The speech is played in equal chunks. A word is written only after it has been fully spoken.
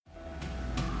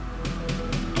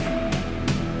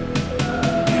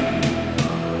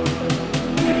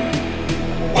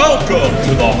Welcome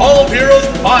to the Hall of Heroes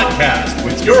podcast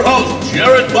with your hosts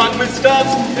Jared Bachman Stubbs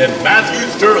and Matthew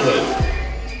Sterling.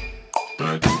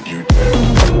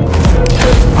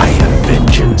 I am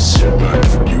vengeance.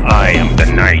 I am the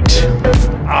knight.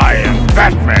 I am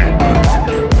Batman.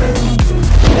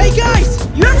 Hey guys,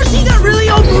 you ever seen that really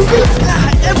old movie,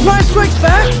 Empire Strikes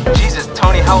Back? Jesus,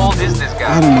 Tony, how old is this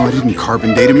guy? I don't know, I didn't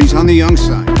carbon date him, he's on the young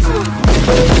side.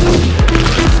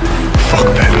 Fuck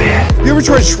Batman. You ever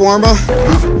tried shawarma?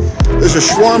 There's a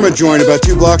shawarma joint about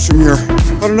 2 blocks from here.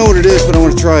 I don't know what it is, but I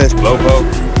want to try it. Lobo.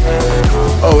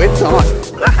 Oh, it's on.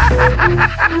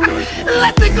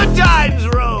 Let the good times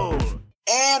roll!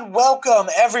 And welcome,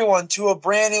 everyone, to a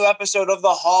brand new episode of the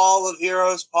Hall of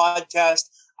Heroes podcast.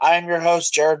 I am your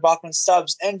host, Jared Bachman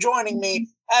Stubbs, and joining me,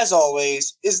 as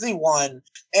always, is the one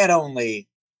and only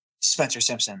Spencer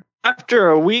Simpson. After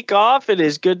a week off, it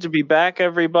is good to be back,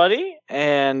 everybody.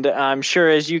 And I'm sure,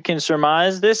 as you can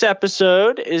surmise, this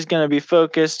episode is going to be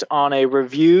focused on a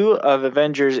review of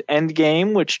Avengers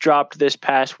Endgame, which dropped this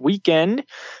past weekend.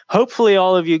 Hopefully,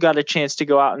 all of you got a chance to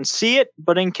go out and see it.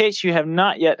 But in case you have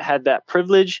not yet had that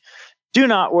privilege, do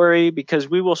not worry, because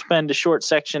we will spend a short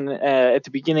section at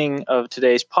the beginning of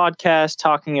today's podcast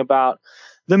talking about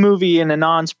the movie in a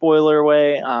non-spoiler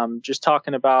way, just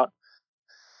talking about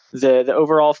the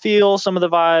overall feel, some of the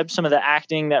vibes, some of the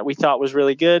acting that we thought was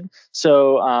really good.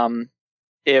 So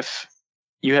if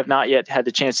you have not yet had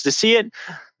the chance to see it,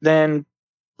 then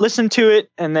listen to it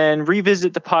and then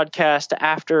revisit the podcast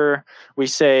after we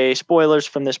say spoilers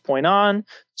from this point on,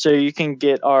 so you can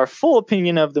get our full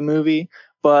opinion of the movie.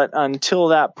 But until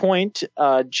that point,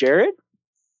 Jared,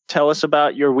 tell us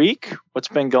about your week. What's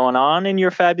been going on in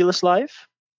your fabulous life?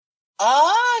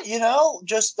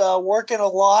 Just working a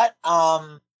lot.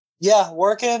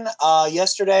 Working.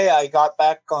 Yesterday I got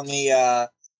back on the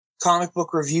comic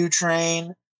book review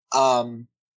train.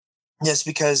 Just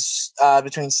because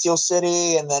between Steel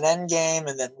City and then Endgame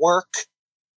and then work,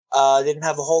 didn't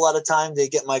have a whole lot of time to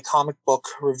get my comic book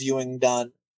reviewing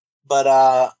done.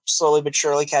 But slowly but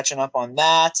surely catching up on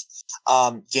that.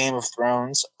 Game of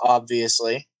Thrones,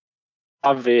 obviously.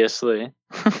 Obviously.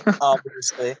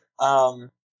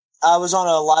 I was on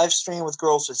a live stream with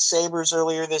Girls with Sabers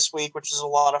earlier this week, which was a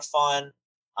lot of fun.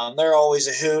 They're always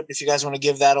a hoot. If you guys want to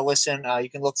give that a listen,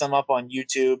 you can look them up on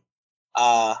YouTube.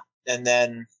 And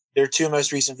then their 2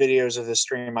 most recent videos of the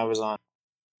stream I was on.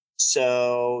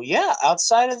 So, yeah,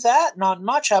 outside of that, not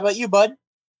much. How about you, bud?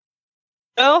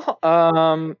 Well,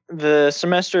 the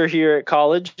semester here at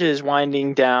college is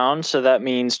winding down, so that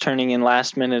means turning in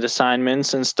last-minute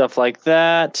assignments and stuff like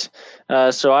that.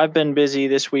 So I've been busy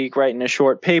this week writing a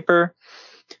short paper.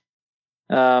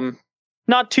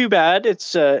 Not too bad.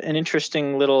 It's an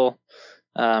interesting little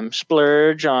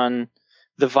splurge on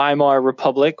the Weimar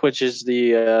Republic, which is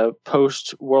the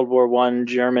post-World War I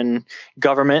German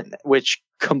government, which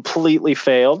completely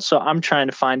failed. So I'm trying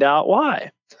to find out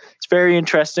why. It's very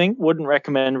interesting. Wouldn't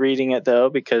recommend reading it, though,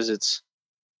 because it's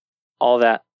all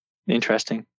that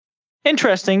interesting.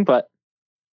 Interesting, but...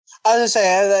 I was going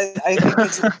to say, I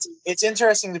think it's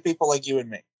interesting to people like you and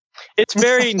me. It's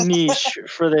very niche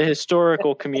for the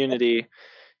historical community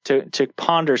to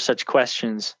ponder such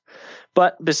questions.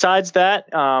 But besides that,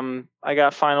 I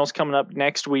got finals coming up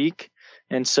next week.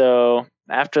 And so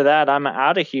after that, I'm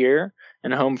out of here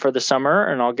and home for the summer,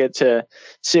 and I'll get to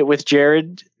sit with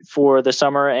Jared for the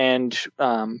summer and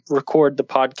record the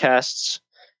podcasts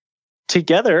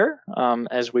together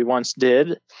as we once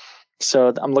did.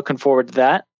 So I'm looking forward to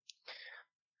that.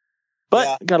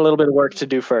 But got a little bit of work to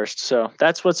do first. So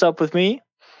that's what's up with me.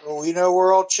 Well,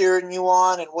 we're all cheering you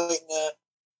on and waiting to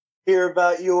hear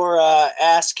about your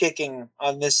ass kicking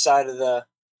on this side of the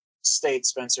state,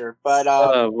 Spencer. But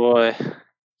oh boy.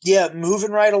 Yeah, moving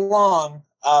right along.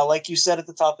 Like you said at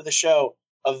the top of the show,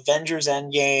 Avengers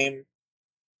Endgame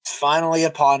finally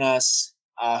upon us.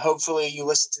 Hopefully you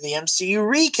listen to the MCU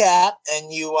recap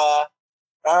and you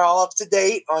are all up to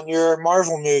date on your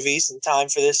Marvel movies in time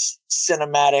for this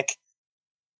cinematic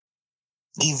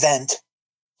event.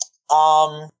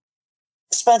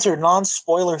 Spencer,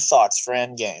 non-spoiler thoughts for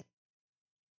Endgame.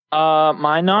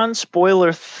 My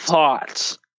non-spoiler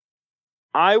thoughts.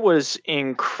 I was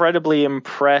incredibly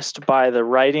impressed by the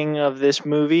writing of this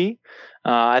movie.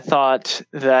 I thought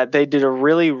that they did a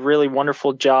really, really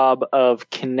wonderful job of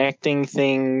connecting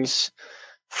things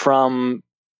from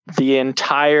the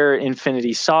entire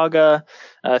Infinity Saga,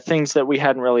 things that we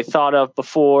hadn't really thought of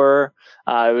before.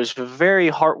 It was a very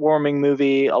heartwarming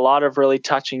movie, a lot of really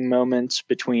touching moments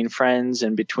between friends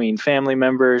and between family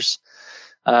members.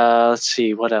 Let's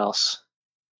see, what else?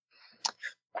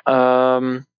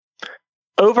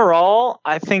 Overall,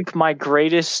 I think my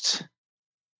greatest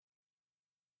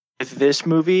with this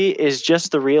movie is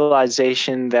just the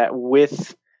realization that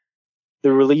with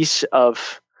the release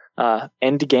of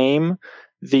Endgame,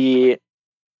 the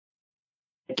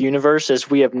universe as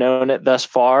we have known it thus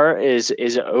far is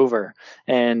over,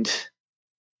 and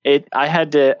I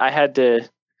had to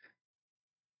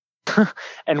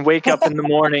and wake up in the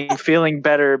morning feeling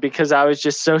better because I was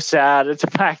just so sad at the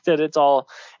fact that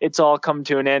it's all come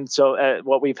to an end. So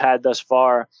what we've had thus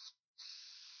far,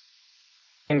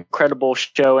 incredible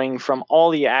showing from all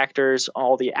the actors,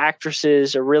 all the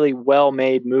actresses, a really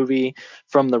well-made movie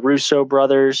from the Russo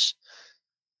brothers.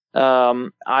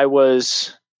 I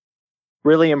was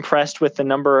really impressed with the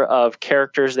number of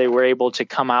characters they were able to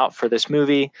come out for this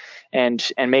movie and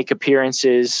make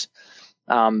appearances.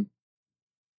 I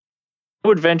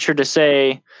would venture to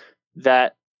say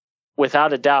that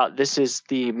without a doubt, this is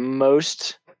the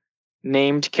most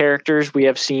named characters we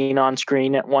have seen on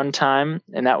screen at one time,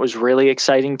 and that was really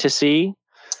exciting to see.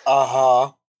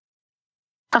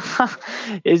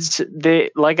 It's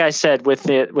like I said, with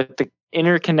the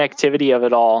interconnectivity of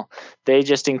it all, they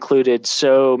just included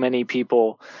so many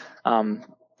people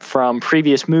from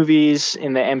previous movies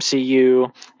in the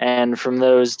MCU and from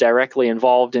those directly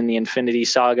involved in the Infinity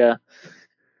Saga.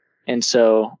 And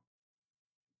so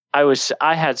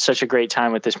I had such a great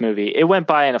time with this movie. It went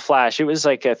by in a flash. It was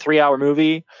like a 3-hour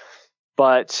movie,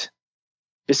 but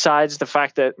besides the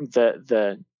fact that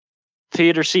the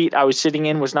theater seat I was sitting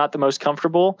in was not the most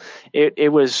comfortable,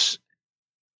 it was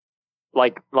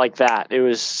like that. It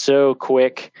was so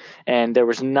quick, and there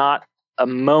was not a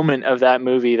moment of that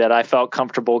movie that I felt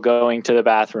comfortable going to the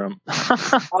bathroom.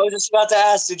 I was just about to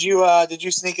ask, did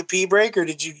you sneak a pee break, or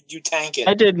did you tank it?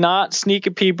 I did not sneak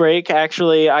a pee break.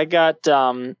 Actually, I got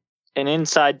an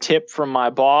inside tip from my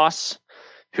boss,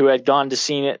 who had gone to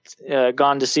see it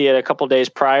a couple days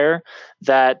prior,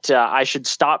 that I should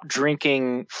stop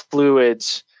drinking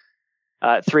fluids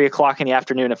at 3:00 in the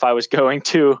afternoon if I was going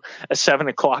to a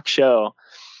 7:00 show,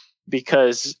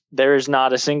 because there is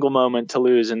not a single moment to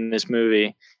lose in this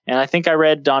movie. And I think I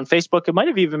read on Facebook, it might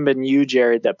have even been you,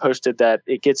 Jared, that posted that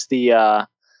it gets the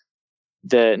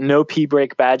no pee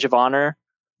break badge of honor.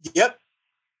 Yep.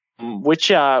 Which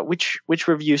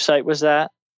review site was that?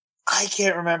 I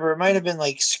can't remember. It might have been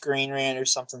like Screen Rant or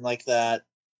something like that.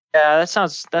 Yeah,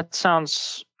 that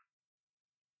sounds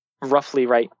roughly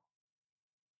right.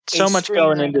 So much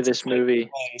going into this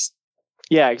movie.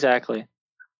 Yeah, exactly.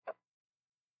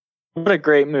 What a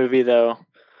great movie, though.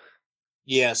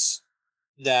 Yes,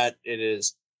 that it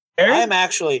is. Eric? I am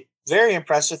actually very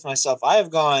impressed with myself. I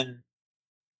have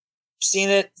seen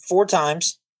it 4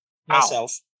 times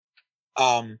myself,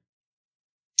 and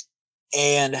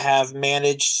have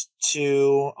managed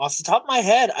to, off the top of my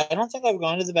head, I don't think I've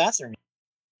gone to the bathroom.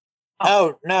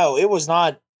 Oh, no, it was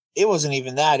not. It wasn't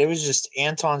even that. It was just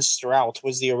Anton Strout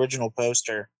was the original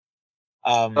poster.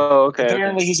 Okay.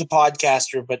 Apparently he's a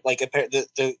podcaster, but like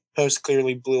the post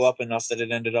clearly blew up enough that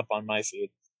it ended up on my feed.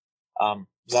 I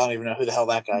don't even know who the hell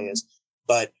that guy is,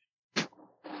 but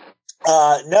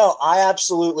no, I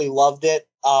absolutely loved it.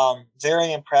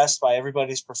 Very impressed by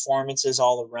everybody's performances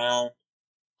all around.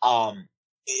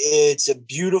 It's a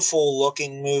beautiful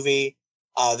looking movie.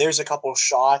 There's a couple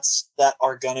shots that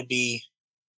are going to be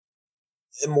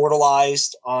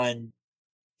immortalized in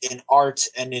art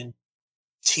and in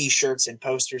T-shirts and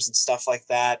posters and stuff like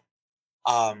that.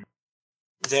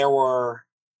 There were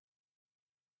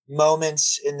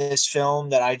moments in this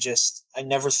film that I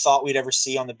never thought we'd ever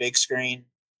see on the big screen.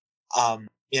 I've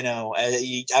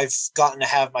gotten to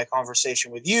have my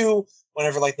conversation with you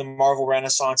whenever like the Marvel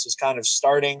Renaissance was kind of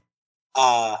starting,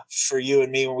 for you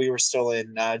and me when we were still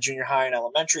in junior high and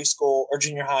elementary school, or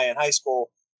junior high and high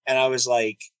school. And I was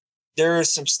like, there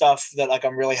is some stuff that like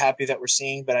I'm really happy that we're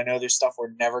seeing, but I know there's stuff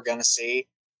we're never gonna see.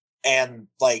 And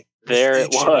like there it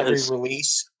was. Every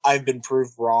release, I've been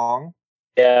proved wrong.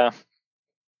 Yeah.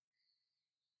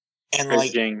 And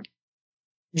like,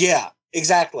 yeah,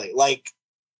 exactly. Like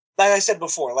I said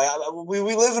before, like we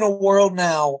live in a world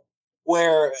now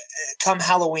where come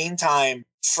Halloween time,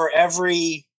 for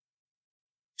every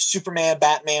Superman,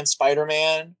 Batman,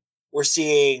 Spider-Man, we're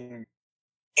seeing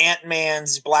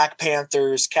Ant-Man's, Black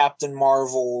Panther's, Captain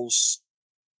Marvel's,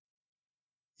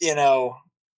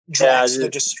 Drax the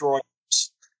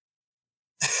Destroyers.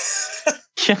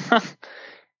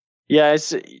 Yeah,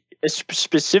 it's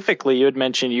specifically, you had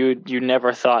mentioned you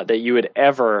never thought that you would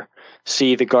ever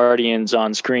see the Guardians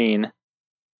on screen.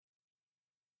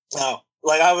 No,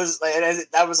 like I was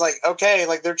like, okay,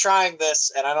 like they're trying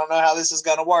this, and I don't know how this is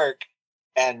gonna work.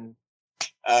 And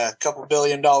a couple $1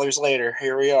 billion later,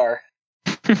 here we are.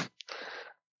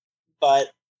 But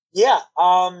yeah,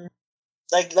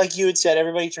 like you had said,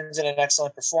 everybody turns in an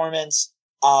excellent performance.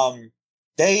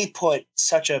 They put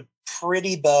such a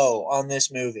pretty bow on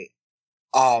this movie.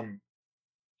 I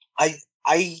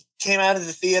came out of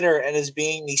the theater, and as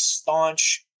being the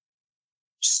staunch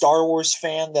Star Wars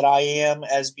fan that I am,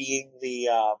 as being the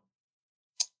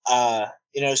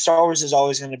Star Wars is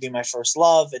always going to be my first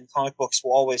love, and comic books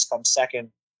will always come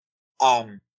second. But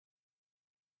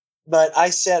I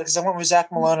said, because I went with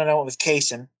Zach Malone and I went with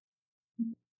Kaysen,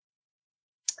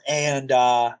 and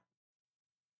I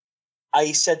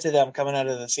said to them coming out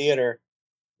of the theater,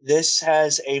 this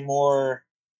has a more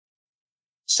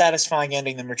satisfying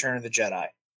ending than Return of the Jedi.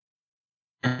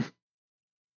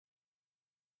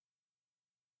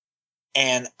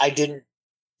 And I didn't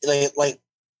like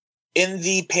in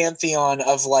the pantheon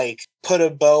of like put a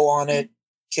bow on it,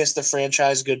 kiss the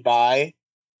franchise goodbye.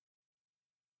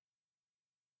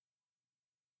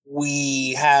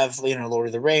 We have, Lord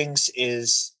of the Rings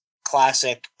is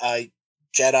classic,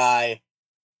 Jedi.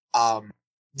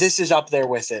 This is up there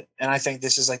with it, and I think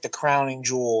this is like the crowning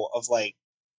jewel of like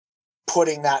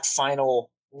putting that final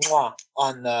mwah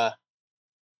on the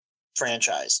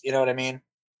franchise. You know what I mean?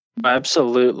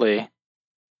 Absolutely.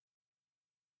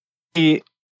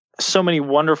 So many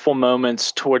wonderful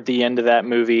moments toward the end of that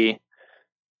movie.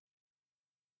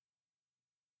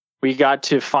 We got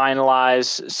to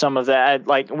finalize some of that.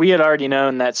 Like, we had already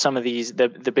known that some of these,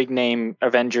 the big name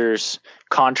Avengers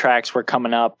contracts were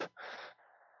coming up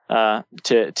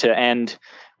to end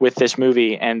with this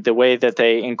movie, and the way that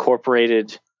they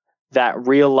incorporated that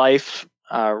real life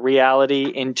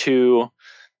reality into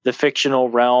the fictional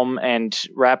realm and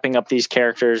wrapping up these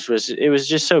characters was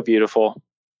just so beautiful.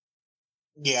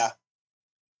 Yeah,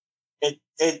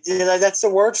 that's the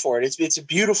word for it. It's a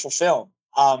beautiful film.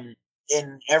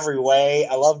 In every way,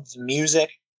 I love the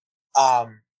music,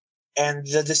 and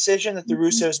the decision that the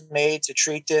Russos made to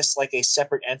treat this like a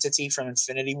separate entity from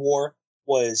Infinity War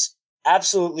was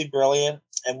absolutely brilliant.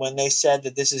 And when they said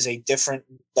that this is a different,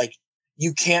 like,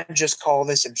 you can't just call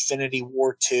this Infinity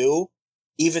War 2,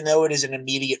 even though it is an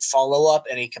immediate follow-up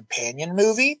and a companion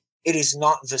movie, it is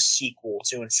not the sequel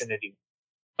to Infinity War.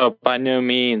 Oh, by no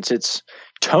means. It's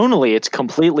tonally, it's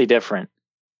completely different.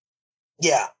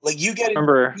 Yeah, like you get.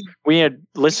 Remember, we had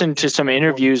listened to some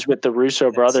interviews with the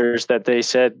Russo brothers that they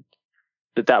said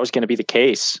that was going to be the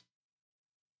case.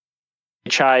 They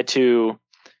tried to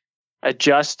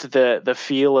adjust the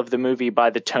feel of the movie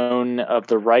by the tone of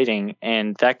the writing,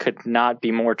 and that could not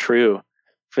be more true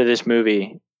for this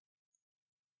movie.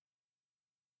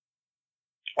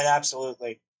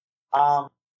 Absolutely.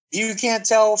 You can't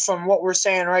tell from what we're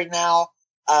saying right now.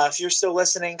 If you're still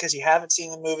listening because you haven't seen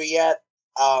the movie yet,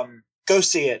 go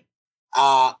see it.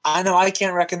 I know I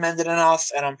can't recommend it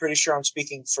enough, and I'm pretty sure I'm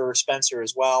speaking for Spencer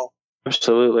as well.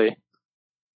 Absolutely.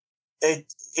 It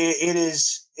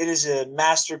is a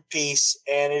masterpiece,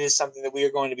 and it is something that we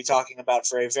are going to be talking about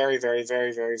for a very, very,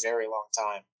 very, very, very long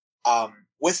time.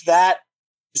 With that,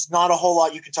 there's not a whole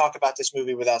lot you can talk about this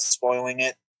movie without spoiling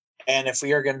it. And if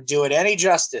we are going to do it any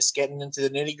justice, getting into the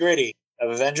nitty gritty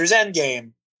of Avengers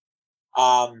Endgame,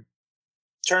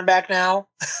 turn back now.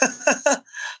 Be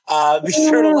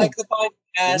sure to like the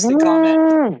podcast and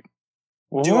comment.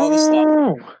 Do all the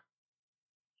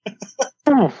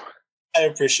stuff. I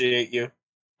appreciate you.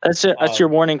 That's it. That's your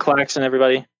warning klaxon,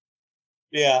 everybody.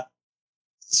 Yeah.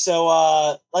 So,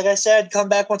 like I said, come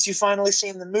back once you've finally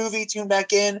seen the movie. Tune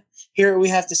back in. Hear what we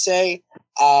have to say.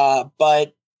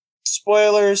 But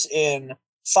spoilers in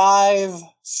 5,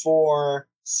 4,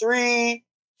 3,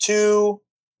 2,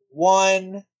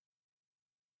 1.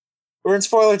 We're in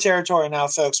spoiler territory now,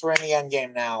 folks. We're in the end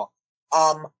game now.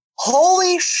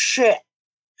 Holy shit.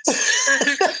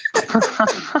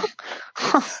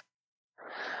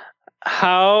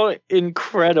 How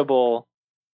incredible.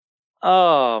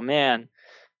 Oh, man.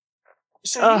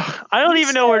 So I don't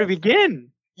even know where to begin.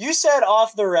 You said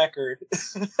off the record,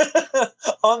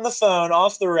 on the phone,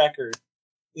 off the record,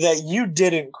 that you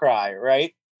didn't cry,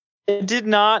 right? I did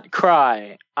not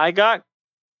cry.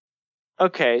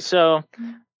 Okay, so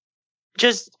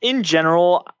just in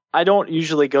general, I don't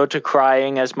usually go to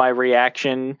crying as my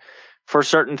reaction for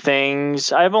certain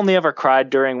things. I've only ever cried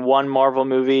during one Marvel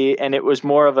movie, and it was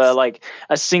more of a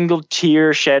single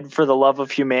tear shed for the love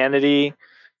of humanity.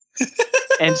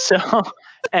 And so,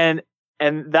 and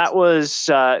that was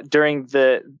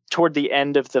toward the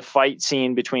end of the fight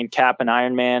scene between Cap and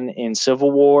Iron Man in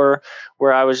Civil War,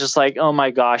 where I was just like, oh my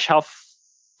gosh, how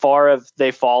far have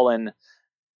they fallen?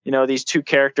 You know, these two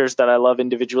characters that I love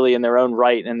individually in their own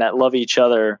right and that love each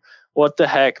other. What the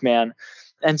heck, man?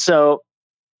 And so,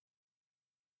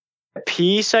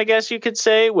 peace, I guess you could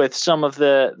say, with some of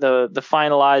the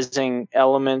finalizing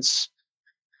elements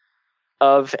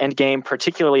of Endgame,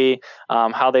 particularly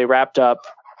how they wrapped up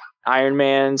Iron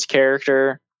Man's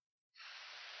character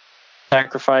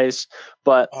sacrifice.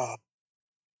 But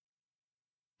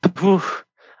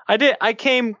I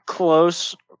came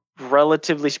close,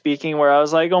 relatively speaking, where I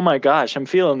was like, oh my gosh, I'm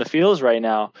feeling the feels right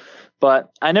now. But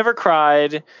I never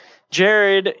cried.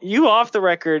 Jared, you off the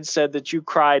record said that you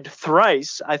cried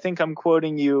thrice. I think I'm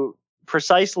quoting you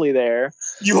precisely there.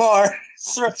 You are.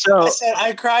 I said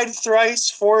I cried thrice,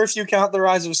 4 if you count the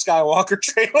Rise of Skywalker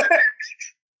trailer.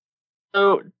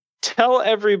 So tell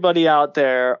everybody out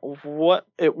there what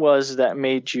it was that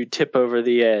made you tip over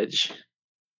the edge.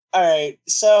 All right,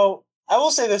 so I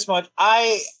will say this much: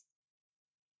 I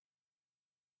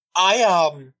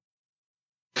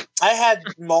had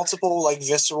multiple like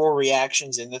visceral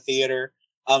reactions in the theater.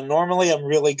 Normally, I'm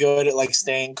really good at like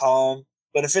staying calm,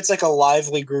 but if it's like a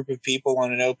lively group of people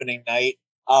on an opening night,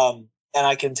 and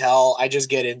I can tell, I just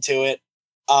get into it.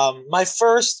 My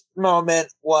first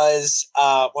moment was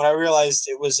when I realized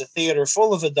it was a theater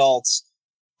full of adults,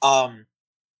 and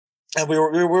we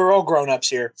were all grown-ups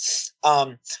here.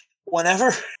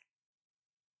 Whenever,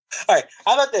 all right,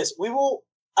 how about this?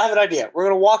 I have an idea. We're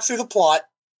going to walk through the plot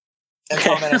and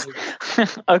comment as we go.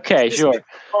 Okay, sure. The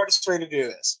hardest way to do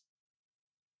this.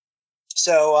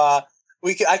 So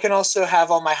I can also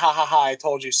have all my I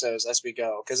told you so's as we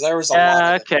go, because there was a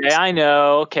lot of those. I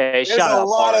know. Okay, there's a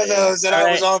lot of those that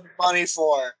I was on money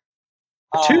for.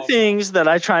 2 things that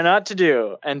I try not to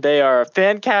do, and they are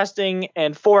fan casting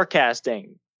and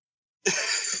forecasting.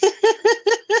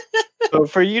 So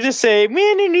for you to say,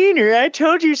 man, I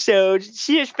told you so.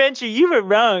 Spencer, you were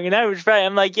wrong, and I was right.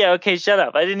 I'm like, yeah, okay, shut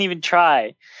up. I didn't even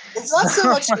try. It's not so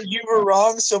much that you were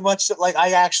wrong, so much that like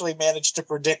I actually managed to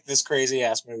predict this crazy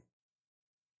ass movie.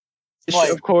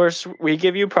 Like, of course, we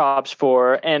give you props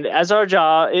for, and as our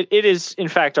job, it is in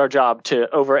fact our job to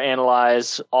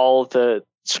overanalyze all the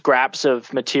scraps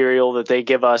of material that they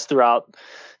give us throughout,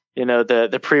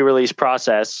 the pre-release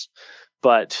process.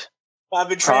 But I've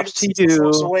been trying to see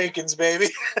Force Awakens, baby.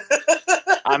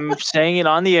 I'm saying it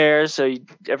on the air so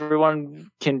everyone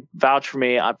can vouch for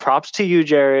me. Props to you,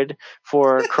 Jared,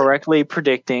 for correctly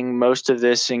predicting most of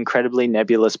this incredibly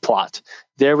nebulous plot.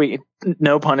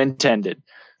 No pun intended.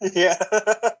 Yeah.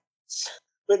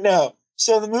 But no.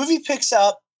 So the movie picks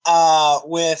up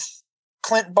with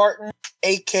Clint Barton,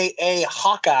 a.k.a.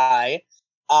 Hawkeye.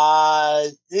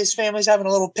 His family's having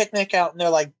a little picnic out in their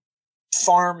like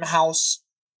farmhouse.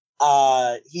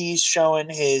 He's showing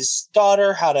his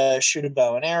daughter how to shoot a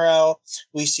bow and arrow.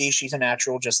 We see she's a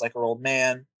natural, just like her old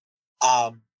man.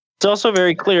 It's also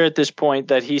very clear at this point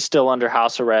that he's still under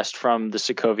house arrest from the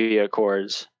Sokovia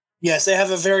Accords. Yes, they have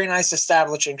a very nice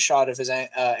establishing shot of his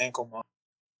ankle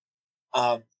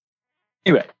monitor.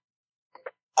 Anyway.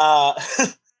 So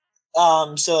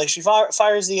like she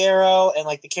fires the arrow, and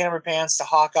like the camera pans to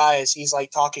Hawkeye as he's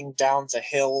like talking down the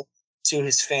hill to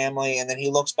his family, and then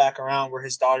he looks back around where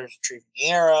his daughter's retrieving the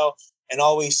arrow, and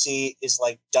all we see is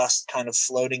like dust kind of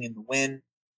floating in the wind.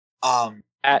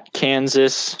 At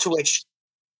Kansas. To which,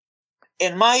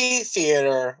 in my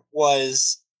theater,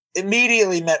 was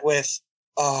immediately met with,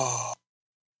 oh.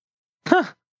 Huh.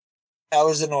 That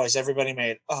was the noise everybody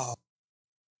made. Oh.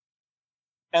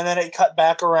 And then it cut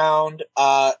back around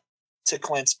to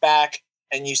Clint's back,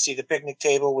 and you see the picnic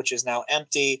table, which is now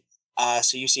empty.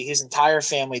 So you see his entire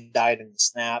family died in the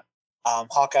snap.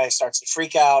 Hawkeye starts to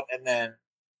freak out, and then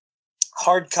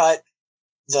hard cut,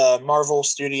 the Marvel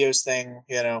Studios thing,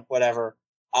 whatever.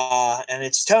 And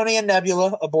it's Tony and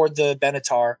Nebula aboard the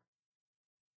Benatar.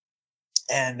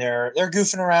 And they're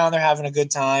goofing around, they're having a good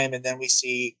time, and then we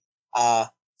see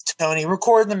Tony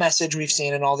recording the message we've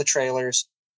seen in all the trailers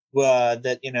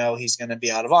that, he's going to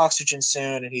be out of oxygen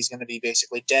soon, and he's going to be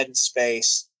basically dead in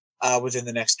space within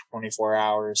the next 24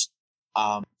 hours.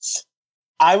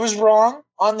 I was wrong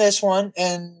on this one.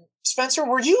 And Spencer,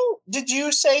 did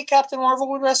you say Captain Marvel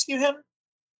would rescue him?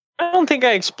 I don't think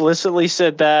I explicitly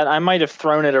said that. I might have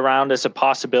thrown it around as a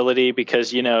possibility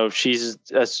because, she's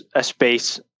a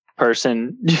space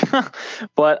person,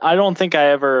 but I don't think I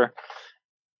ever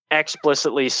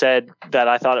explicitly said that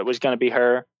I thought it was going to be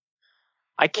her.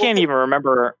 I can't even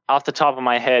remember off the top of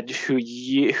my head who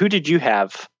did you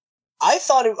have? I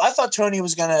thought Tony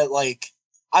was gonna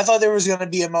I thought there was gonna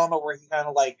be a moment where he kind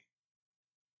of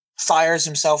fires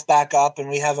himself back up, and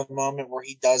we have a moment where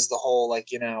he does the whole the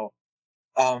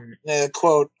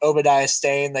quote Obadiah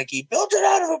Stane, he built it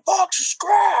out of a box of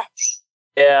scraps.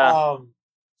 Yeah.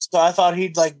 So I thought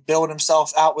he'd build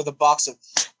himself out with a box of.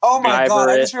 Oh my god!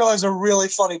 I just realized a really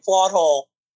funny plot hole.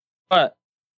 What?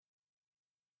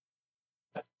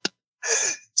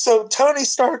 So Tony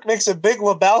Stark makes a big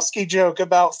Lebowski joke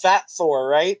about Fat Thor,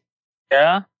 right?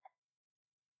 Yeah.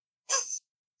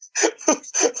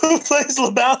 Who plays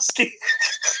Lebowski?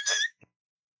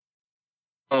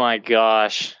 Oh my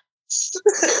gosh.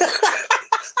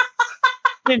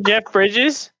 Jeff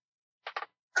Bridges?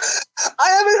 I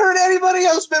haven't heard anybody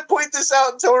else point this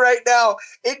out until right now.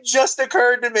 It just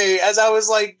occurred to me as I was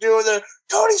like doing the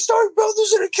Tony Stark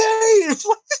brothers in a cave.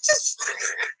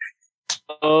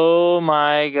 Oh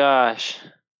my gosh.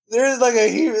 There's like a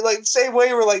huge, like same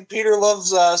way where like Peter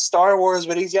loves Star Wars,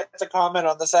 but he's yet to comment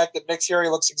on the fact that Nick Fury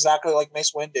looks exactly like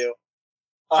Mace Windu.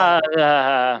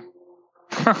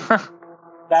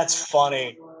 That's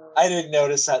funny. I didn't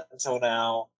notice that until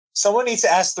now. Someone needs to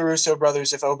ask the Russo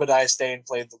brothers if Obadiah Stane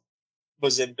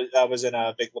was in Big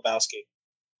Lebowski.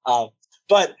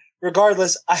 But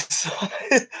regardless,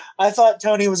 I thought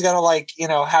Tony was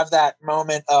gonna have that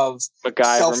moment of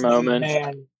MacGyver moment.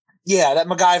 Man. Yeah, that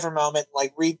MacGyver moment,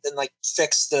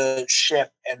 fix the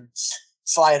ship and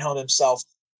fly it home himself.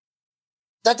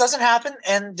 That doesn't happen,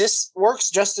 and this works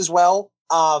just as well.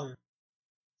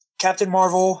 Captain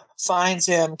Marvel finds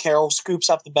him. Carol scoops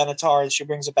up the Benatar and she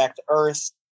brings it back to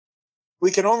Earth. We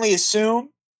can only assume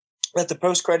that the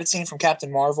post-credit scene from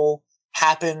Captain Marvel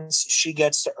happens. She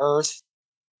gets to Earth.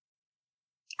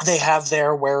 They have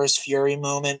their Where is Fury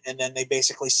moment, and then they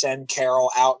basically send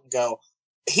Carol out and go,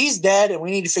 he's dead, and we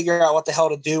need to figure out what the hell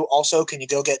to do. Also, can you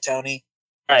go get Tony?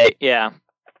 Right, yeah.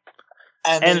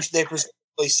 And they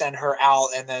presumably send her out,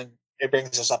 and then it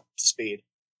brings us up to speed.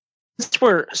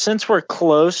 Since we're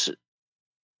close,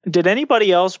 did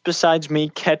anybody else besides me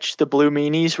catch the Blue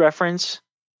Meanies reference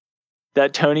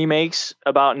that Tony makes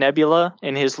about Nebula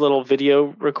in his little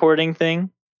video recording thing?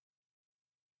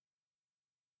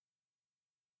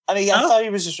 I mean, I thought he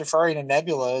was just referring to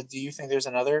Nebula. Do you think there's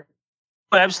another?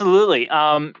 Absolutely.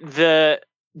 The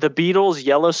Beatles'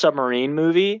 Yellow Submarine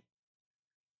movie,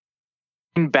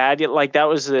 bad. Like that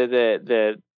was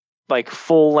the like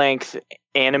full length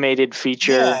animated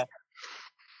feature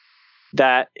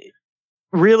that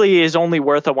really is only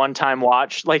worth a one-time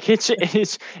watch. Like it's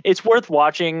worth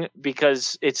watching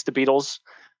because it's the Beatles,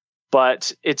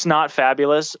 but it's not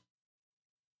fabulous.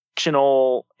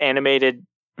 Fictional animated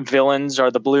villains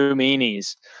are the Blue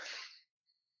Meanies.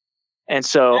 And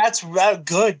so that's a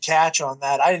good catch on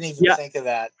that. I didn't even think of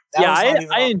that.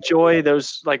 I enjoy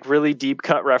those like really deep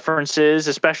cut references,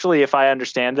 especially if I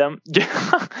understand them.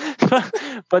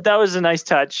 But that was a nice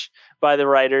touch by the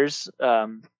writers.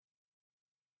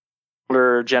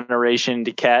 Generation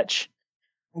to catch.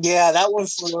 Yeah, that one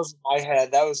flew over my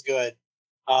head. That was good.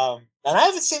 And I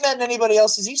haven't seen that in anybody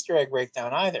else's Easter egg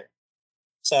breakdown either.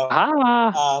 So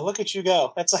look at you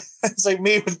go. It's like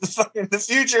me with the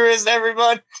futurist,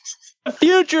 everyone. The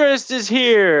futurist is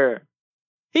here.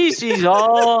 He sees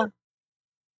all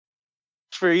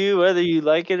for you, whether you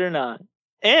like it or not.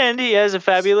 And he has a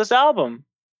fabulous album.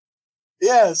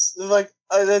 Yes, like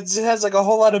it has like a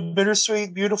whole lot of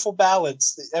bittersweet, beautiful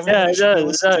ballads that everybody should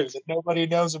listen to that nobody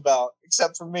knows about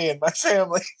except for me and my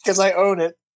family because I own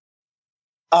it.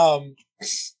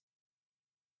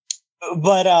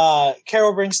 But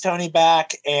Carol brings Tony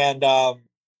back, and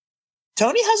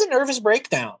Tony has a nervous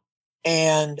breakdown,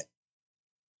 and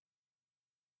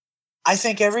I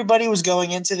think everybody was going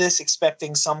into this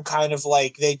expecting some kind of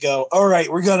like they go, all right,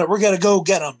 we're gonna go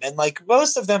get him, and like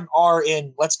most of them are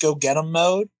in let's go get him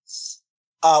mode.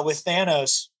 With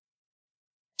Thanos,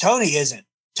 Tony isn't.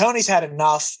 Tony's had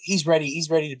enough. He's ready. He's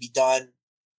ready to be done.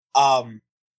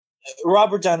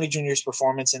 Robert Downey Jr.'s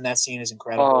performance in that scene is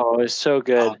incredible. Oh, it's so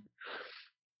good.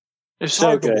 It's so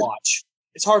hard to watch.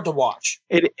 It's hard to watch.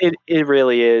 It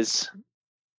really is.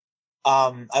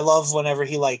 I love whenever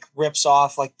he like rips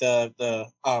off like the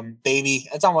baby.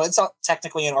 It's not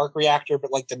technically an arc reactor,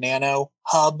 but like the nano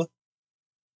hub,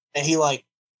 and he like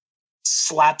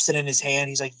slaps it in his hand.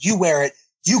 He's like, "You wear it.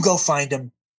 You go find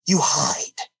him. You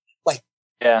hide." Like,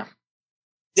 yeah,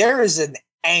 there is an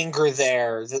anger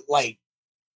there that like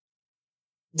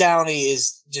Downey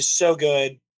is just so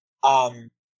good.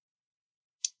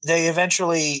 They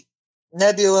eventually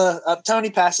Nebula Tony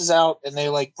passes out, and they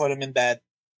like put him in bed.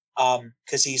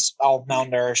 Because he's all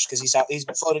malnourished because he's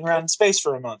been floating around in space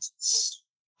for a month.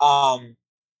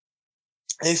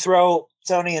 They throw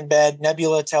Tony in bed.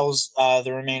 Nebula tells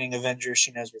the remaining Avengers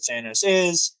she knows where Thanos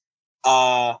is.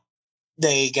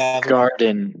 They gather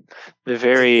garden, the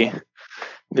very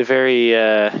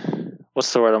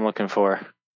what's the word I'm looking for?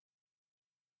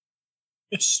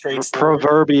 Straightforward.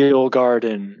 Proverbial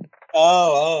garden.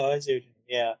 Oh, I see.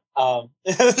 Yeah.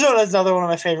 That's another one of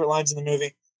my favorite lines in the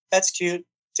movie. That's cute.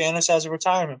 Thanos has a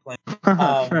retirement plan.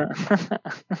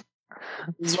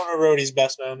 This is one of Rhodey's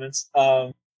best moments.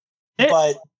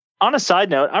 But on a side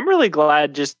note, I'm really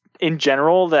glad just in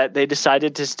general that they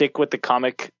decided to stick with the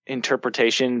comic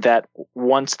interpretation that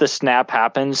once the snap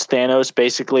happens, Thanos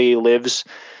basically lives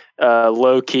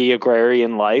low-key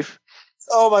agrarian life.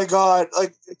 Oh my god!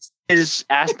 Like his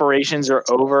aspirations are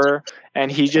over,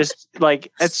 and he just like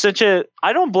it's such a.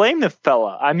 I don't blame the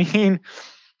fella. I mean,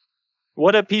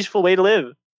 what a peaceful way to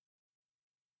live.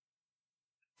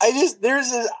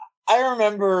 I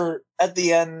remember at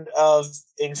the end of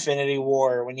Infinity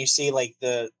War when you see like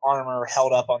the armor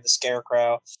held up on the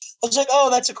Scarecrow. I was like, oh,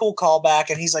 that's a cool callback,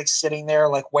 and he's like sitting there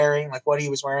like wearing like what he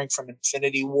was wearing from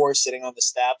Infinity War, sitting on the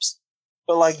steps.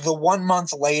 But like the 1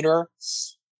 month later,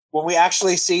 when we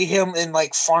actually see him in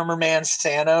like Farmer Man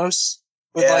Thanos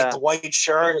with like the white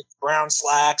shirt, brown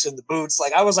slacks, and the boots,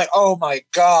 like I was like, oh my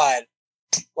god,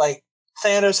 like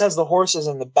Thanos has the horses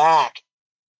in the back.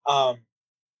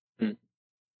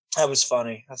 That was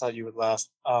funny. I thought you would laugh.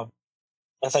 I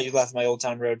thought you'd laugh at my Old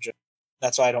Town Road joke.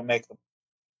 That's why I don't make them.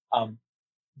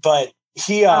 But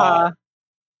he,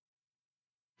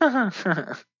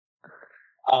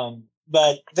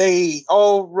 but they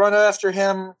all run after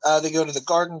him. They go to the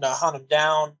garden to hunt him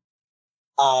down.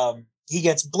 He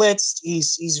gets blitzed.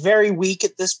 He's very weak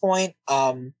at this point.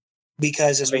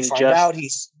 Because as we find out,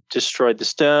 he's destroyed the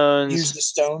stones. Used the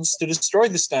stones to destroy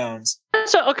the stones.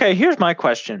 So okay, here's my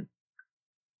question.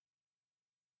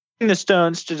 The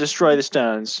stones to destroy the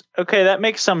stones. Okay, that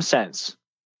makes some sense.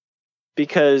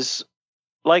 Because,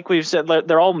 like we've said,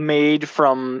 they're all made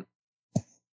from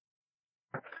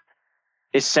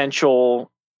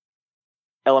essential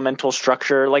elemental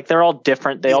structure. Like they're all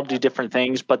different. They all do different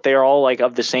things, but they are all like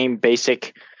of the same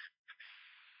basic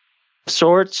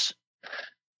sorts.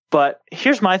 But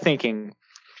here's my thinking.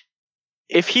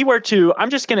 If he were to, I'm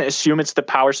just going to assume it's the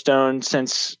Power Stone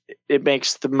since it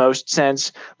makes the most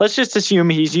sense. Let's just assume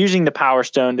he's using the Power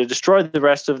Stone to destroy the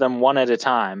rest of them one at a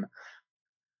time.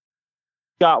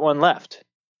 Got one left.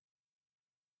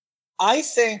 I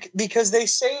think because they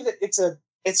say that it's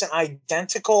an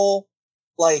identical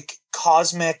like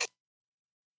cosmic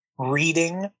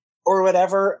reading or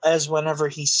whatever as whenever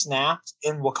he snapped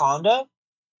in Wakanda.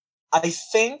 I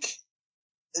think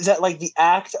that like the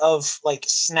act of like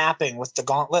snapping with the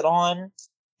gauntlet on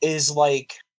is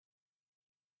like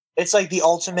it's like the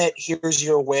ultimate here's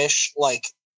your wish, like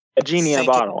a genie in a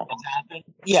bottle.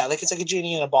 Yeah, like it's like a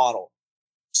genie in a bottle.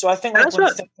 So I think like when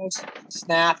Thanos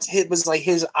snapped, it was like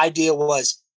his idea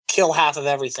was kill half of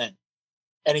everything.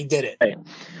 And he did it. Right.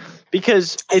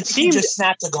 Because it seems he just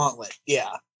snapped the gauntlet.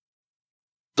 Yeah.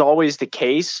 It's always the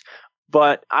case,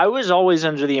 but I was always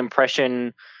under the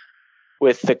impression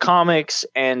with the comics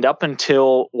and up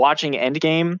until watching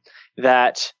Endgame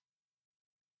that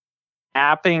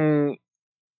apping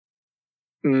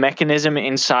mechanism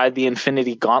inside the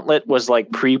Infinity Gauntlet was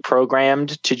like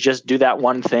pre-programmed to just do that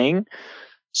one thing.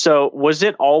 So was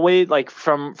it always like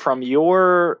from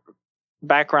your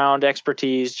background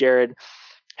expertise, Jared,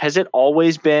 has it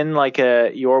always been like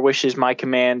a your wish is my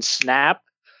command snap?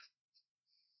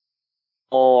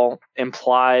 All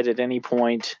implied at any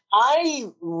point?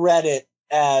 I read it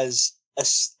as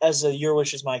a your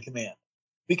wish is my command.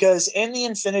 Because in the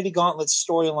Infinity Gauntlet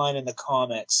storyline in the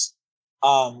comics,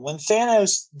 when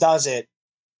Thanos does it,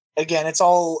 again, it's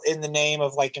all in the name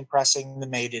of like impressing the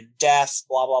maiden death,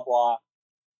 blah, blah, blah.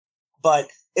 But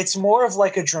it's more of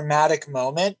like a dramatic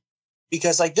moment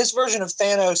because like this version of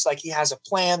Thanos, like he has a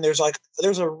plan. There's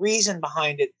a reason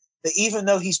behind it that even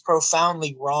though he's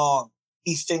profoundly wrong,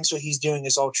 he thinks what he's doing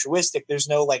is altruistic. There's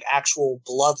no like actual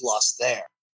bloodlust there.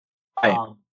 Right.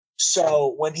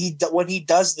 So when he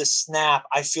does the snap,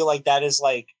 I feel like that is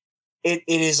like it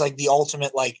is like the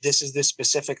ultimate like this is this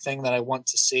specific thing that I want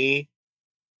to see.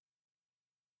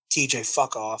 TJ,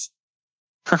 fuck off.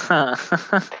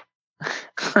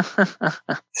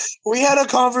 We had a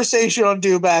conversation on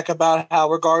Dewback about how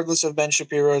regardless of Ben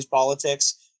Shapiro's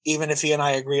politics, even if he and I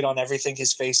agreed on everything,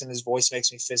 his face and his voice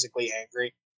makes me physically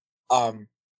angry.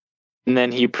 And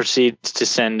then he proceeds to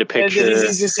send a picture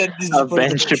of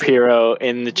Ben Shapiro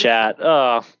in the chat.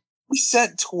 Oh, he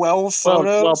sent 12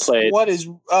 photos. Well played. What is?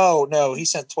 Oh no, he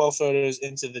sent 12 photos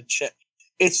into the chat.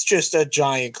 It's just a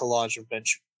giant collage of Ben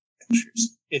Shapiro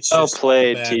pictures. It's well just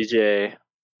played, TJ.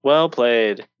 Well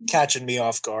played. Catching me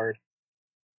off guard.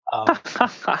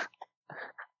 It's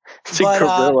a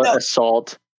guerrilla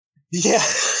assault. Yeah.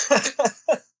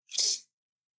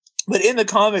 But in the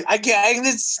comic, I'm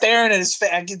just staring at his face.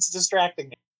 It's distracting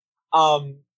me.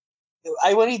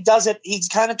 When he does it, he's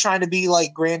kind of trying to be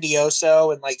like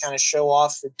grandioso and like kind of show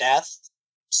off for death.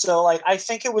 So like, I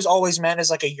think it was always meant as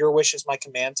like a your wish is my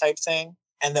command type thing.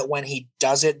 And that when he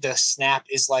does it, the snap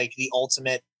is like the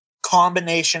ultimate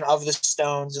combination of the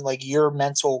stones and like your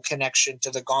mental connection to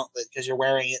the gauntlet because you're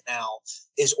wearing it now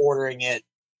is ordering it.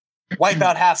 Wipe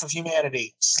out half of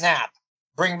humanity. Snap.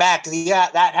 Bring back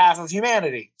that half of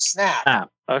humanity. Snap.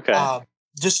 Okay.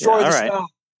 Destroy the right. stone.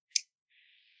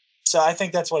 So I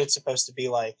think that's what it's supposed to be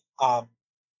like. Okay.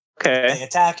 They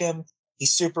attack him.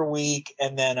 He's super weak,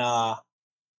 and then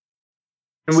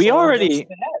we Thor already goes to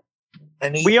the head.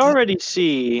 And we already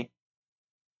see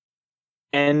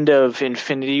end of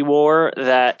Infinity War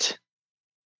that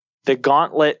the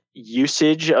gauntlet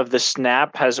usage of the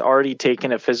snap has already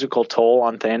taken a physical toll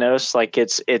on Thanos. Like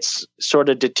it's sort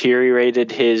of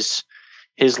deteriorated his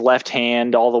left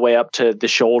hand all the way up to the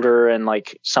shoulder and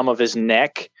like some of his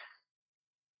neck.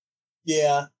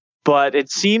 Yeah. But it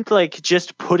seemed like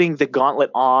just putting the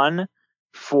gauntlet on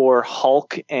for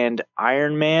Hulk and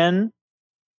Iron Man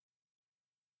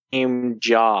same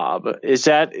job.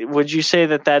 Would you say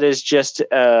that is just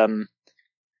the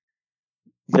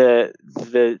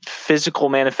physical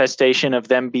manifestation of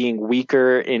them being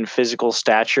weaker in physical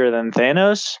stature than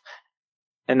Thanos,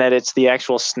 and that it's the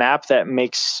actual snap that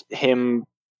makes him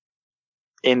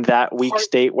in that weak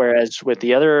state, whereas with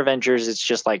the other Avengers it's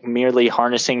just like merely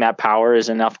harnessing that power is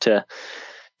enough to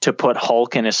put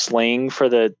Hulk in a sling for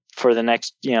the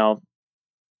next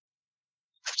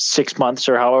 6 months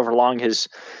or however long his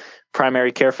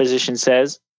primary care physician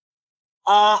says?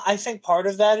 I think part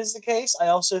of that is the case. I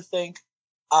also think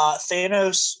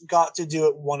Thanos got to do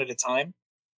it one at a time.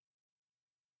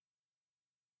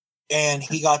 And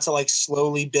he got to like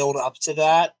slowly build up to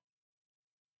that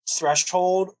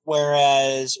threshold.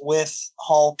 Whereas with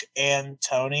Hulk and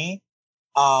Tony,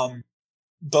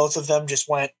 both of them just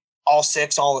went all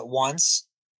 6 all at once.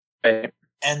 Right.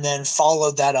 And then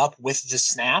followed that up with the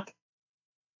snap,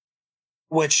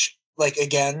 which, like,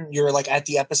 again, you're like at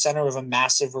the epicenter of a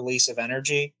massive release of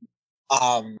energy.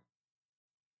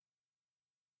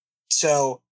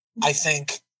 So I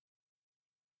think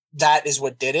that is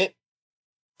what did it.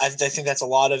 I think that's a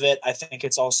lot of it. I think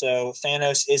it's also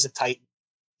Thanos is a Titan.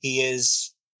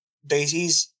 He's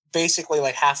basically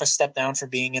like half a step down for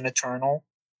being an Eternal.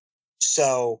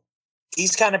 So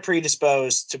he's kind of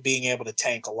predisposed to being able to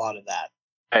tank a lot of that.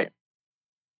 Right.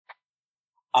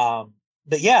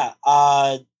 But yeah,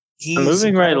 he's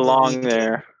moving right along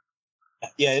there.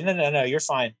 Yeah, no, you're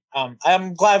fine.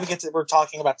 I'm glad we're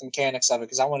talking about the mechanics of it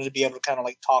because I wanted to be able to kind of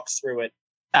like talk through it.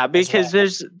 Because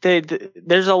there's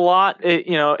a lot,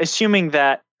 assuming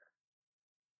that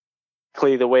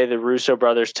the way the Russo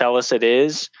brothers tell us it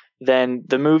is, then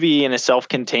the movie in a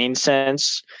self-contained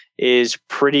sense is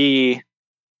pretty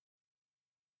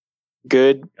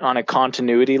good on a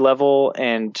continuity level,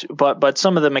 but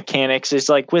some of the mechanics is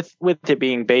like with it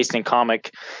being based in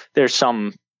comic, there's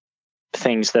some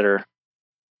things that are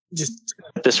just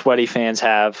the sweaty fans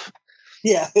have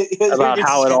about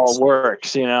how it all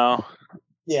works,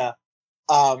 Yeah.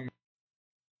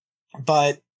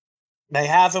 But they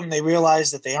have him, they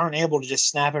realize that they aren't able to just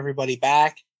snap everybody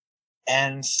back,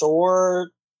 and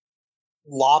Thor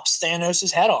lops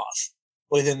Thanos' head off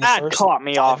within the first. That caught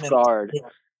me off guard. Yeah.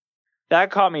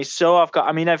 That caught me so off guard.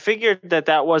 I mean, I figured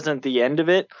that wasn't the end of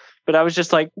it, but I was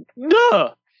just like,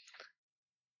 no.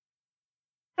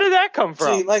 Where did that come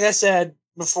from? See, like I said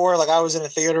before, like I was in a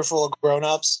theater full of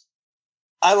grown-ups.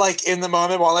 I like in the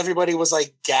moment while everybody was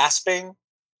like gasping,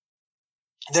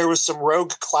 there was some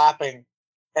rogue clapping,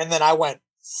 and then I went,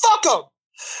 "Fuck them!"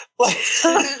 Like,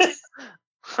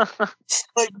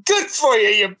 like good for you,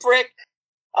 you prick.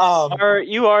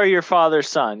 You are your father's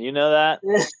son. You know that.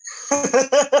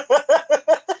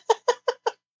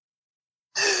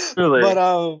 Really? But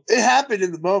it happened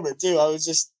in the moment too. I was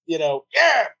just, yeah,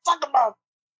 fuck them up.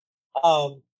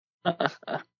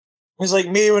 It was like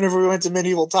me whenever we went to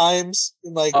Medieval Times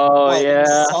in like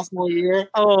sophomore year.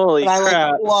 Holy crap!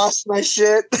 I like lost my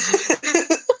shit.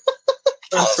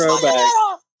 Throwback.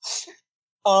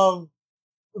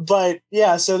 But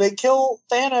yeah, so they kill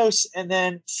Thanos, and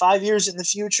then 5 years in the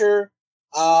future,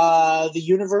 the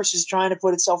universe is trying to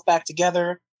put itself back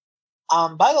together.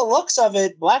 By the looks of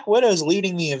it, Black Widow's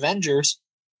leading the Avengers,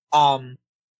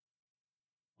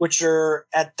 which are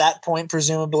at that point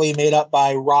presumably made up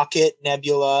by Rocket,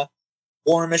 Nebula,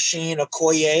 War Machine,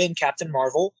 Okoye, and Captain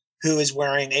Marvel, who is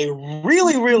wearing a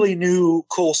really, really new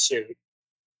cool suit.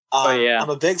 I'm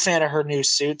a big fan of her new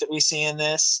suit that we see in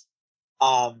this.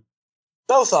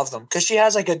 Both of them, because she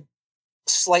has like a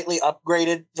slightly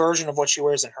upgraded version of what she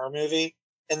wears in her movie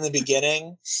in the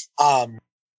beginning.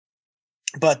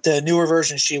 But the newer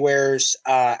version she wears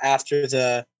after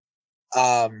the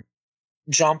time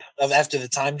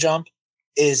jump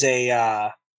is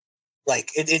a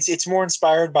it's more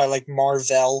inspired by like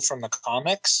Marvel from the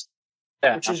comics.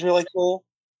 which is really cool.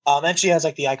 And she has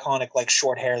like the iconic like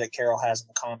short hair that Carol has in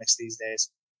the comics these days.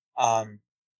 But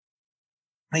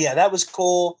yeah, that was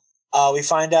cool. We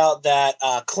find out that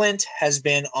Clint has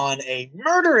been on a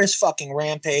murderous fucking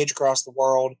rampage across the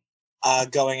world,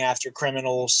 going after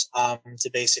criminals to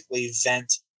basically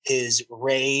vent his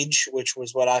rage, which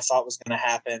was what I thought was going to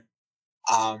happen.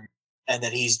 And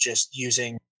that he's just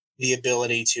using the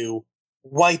ability to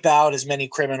wipe out as many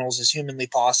criminals as humanly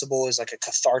possible as like a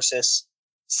catharsis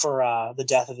for the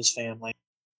death of his family,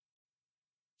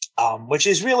 which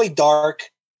is really dark.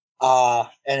 And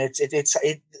it's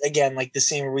again, like the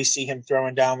scene where we see him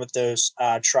throwing down with those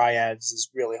triads is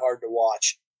really hard to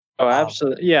watch. Oh,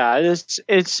 absolutely. Yeah.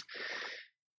 It's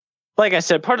like I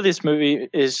said, parts of this movie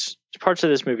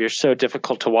are so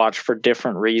difficult to watch for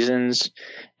different reasons.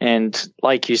 And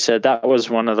like you said, that was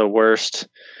one of the worst,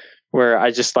 where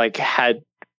I just like had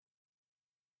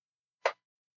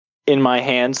in my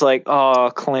hands, like,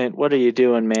 oh, Clint, what are you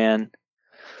doing, man?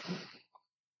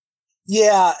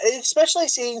 Yeah, especially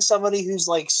seeing somebody who's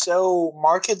like so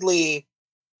markedly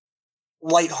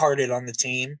lighthearted on the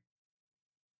team.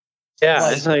 Yeah,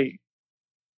 like, it's like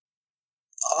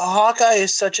Hawkeye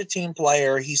is such a team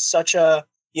player. He's such a,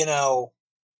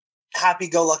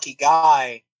 happy-go-lucky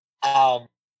guy, and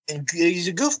he's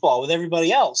a goofball with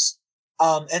everybody else.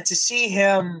 And to see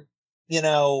him,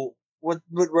 what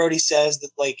Rhodey says,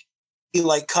 that like he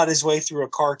like cut his way through a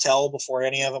cartel before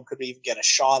any of them could even get a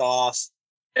shot off.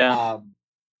 Yeah.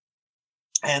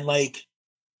 And like,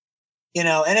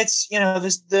 and it's,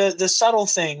 the subtle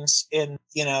things in,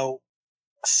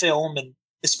 film, and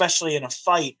especially in a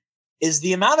fight, is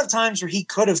the amount of times where he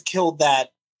could have killed that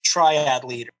triad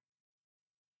leader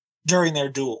during their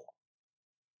duel.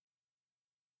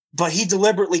 But he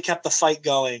deliberately kept the fight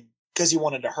going because he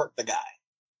wanted to hurt the guy.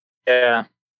 Yeah.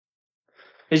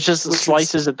 It's just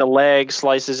slices at the leg,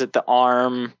 slices at the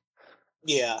arm.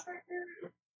 Yeah.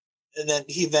 And then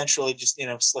he eventually just,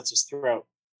 slits his throat.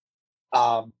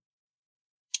 But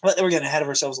we're getting ahead of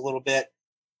ourselves a little bit.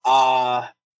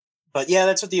 But yeah,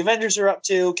 that's what the Avengers are up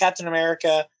to. Captain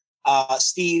America,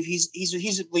 Steve,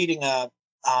 he's leading a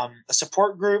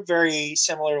support group very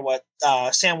similar to what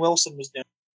Sam Wilson was doing.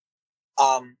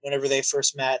 Whenever they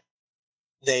first met,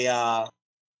 they're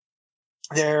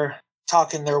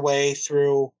talking their way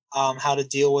through how to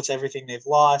deal with everything they've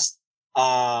lost.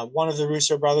 One of the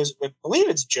Russo brothers, I believe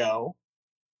it's Joe.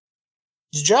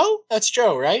 Is Joe? That's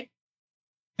Joe, right?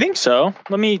 I think so.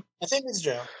 I think it's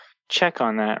Joe. Check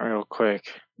on that real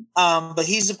quick. But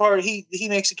he's a part. He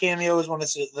makes a cameo as one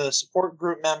of the support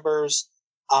group members.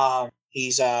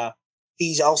 He's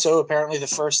also apparently the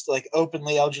first like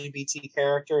openly LGBT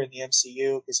character in the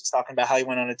MCU, because he's talking about how he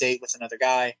went on a date with another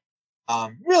guy.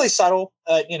 Really subtle.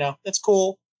 That's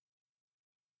cool.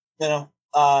 A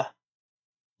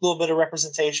little bit of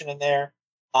representation in there.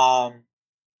 But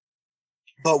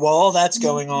while all that's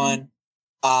going on,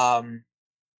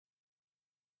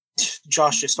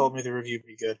 Josh just told me the review would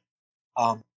be good.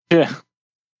 Yeah.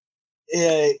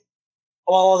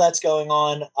 While all that's going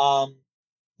on,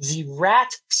 the rat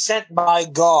sent by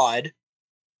God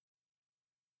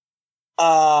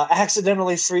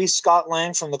accidentally frees Scott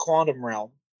Lang from the quantum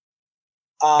realm.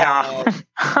 I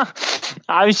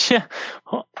was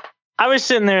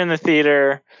sitting there in the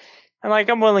theater, and like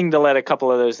I'm willing to let a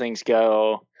couple of those things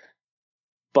go,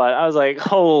 but I was like,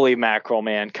 "Holy mackerel,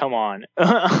 man! Come on!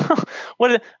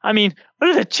 What are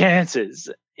the chances?"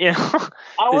 I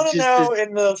want to know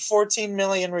in the 14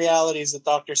 million realities that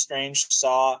Doctor Strange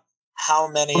saw, how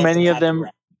many of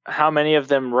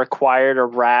them required a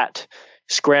rat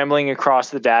scrambling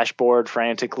across the dashboard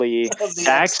frantically,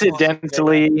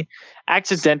 accidentally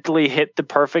hit the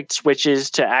perfect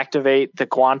switches to activate the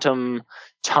quantum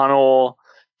tunnel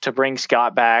to bring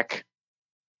Scott back.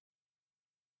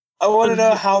 I want to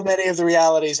know how many of the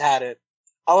realities had it.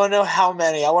 I want to know how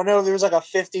many. I want to know if there was like a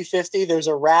 50-50, there's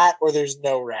a rat or there's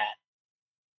no rat.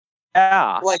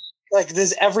 Yeah. Like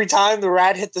does every time the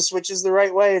rat hit the switches the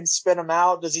right way and spin him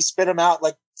out? Does he spin him out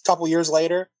like a couple years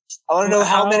later? I want to know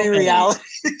how many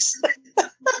realities. And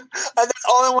that's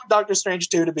all I want Doctor Strange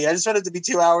 2 to be. I just want it to be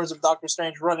 2 hours of Doctor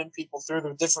Strange running people through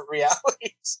the different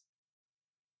realities.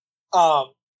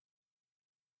 But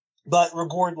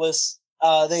regardless,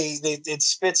 it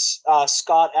spits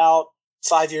Scott out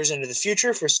 5 years into the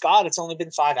future. For Scott, it's only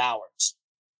been 5 hours.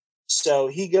 So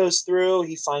he goes through,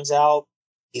 he finds out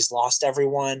he's lost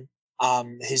everyone.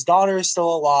 His daughter is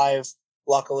still alive,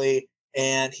 luckily,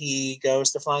 and he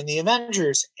goes to find the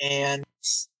Avengers, and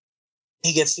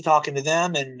he gets to talking to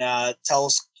them and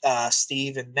tells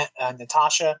Steve and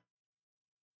Natasha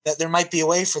that there might be a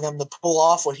way for them to pull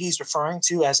off what he's referring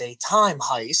to as a time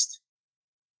heist.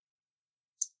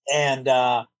 And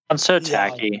I'm so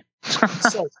tacky.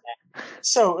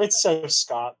 so it's so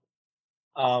Scott.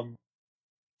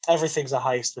 Everything's a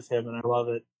heist with him, and I love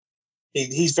it.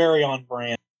 He's very on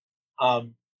brand.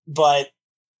 But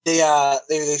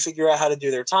they figure out how to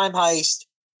do their time heist,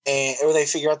 or they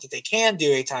figure out that they can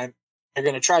do a time. They're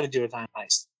going to try to do a time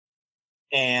heist,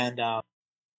 and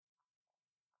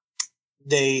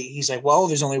he's like, well,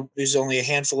 there's only a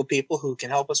handful of people who can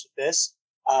help us with this.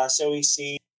 So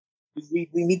we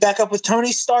meet back up with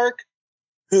Tony Stark,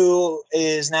 who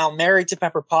is now married to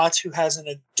Pepper Potts, who has an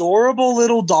adorable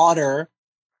little daughter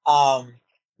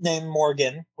named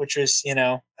Morgan, which is,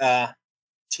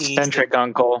 Eccentric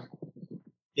uncle.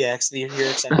 Yeah, you're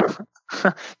eccentric.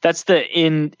 That's the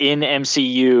in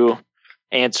MCU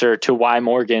answer to why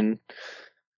Morgan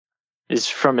is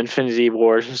from Infinity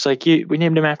War. It's like, we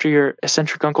named him after your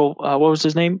eccentric uncle. What was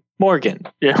his name? Morgan.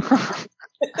 Yeah.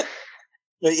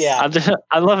 But yeah,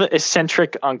 I love it.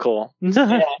 Eccentric uncle.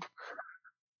 Yeah,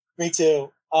 me too.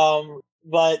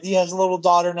 But he has a little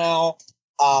daughter now.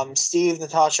 Steve,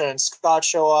 Natasha, and Scott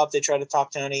show up. They try to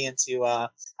talk Tony into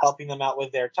helping them out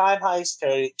with their time heist.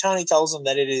 Tony tells them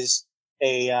that it is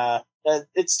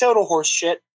it's total horse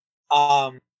shit.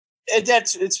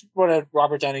 It's one of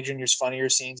Robert Downey Jr.'s funnier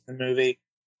scenes in the movie.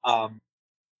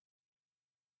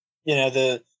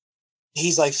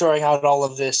 He's like throwing out all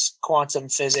of this quantum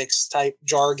physics type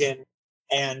jargon,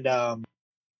 and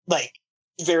like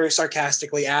very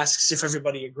sarcastically asks if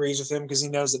everybody agrees with him because he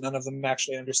knows that none of them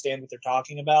actually understand what they're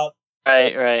talking about.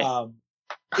 Right.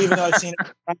 Even though I've seen it,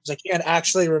 I can't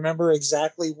actually remember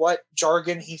exactly what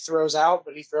jargon he throws out,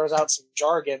 but he throws out some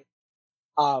jargon.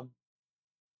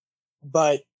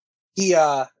 But he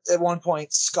at one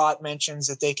point Scott mentions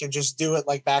that they can just do it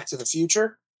like Back to the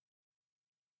Future.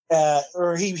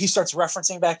 Or he starts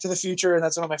referencing Back to the Future, and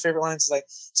that's one of my favorite lines. Is like,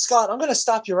 Scott, I'm going to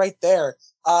stop you right there.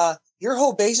 Your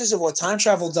whole basis of what time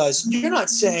travel does, you're not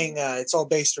saying it's all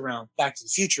based around Back to the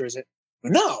Future, is it?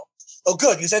 No. Oh,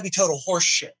 good, because that'd be total horse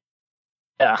shit.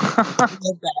 Yeah. Love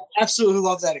that. Absolutely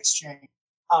love that exchange.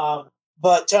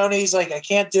 But Tony's like, I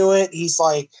can't do it. He's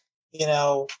like,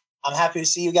 I'm happy to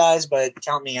see you guys, but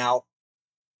count me out.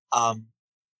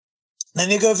 Then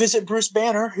they go visit Bruce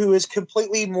Banner, who is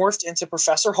completely morphed into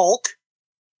Professor Hulk,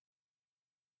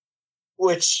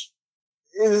 which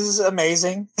is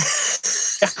amazing.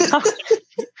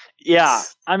 Yeah.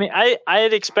 I mean, I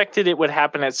had expected it would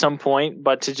happen at some point,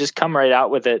 but to just come right out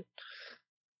with it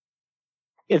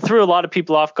threw a lot of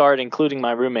people off guard, including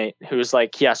my roommate, who was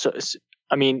like, yeah, so,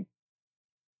 I mean,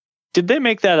 did they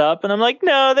make that up? And I'm like,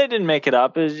 no, they didn't make it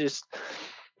up. It was just,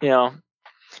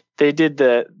 they did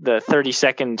the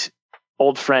 30-second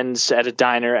old friends at a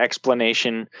diner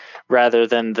explanation rather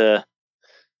than the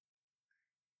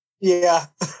yeah.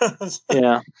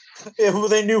 Well,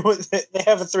 they knew they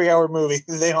have a 3-hour movie.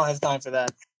 They don't have time for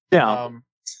that. Yeah.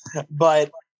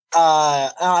 But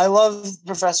I love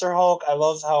Professor Hulk. I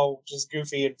love how just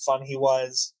goofy and fun he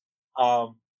was.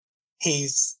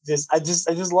 He's just I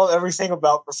just love everything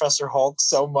about Professor Hulk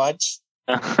so much.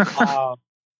 Because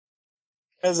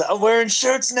I'm wearing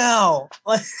shirts now.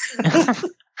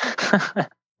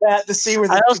 That the scene where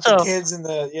the kids in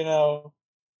the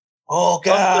Hulk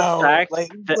out. The fact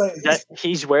that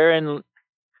he's wearing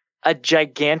a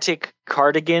gigantic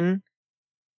cardigan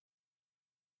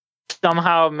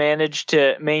somehow managed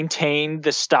to maintain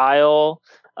the style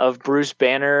of Bruce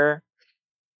Banner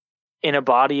in a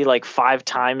body like 5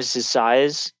 times his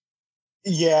size.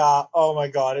 Yeah. Oh my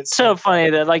God. It's so funny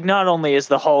that like not only is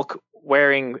the Hulk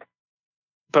wearing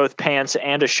both pants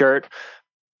and a shirt,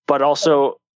 but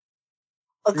also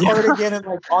a cardigan and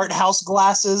like art house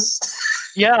glasses.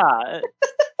 Yeah.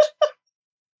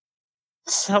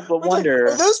 But wonder,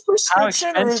 are those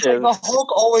prescription, or is like the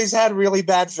Hulk always had really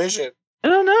bad vision? I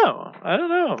don't know.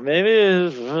 Maybe I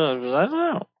don't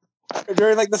know.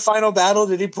 During like the final battle,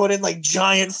 did he put in like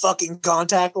giant fucking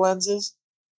contact lenses?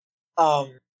 But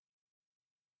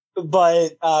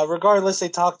regardless, they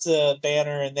talk to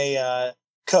Banner and they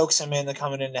coax him into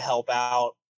coming in to help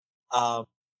out.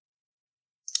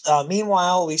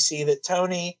 Meanwhile, we see that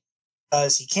Tony,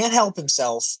 because he can't help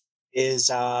himself,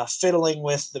 is fiddling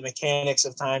with the mechanics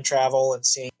of time travel and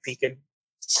seeing if he could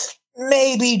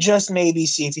maybe, just maybe,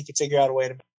 see if he could figure out a way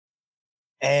to.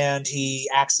 And he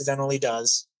accidentally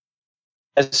does,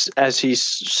 as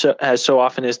so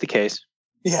often is the case.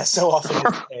 Yeah, so often is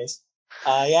the case.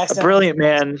 A brilliant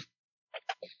man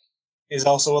is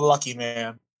also a lucky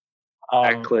man.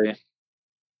 Exactly.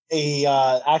 He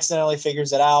accidentally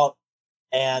figures it out,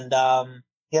 and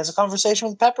he has a conversation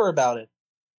with Pepper about it.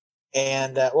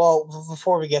 And well,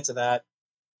 before we get to that,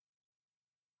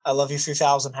 I Love You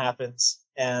 3000 happens,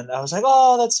 And I was like,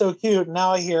 oh, that's so cute. And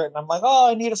now I hear it, and I'm like, oh,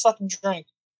 I need a fucking drink.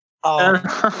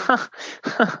 I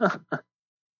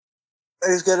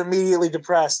just get immediately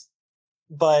depressed.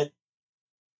 But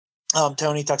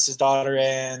Tony tucks his daughter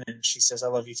in, and she says, I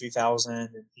love you 3000.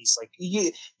 And he's like,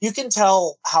 you can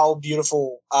tell how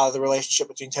beautiful the relationship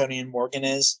between Tony and Morgan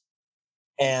is.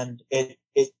 And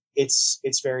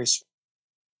it's very sweet.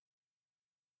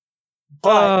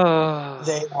 But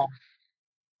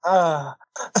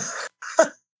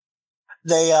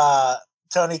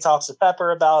Tony talks to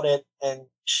Pepper about it, and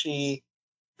she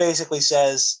basically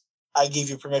says, I give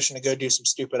you permission to go do some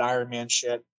stupid Iron Man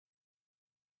shit.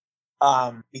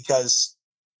 Because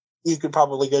you could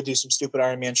probably go do some stupid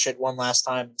Iron Man shit one last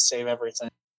time and save everything.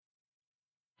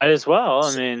 Might as well.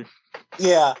 I mean,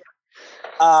 yeah.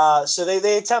 So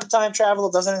they attempt time travel.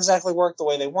 It doesn't exactly work the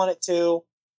way they want it to.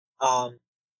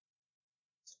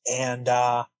 And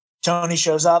Tony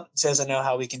shows up and says, I know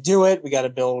how we can do it. We got to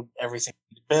build everything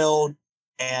we need to build.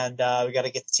 And we got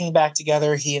to get the team back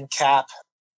together. He and Cap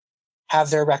have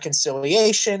their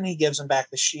reconciliation. He gives them back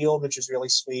the shield, which is really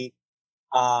sweet.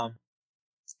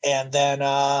 And then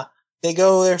they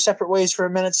go their separate ways for a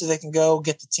minute so they can go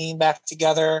get the team back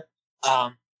together.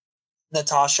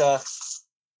 Natasha,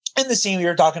 in the scene we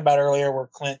were talking about earlier where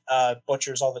Clint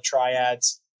butchers all the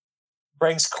triads,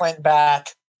 brings Clint back.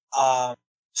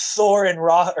 Thor and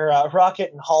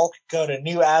Rocket and Hulk go to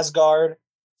New Asgard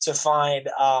to find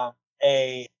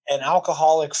an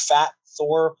alcoholic fat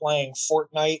Thor playing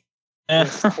Fortnite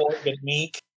with Korg and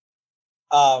Meek.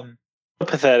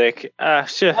 Pathetic. I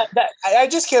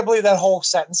just can't believe that whole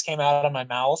sentence came out of my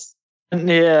mouth.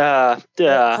 Yeah.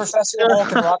 Professor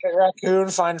Hulk and Rocket Raccoon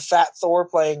find fat Thor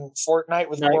playing Fortnite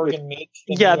with Korg and Meek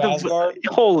in New Asgard.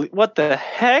 Holy, what the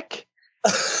heck?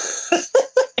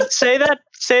 Say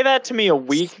that to me a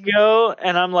week ago,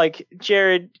 and I'm like,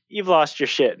 Jared, you've lost your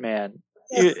shit, man.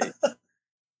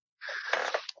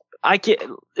 I can't.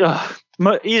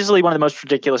 Easily one of the most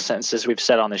ridiculous sentences we've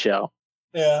said on the show.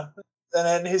 Yeah, and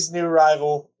then his new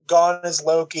rival, gone is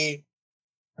Loki,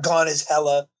 gone is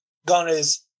Hela, gone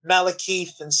is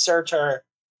Malekith and Surtur.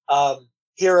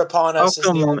 Here upon us is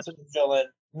the ultimate villain,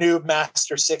 Noob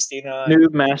Master 69.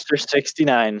 Noob Master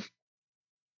 69.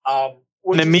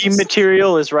 The meme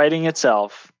material is writing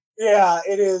itself. Yeah,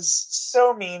 it is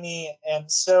so memey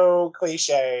and so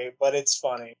cliche, but it's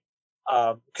funny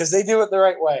because they do it the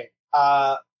right way.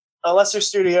 A lesser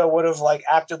studio would have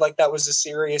acted like that was a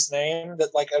serious name that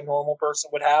a normal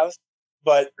person would have,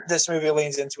 but this movie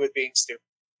leans into it being stupid.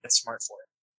 It's smart for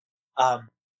it.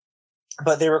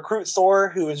 But they recruit Thor,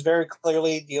 who is very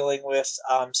clearly dealing with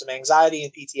some anxiety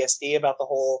and PTSD about the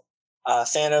whole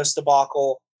Thanos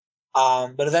debacle.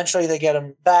 But eventually they get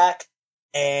him back,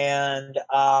 and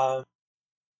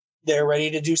they're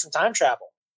ready to do some time travel.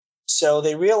 So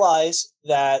they realize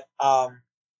that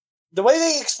the way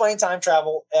they explain time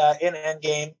travel in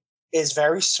Endgame is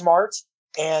very smart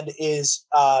and is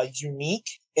unique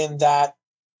in that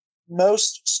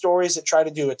most stories that try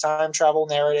to do a time travel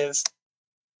narrative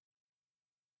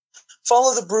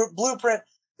follow the blueprint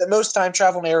that most time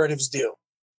travel narratives do,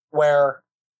 where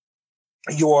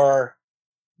you're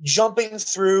jumping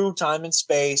through time and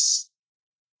space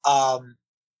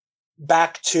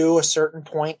back to a certain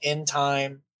point in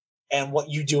time, and what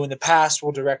you do in the past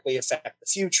will directly affect the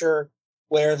future.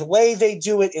 Where the way they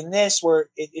do it in this, where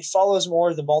it follows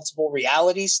more of the multiple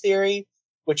realities theory,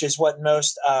 which is what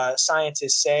most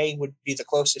scientists say would be the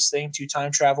closest thing to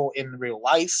time travel in real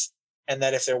life, and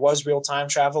that if there was real time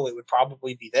travel, it would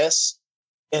probably be this,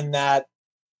 in that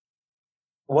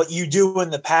what you do in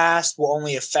the past will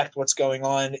only affect what's going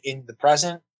on in the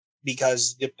present,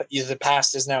 because the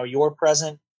past is now your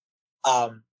present.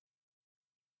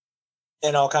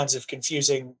 And all kinds of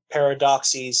confusing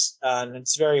paradoxes. And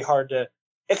it's very hard to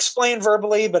explain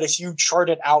verbally, but if you chart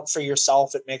it out for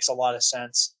yourself, it makes a lot of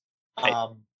sense. Right.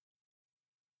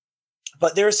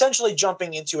 But they're essentially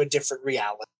jumping into a different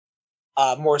reality,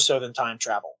 more so than time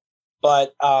travel.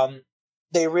 But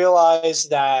they realize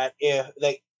that if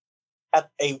they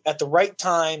at the right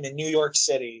time in New York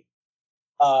City,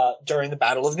 during the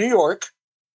Battle of New York,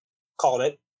 called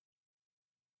it,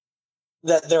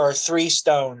 that there are 3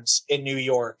 stones in New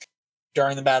York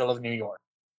during the Battle of New York.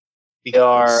 They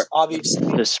are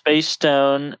obviously the Space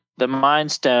Stone, the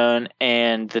Mind Stone,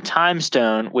 and the Time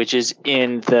Stone, which is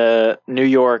in the New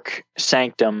York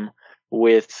Sanctum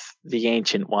with the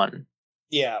Ancient One.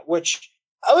 Yeah, which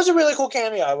was a really cool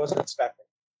cameo I wasn't expecting.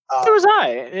 So was I.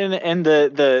 And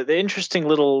the interesting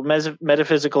little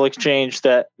metaphysical exchange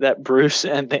that Bruce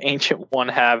and the Ancient One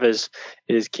have is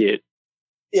cute.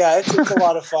 Yeah, it's a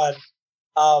lot of fun.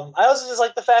 I also just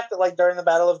like the fact that like during the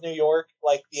Battle of New York,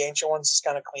 like the Ancient One's just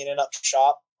kind of cleaning up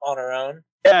shop on her own.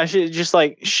 Yeah, she's just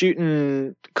like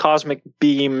shooting cosmic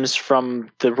beams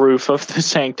from the roof of the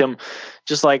sanctum.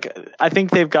 Just like, I think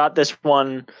they've got this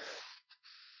one,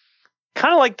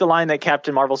 kind of like the line that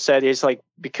Captain Marvel said, is like,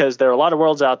 because there are a lot of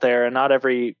worlds out there and not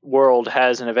every world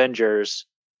has an Avengers.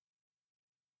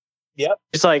 Yep.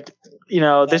 It's like,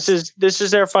 this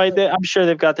is their fight. I'm sure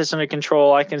they've got this under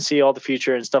control. I can see all the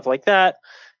future and stuff like that,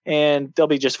 and they'll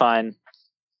be just fine.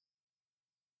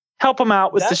 Help them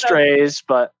out with the strays,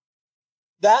 but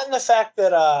that and the fact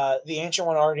that the Ancient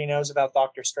One already knows about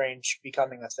Doctor Strange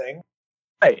becoming a thing.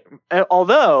 Right.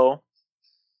 Although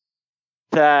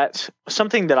that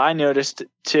something that I noticed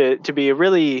to be a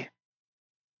really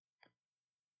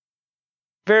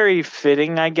very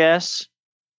fitting, I guess,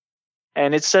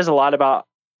 and it says a lot about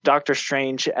Doctor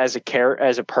Strange as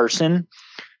a person,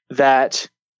 that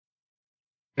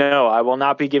no, I will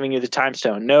not be giving you the time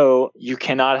stone. No, you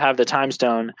cannot have the time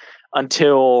stone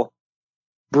until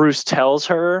Bruce tells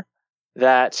her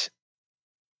that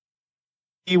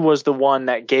he was the one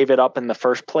that gave it up in the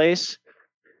first place.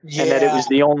 Yeah. And that it was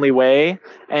the only way.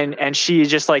 And she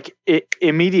just like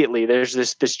immediately there's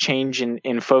this change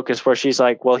in focus where she's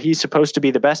like, well, he's supposed to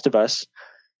be the best of us.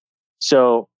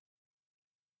 So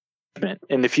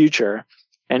in the future,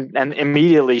 and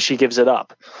immediately she gives it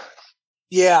up.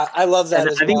 Yeah, I love that.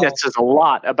 And I think that says a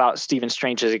lot about Stephen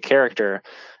Strange as a character,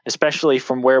 especially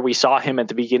from where we saw him at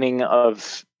the beginning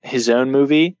of his own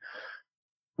movie,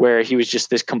 where he was just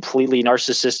this completely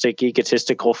narcissistic,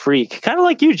 egotistical freak, kind of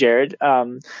like you, Jared.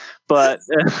 But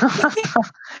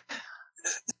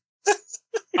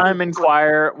I'm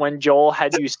Inquire, when Joel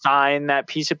had you sign that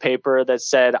piece of paper that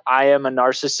said, "I am a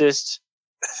narcissist,"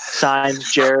 signed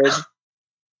Jared.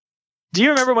 Do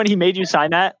you remember when he made you sign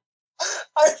that?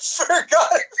 I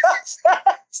forgot about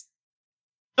that.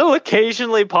 It'll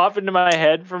occasionally pop into my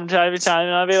head from time to time,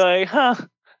 and I'll be like, huh,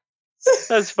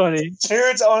 that's funny.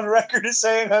 Jared's on record as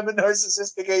saying I'm a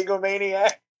narcissistic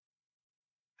egomaniac.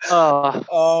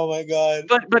 Oh my God.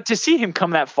 But to see him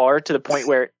come that far to the point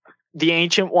where the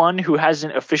Ancient One, who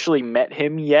hasn't officially met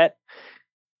him yet,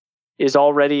 is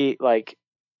already like,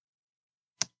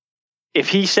 if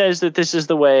he says that this is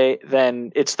the way,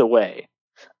 then it's the way.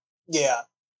 Yeah.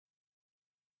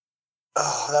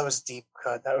 Oh, that was deep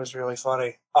cut. That was really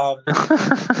funny. But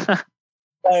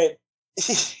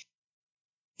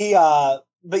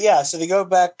but yeah, so they go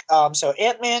back. So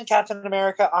Ant-Man, Captain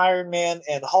America, Iron Man,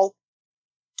 and Hulk,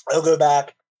 they'll go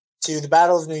back to the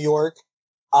Battle of New York.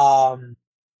 War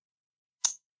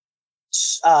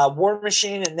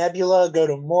Machine and Nebula go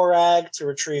to Morag to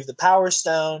retrieve the Power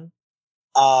Stone.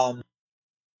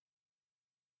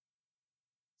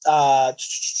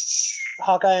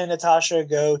 Hawkeye and Natasha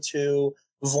go to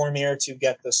Vormir to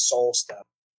get the Soul Stone.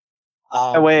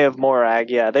 By way of Morag,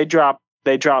 yeah. They drop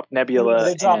Nebula.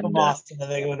 They drop them off and then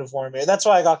they go to Vormir. That's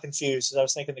why I got confused, because I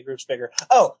was thinking the group's bigger.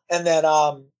 Oh, and then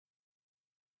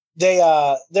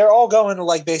they're all going to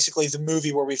like basically the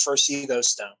movie where we first see those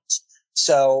stones.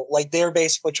 So like they're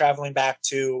basically traveling back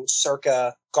to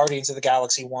circa Guardians of the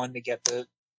Galaxy 1 to get the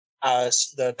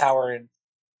Power and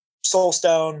Soul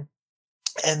Stone,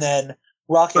 and then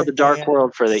Rocket for the Dark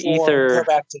World for the Ether.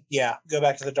 Go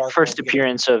back to the Dark First World.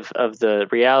 Appearance of the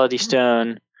Reality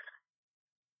Stone.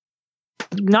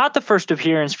 Not the first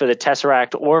appearance for the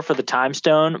Tesseract or for the Time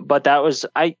Stone, but that was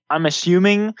I'm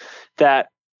assuming that,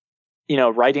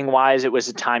 writing wise it was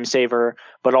a time saver,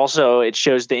 but also it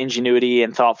shows the ingenuity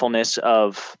and thoughtfulness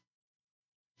of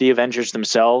the Avengers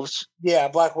themselves. Yeah,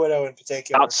 Black Widow in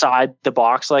particular. Outside the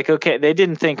box, like, okay, they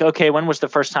didn't think, okay, when was the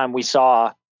first time we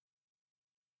saw?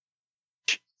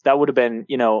 That would have been,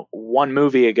 1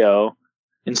 movie ago.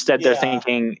 Instead, they're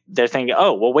thinking,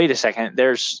 oh, well, wait a second.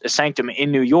 There's a sanctum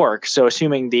in New York. So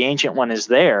assuming the Ancient One is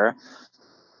there,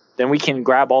 then we can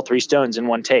grab all 3 stones in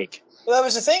one take. Well, that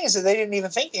was the thing, is that they didn't even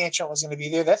think the Ancient One was going to be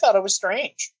there. They thought it was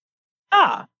Strange.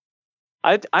 I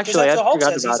forgot about he's like,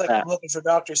 that. I'm looking for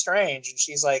Doctor Strange. And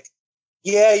she's like,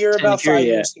 yeah, you're about 5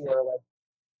 years too early.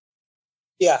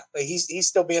 Yeah, like he's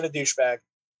still being a douchebag.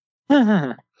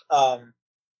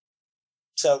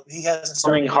 So he hasn't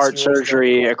doing heart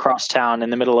surgery across town in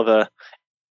the middle of a,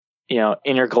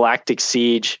 intergalactic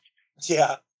siege.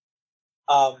 Yeah.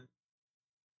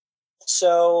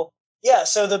 So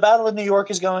the Battle of New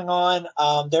York is going on.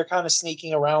 They're kind of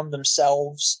sneaking around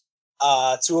themselves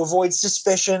to avoid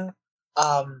suspicion.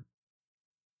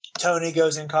 Tony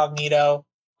goes incognito.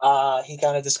 He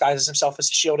kind of disguises himself as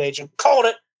a SHIELD agent. Called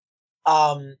it.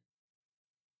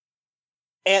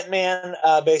 Ant-Man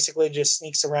basically just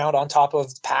sneaks around on top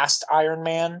of past Iron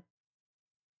Man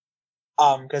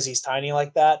because he's tiny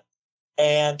like that.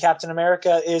 and Captain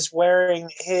America is wearing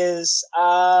his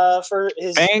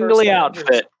Bangly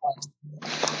outfit.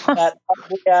 That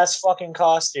ugly ass fucking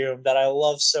costume that I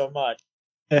love so much.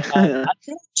 I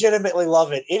legitimately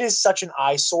love it. It is such an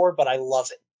eyesore, but I love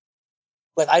it.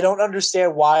 Like, I don't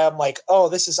understand why I'm like, oh,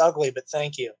 this is ugly, but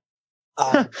thank you.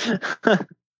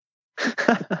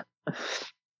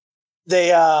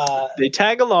 They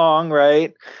tag along,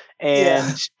 right?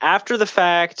 And after the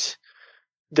fact,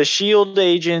 the S.H.I.E.L.D.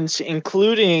 agents,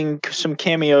 including some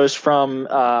cameos from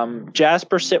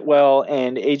Jasper Sitwell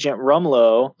and Agent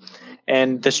Rumlow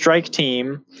and the strike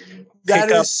team, that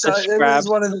is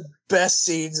one of the best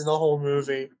scenes in the whole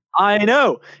movie. I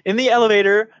know. In the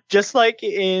elevator, just like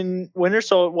in Winter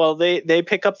Soldier, well, they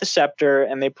pick up the scepter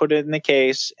and they put it in the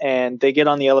case and they get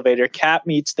on the elevator. Cap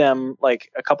meets them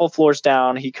like a couple floors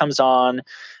down. He comes on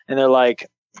and they're like,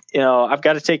 I've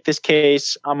got to take this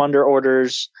case. I'm under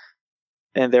orders.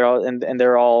 And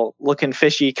they're all looking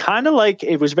fishy, kind of like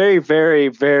it was very, very,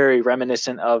 very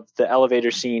reminiscent of the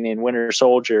elevator scene in Winter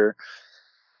Soldier.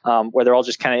 Where they're all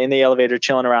just kind of in the elevator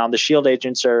chilling around. The S.H.I.E.L.D.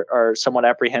 agents are somewhat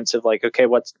apprehensive, like, okay,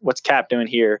 what's Cap doing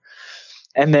here?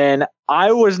 And then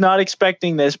I was not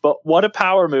expecting this, but what a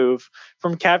power move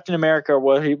from Captain America,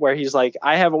 where he's like,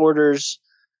 I have orders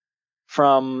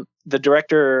from the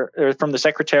director or from the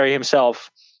secretary himself,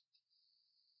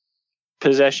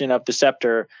 possession of the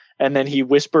scepter, and then he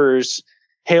whispers,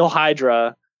 "Hail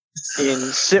Hydra," in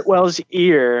Sitwell's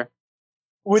ear.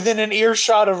 Within an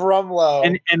earshot of Rumlow.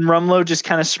 And Rumlow just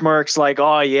kind of smirks like,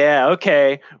 oh, yeah,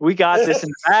 okay, we got this in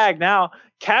the bag. Now,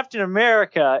 Captain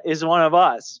America is one of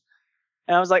us.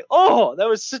 And I was like, oh, that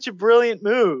was such a brilliant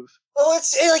move. Well,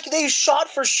 it's like they shot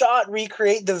for shot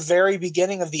recreate the very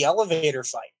beginning of the elevator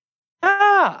fight.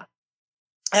 Ah.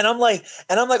 And I'm like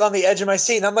on the edge of my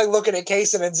seat, and I'm like looking at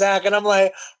Kaysen and Zach, and I'm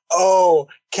like, oh,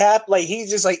 Cap, like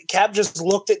Cap just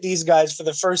looked at these guys for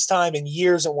the first time in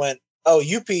years and went, oh,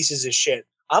 you pieces of shit.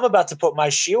 I'm about to put my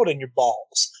shield in your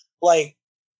balls. Like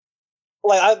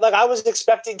I was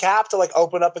expecting Cap to like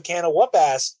open up a can of whoop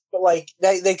ass, but like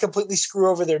they completely screw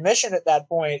over their mission at that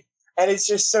point. And it's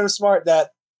just so smart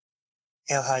that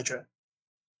Hail Hydra.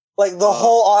 Like the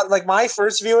whole, like my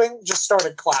first viewing just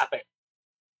started clapping.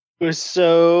 It was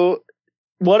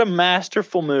what a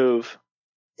masterful move.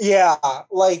 Yeah.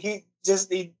 Like he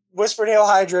whispered Hail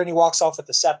Hydra and he walks off with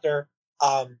the scepter.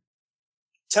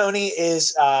 Tony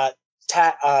is,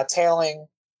 tailing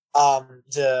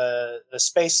the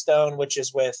Space Stone, which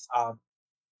is with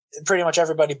pretty much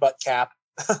everybody but Cap.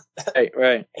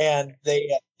 right. And they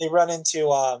run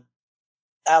into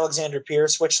Alexander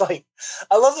Pierce, which, like,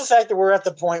 I love the fact that we're at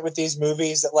the point with these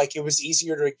movies that like it was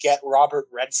easier to get Robert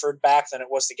Redford back than it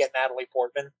was to get Natalie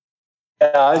Portman.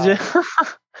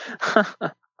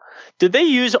 Did they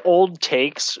use old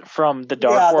takes from the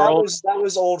Dark World? That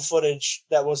was old footage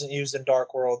that wasn't used in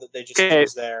Dark World that they just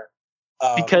used there.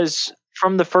 Because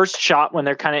from the first shot when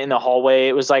they're kind of in the hallway,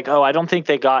 it was like, oh, I don't think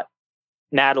they got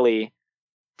Natalie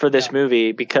for this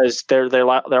movie because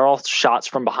they're all shots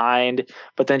from behind.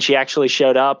 But then she actually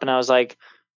showed up, and I was like,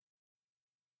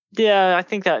 yeah, I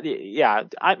think that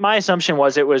my assumption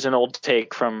was it was an old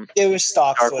take from. It was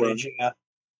stock Dark footage. World.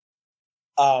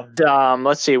 Yeah.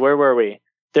 Let's see, where were we?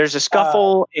 There's a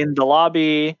scuffle in the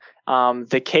lobby.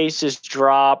 The case is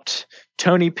dropped.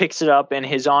 Tony picks it up and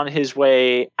is on his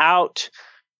way out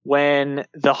when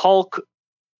the Hulk.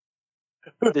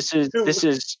 This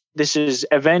is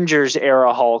Avengers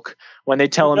era Hulk when they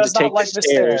tell him to take the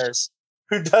stairs.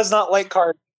 Who does not like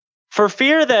cars? For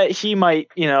fear that he might,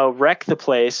 wreck the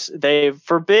place, they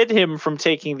forbid him from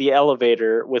taking the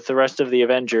elevator with the rest of the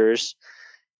Avengers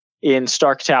in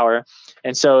Stark Tower.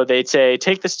 And so they'd say,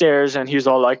 take the stairs. And he's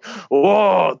all like,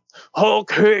 oh,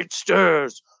 Hulk hates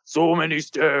stairs. So many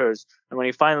stairs. And when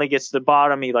he finally gets to the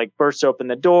bottom, he like bursts open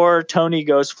the door. Tony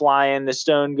goes flying. The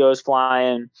stone goes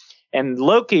flying. And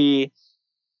Loki,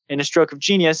 in a stroke of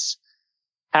genius,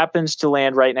 happens to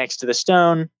land right next to the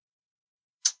stone,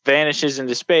 vanishes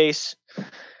into space.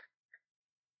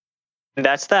 And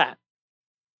that's that.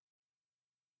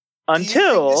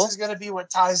 Until this is going to be what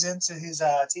ties into his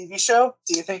TV show.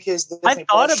 Do you think his? I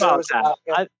thought about that.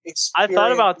 I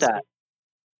thought about that.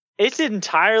 It's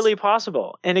entirely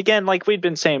possible. And again, like we'd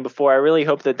been saying before, I really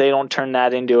hope that they don't turn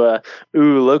that into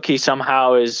Loki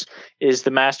somehow is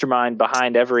the mastermind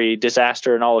behind every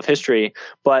disaster in all of history.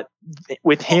 But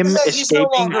with him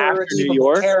escaping after New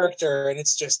York, character, and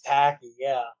it's just tacky,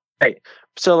 yeah. Right.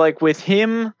 So like with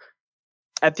him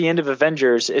at the end of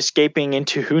Avengers escaping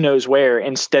into who knows where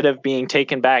instead of being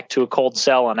taken back to a cold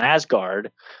cell on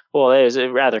Asgard. Well, it is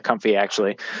rather comfy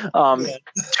actually. To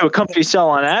a comfy cell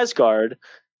on Asgard.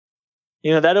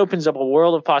 That opens up a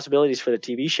world of possibilities for the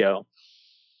TV show.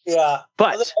 Yeah.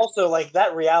 But also, like,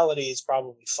 that reality is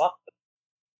probably fucked.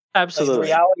 Like, absolutely, the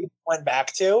reality went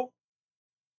back to.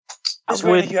 Because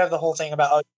With- granted, you have the whole thing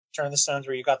about turn the stones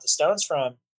where you got the stones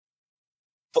from.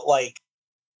 But, like,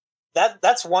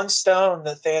 that's one stone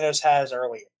that Thanos has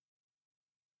earlier.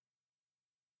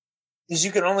 Because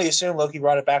you can only assume Loki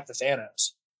brought it back to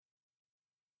Thanos.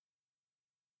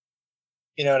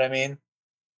 You know what I mean?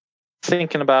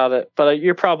 thinking about it, but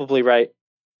you're probably right.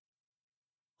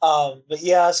 But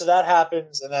yeah, so that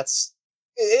happens, and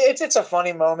it's a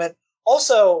funny moment.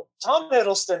 Also, Tom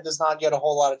Hiddleston does not get a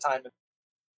whole lot of time.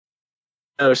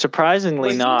 No,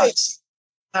 surprisingly But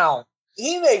not.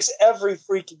 He makes every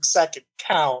freaking second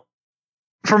count.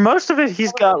 For most of it,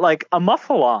 he's got like a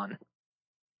muffle on.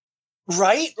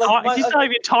 Right? He's not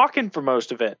even talking for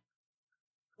most of it.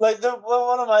 Like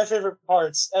one of my favorite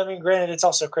parts. I mean, granted, it's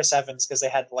also Chris Evans because they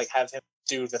had to like have him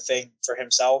do the thing for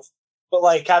himself. But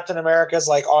like Captain America's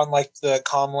like on like the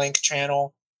Comlink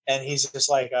channel, and he's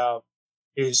just like,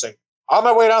 he's like, on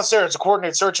my way downstairs to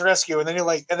coordinate search and rescue, and then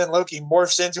then Loki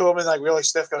morphs into him and like really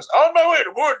stiff goes, on my way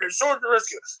to coordinate search and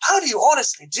rescue. How do you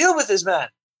honestly deal with this man?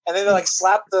 And then they like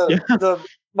slap the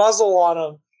muzzle on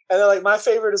him. And then like my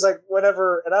favorite is like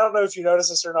whenever, and I don't know if you notice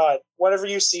this or not, whenever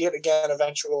you see it again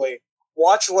eventually,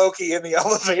 watch Loki in the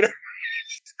elevator.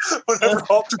 Whenever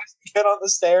Hulk tries to get on the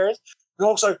stairs,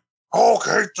 Hulk's like, Hulk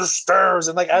hates the stairs.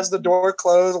 And like as the door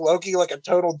closed, Loki, like a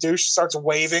total douche, starts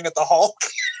waving at the Hulk.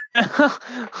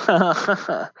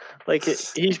 Like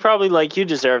he's probably like, you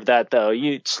deserve that though.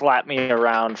 You slap me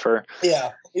around for.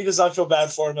 Yeah, he does not feel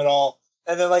bad for him at all.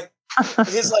 And then like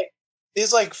his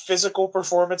physical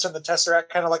performance in the Tesseract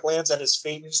kind of like lands at his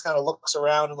feet and he just kind of looks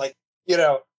around and like, you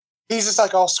know, he's just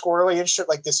like all squirrely and shit.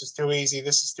 Like, this is too easy.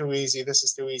 This is too easy. This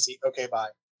is too easy. Okay, bye.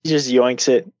 He just yoinks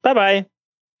it. Bye bye.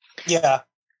 Yeah.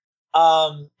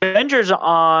 Avengers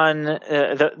on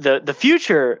the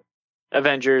future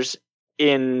Avengers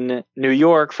in New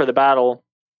York for the battle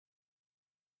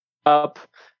up.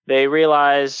 They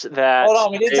realize that. Hold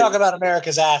on, we didn't talk about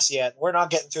America's ass yet. We're not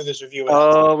getting through this review.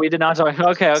 We did not talk.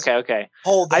 Okay.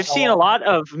 I've seen a lot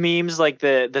of memes like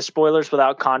the spoilers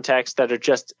without context that are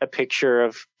just a picture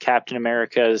of Captain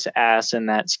America's ass in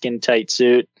that skin tight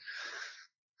suit.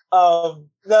 No,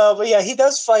 but yeah, he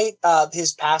does fight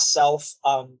his past self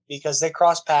because they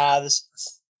cross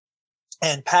paths,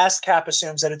 and past Cap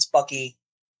assumes that it's Bucky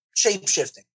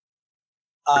shape-shifting.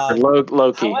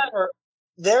 Loki. However,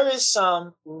 there is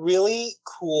some really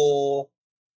cool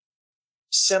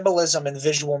symbolism and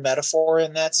visual metaphor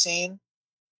in that scene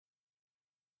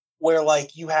where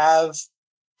like you have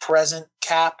present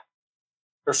Cap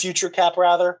or future Cap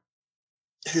rather,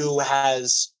 who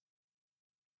has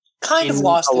kind of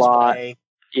lost his way.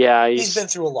 Yeah, he's been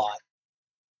through a lot.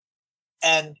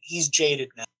 And he's jaded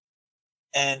now.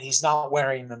 And he's not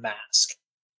wearing the mask.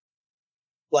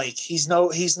 Like he is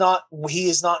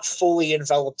not fully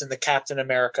enveloped in the Captain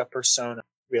America persona,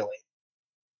 really.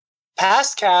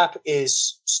 Past Cap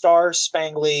is star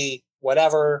spangly,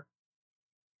 whatever.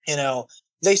 You know,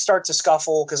 they start to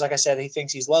scuffle because, like I said, he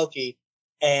thinks he's Loki.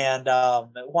 And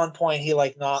at one point,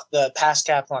 the past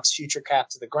Cap knocks future Cap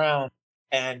to the ground.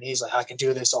 And he's like, I can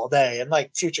do this all day. And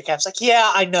like future Cap's like,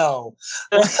 yeah, I know.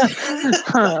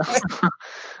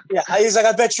 Yeah, he's like,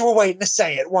 I bet you were waiting to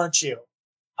say it, weren't you?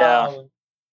 Yeah.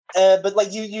 But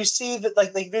like you see that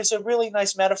like there's a really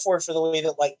nice metaphor for the way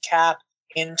that like Cap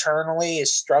internally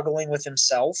is struggling with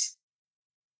himself,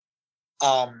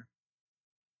 and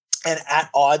at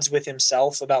odds with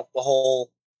himself about the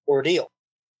whole ordeal,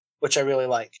 which I really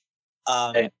like.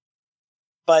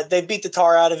 But they beat the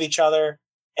tar out of each other,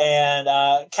 and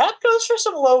Cap goes for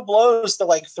some low blows to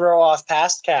like throw off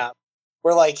past Cap.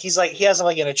 Where like he has him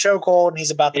like in a chokehold and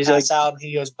he's about to pass out and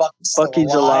he goes,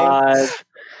 Bucky's alive.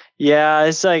 Yeah,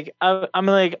 it's like I'm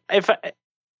like if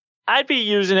I'd be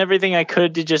using everything I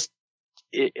could to just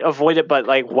avoid it, but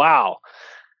like wow,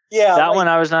 yeah, that one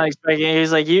I was not expecting.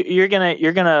 He's like you're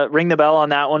gonna ring the bell on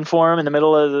that one for him in the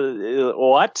middle of the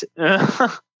what? Yeah,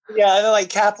 and then like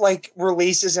Cap like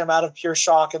releases him out of pure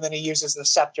shock, and then he uses the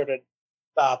scepter to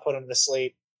put him to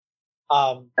sleep.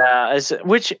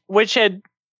 Which had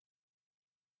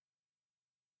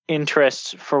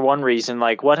interests for one reason.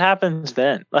 Like, what happens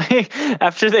then? Like,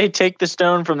 after they take the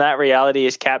stone from that reality,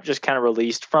 is Cap just kind of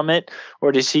released from it,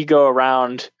 or does he go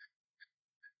around?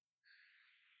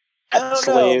 I don't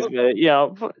slave, know.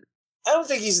 I don't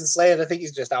think he's enslaved. I think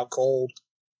he's just out cold.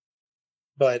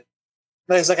 But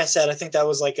like I said, I think that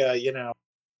was like a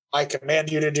I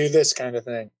command you to do this kind of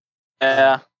thing.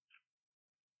 Yeah.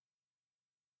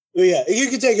 Well, yeah, you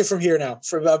can take it from here now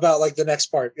for about like the next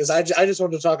part because I just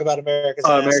wanted to talk about America's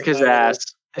ass. America's ass.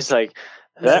 It's like,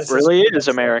 that really is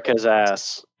America's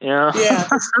ass. You know? Yeah.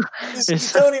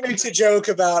 Tony makes a joke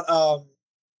about how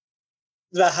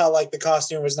like the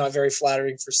costume was not very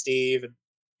flattering for Steve, and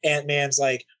Ant-Man's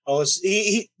like, oh,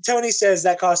 Tony says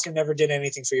that costume never did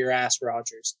anything for your ass,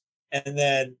 Rogers. And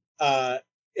then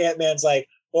Ant-Man's like,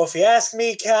 well, if you ask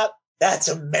me, Cap, that's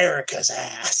America's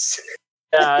ass.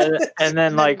 Yeah, and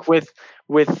then like with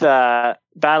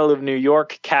Battle of New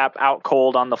York, Cap out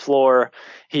cold on the floor,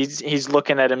 he's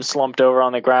looking at him slumped over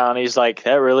on the ground. He's like,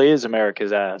 that really is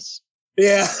America's ass.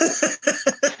 Yeah.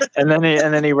 and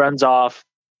then he runs off.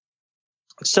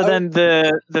 So then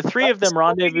the three of them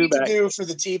rendezvous back. What we need to do for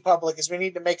the T Public is we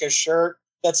need to make a shirt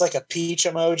that's like a peach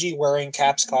emoji wearing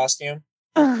Cap's costume.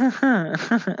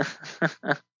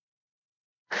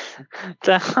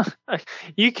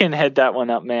 You can head that one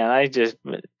up, man.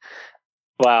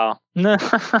 Wow. I don't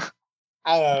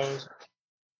know.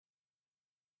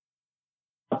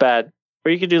 Not bad.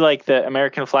 Or you could do like the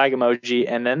American flag emoji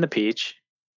and then the peach.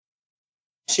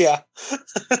 Yeah.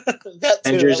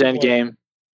 Avengers Endgame.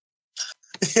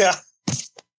 Yeah.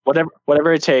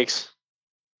 Whatever it takes.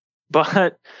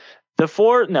 But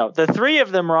the three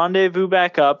of them rendezvous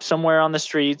back up somewhere on the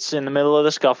streets in the middle of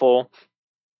the scuffle.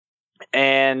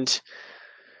 And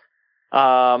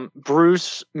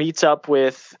Bruce meets up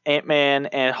with Ant-Man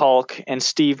and Hulk, and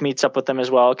Steve meets up with them as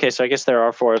well. Okay, so I guess there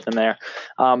are four of them there.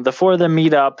 The four of them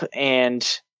meet up,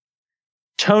 and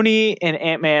Tony and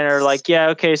Ant-Man are like, yeah,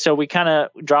 okay, so we kind of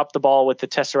dropped the ball with the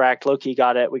Tesseract. Loki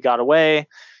got it. We got away.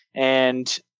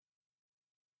 And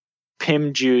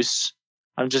Pym Juice,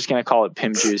 I'm just going to call it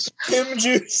Pym Juice. Pym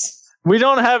Juice. We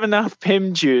don't have enough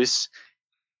Pym Juice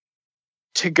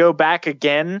to go back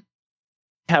again.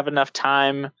 Have enough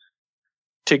time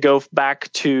to go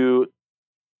back to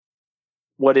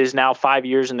what is now 5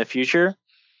 years in the future,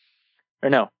 or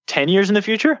no, 10 years in the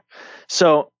future.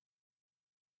 So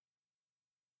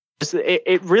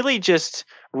it really just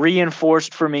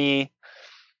reinforced for me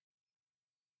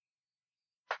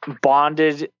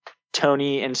bonded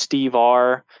Tony and Steve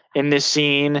are in this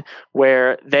scene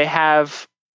where they have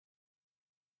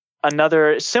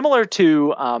another similar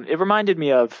to it reminded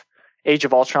me of Age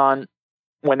of Ultron.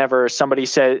 Whenever somebody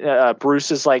said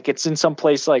Bruce is like, it's in some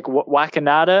place like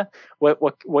Wakanda,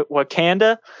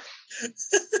 Wakanda,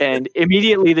 and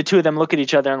immediately the two of them look at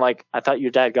each other and like, I thought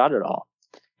your dad got it all,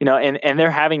 you know, and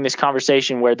they're having this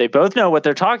conversation where they both know what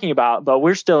they're talking about, but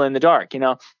we're still in the dark, you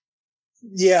know.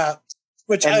 Yeah,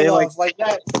 which I love, like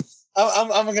that.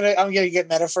 I'm gonna get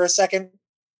meta for a second.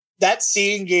 That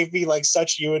scene gave me like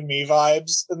such you and me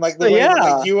vibes, and like the way that,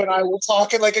 like, you and I were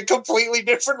talking like a completely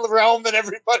different realm than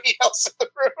everybody else in the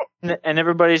room. And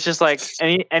everybody's just like,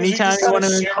 anytime you want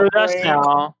to include us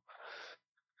now,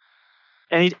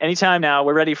 anytime now,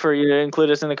 we're ready for you to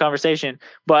include us in the conversation.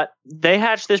 But they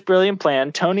hatched this brilliant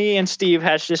plan. Tony and Steve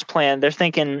hatched this plan. They're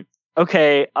thinking,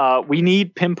 okay, we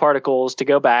need Pym particles to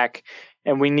go back,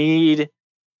 and we need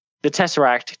the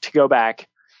Tesseract to go back,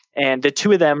 and the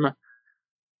two of them,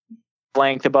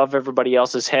 length above everybody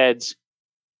else's heads,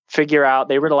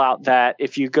 they riddle out that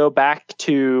if you go back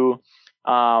to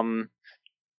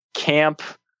camp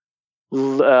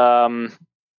why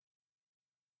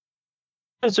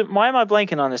am I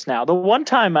blanking on this now? The one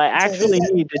time I actually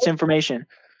need this information.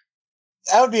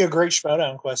 That would be a great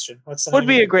Schmodown question. Would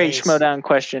be a great Schmodown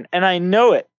question, and I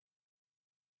know it.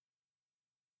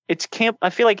 It's camp. I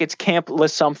feel like it's Camp Le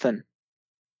something.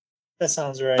 That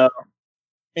sounds right.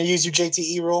 And use your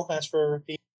JTE rule. Ask for a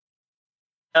repeat.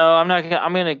 No, I'm not.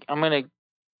 I'm gonna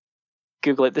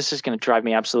Google it. This is gonna drive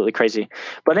me absolutely crazy.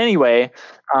 But anyway,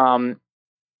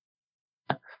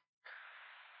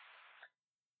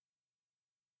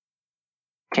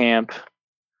 camp,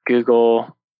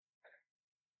 Google.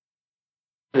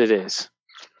 It is.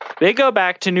 They go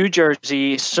back to New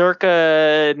Jersey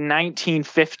circa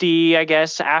 1950, I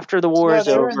guess, after the war is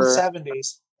over. They were in the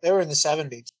 70s. They were in the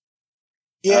 70s.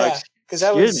 Yeah, because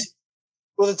that was...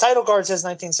 Well, the title card says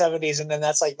 1970s, and then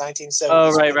that's like 1970s.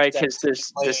 Oh, right, because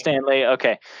there's the Stanley.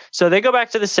 Okay. So they go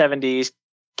back to the 70s,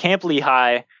 Camp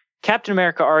Lehigh. Captain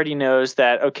America already knows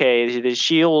that, okay, the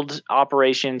SHIELD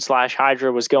operation /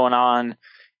 Hydra was going on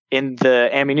in the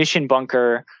ammunition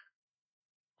bunker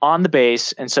on the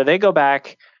base. And so they go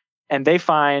back and they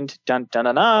find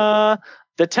the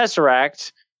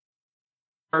Tesseract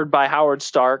heard by Howard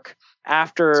Stark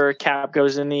after Cap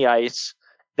goes in the ice.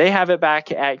 They have it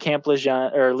back at Camp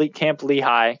Camp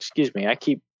Lehigh. Excuse me.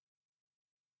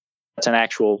 That's an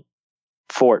actual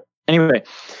fort. Anyway.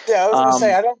 Yeah, I was gonna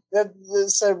say I don't. That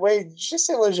said, wait, did you just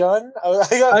say Lejeune? I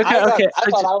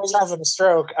thought I was having a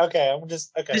stroke. Okay, I'm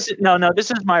just okay. This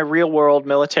is my real world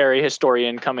military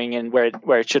historian coming in where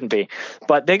it shouldn't be.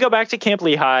 But they go back to Camp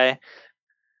Lehigh.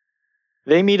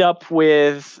 They meet up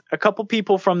with a couple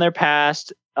people from their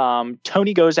past.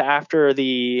 Tony goes after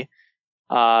the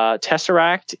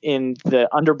Tesseract in the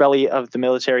underbelly of the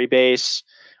military base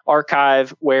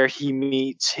archive, where he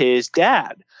meets his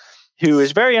dad, who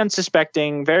is very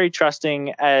unsuspecting, very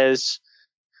trusting, as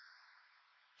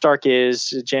Stark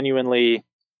is, genuinely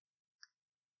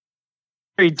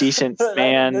very decent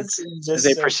man as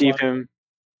they perceive him.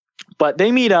 But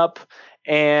they meet up,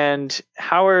 and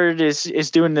Howard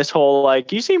is doing this whole,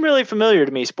 like, you seem really familiar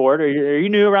to me, sport. Are you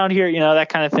new around here? That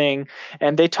kind of thing.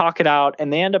 And they talk it out,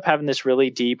 and they end up having this really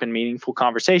deep and meaningful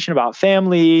conversation about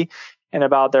family and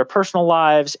about their personal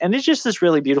lives. And it's just this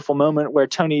really beautiful moment where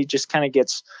Tony just kind of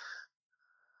gets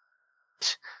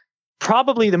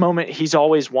probably the moment he's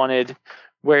always wanted,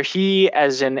 where he,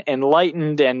 as an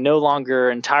enlightened and no longer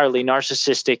entirely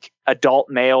narcissistic adult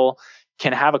male,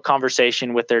 can have a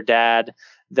conversation with their dad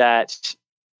that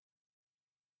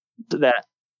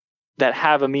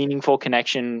have a meaningful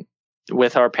connection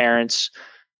with our parents.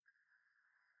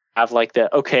 Have like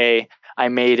the, okay, I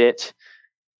made it.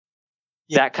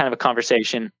 That kind of a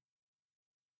conversation.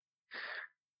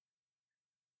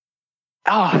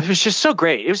 Oh, it was just so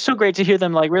great. It was so great to hear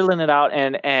them like riddling it out.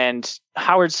 And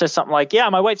Howard says something like, yeah,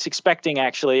 my wife's expecting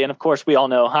actually. And of course we all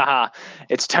know, haha,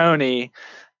 it's Tony.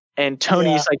 And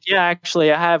Tony's like, yeah,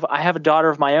 actually I have a daughter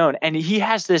of my own. And he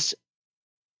has this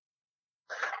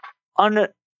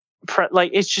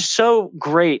it's just so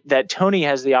great that Tony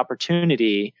has the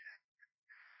opportunity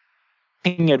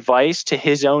giving advice to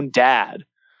his own dad.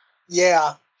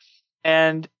 Yeah.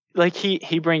 And like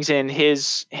he brings in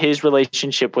his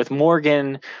relationship with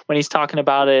Morgan when he's talking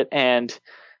about it, and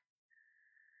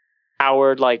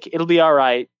Howard, like, it'll be all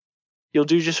right. You'll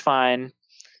do just fine.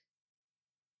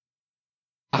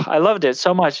 I loved it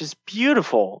so much. It's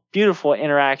beautiful, beautiful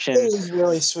interaction. It was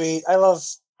really sweet. I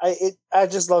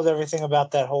just loved everything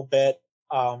about that whole bit.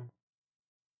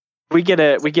 We get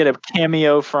a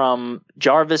cameo from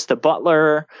Jarvis the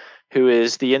butler, who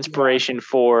is the inspiration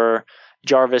for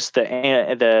Jarvis, the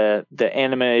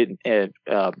animated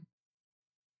the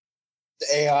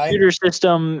AI computer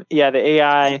system, the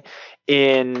AI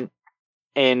in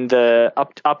the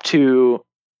up to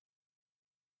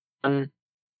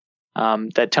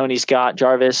that Tony's got,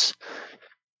 Jarvis.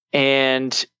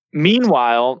 And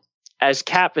meanwhile, as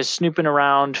Cap is snooping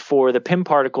around for the Pym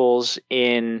particles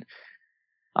in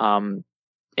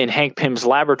Hank Pym's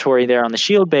laboratory there on the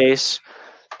Shield base,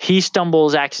 he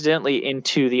stumbles accidentally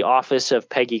into the office of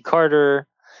Peggy Carter,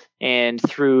 and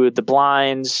through the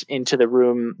blinds into the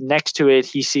room next to it,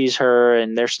 he sees her,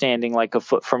 and they're standing like a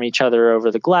foot from each other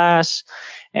over the glass.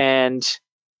 And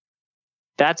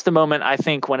that's the moment, I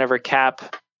think, whenever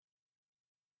Cap,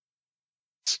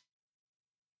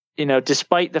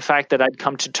 despite the fact that I'd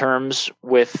come to terms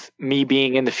with me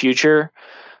being in the future,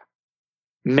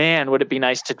 man, would it be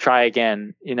nice to try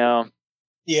again,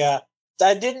 Yeah.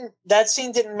 That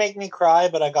scene didn't make me cry,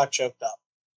 but I got choked up.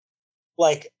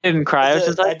 Like, didn't cry. I was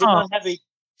just like, I did not have a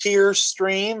tear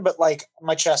stream, but like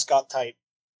my chest got tight.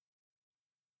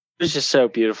 It was just so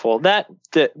beautiful. That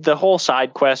the whole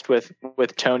side quest with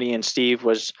Tony and Steve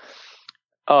was,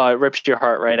 it rips your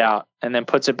heart right out and then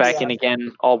puts it back in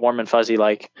again, all warm and fuzzy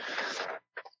like.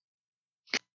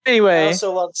 Anyway, I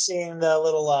also love seeing the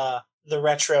little the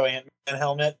retro Ant-Man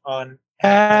helmet on.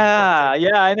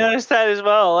 I noticed that as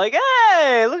well. Like,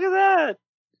 hey, look at that.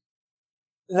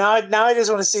 Now I just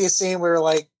want to see a scene where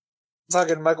like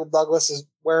fucking Michael Douglas is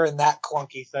wearing that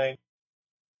clunky thing.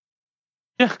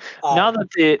 Now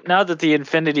that the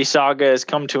Infinity Saga has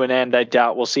come to an end, I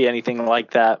doubt we'll see anything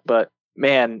like that. But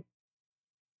man,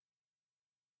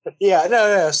 yeah,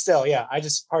 no, still, yeah. I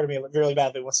just, part of me really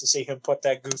badly wants to see him put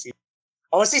that goofy.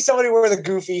 I want to see somebody wear the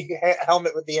goofy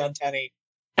helmet with the antennae.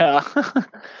 Yeah.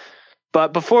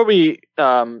 But before we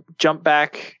jump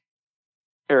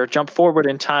forward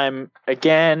in time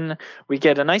again, we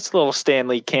get a nice little Stan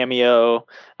Lee cameo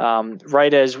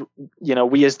right as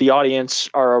we as the audience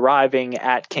are arriving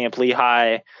at Camp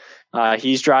Lehigh.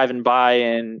 He's driving by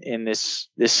in this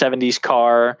 70s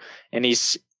car, and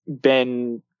he's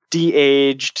been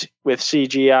de-aged with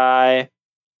CGI.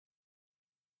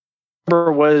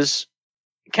 Was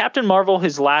Captain Marvel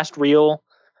his last real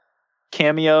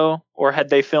cameo, or had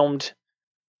they filmed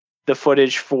the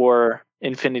footage for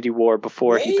Infinity War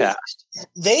before he passed?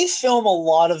 They film a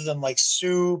lot of them like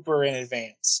super in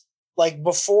advance. Like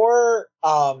before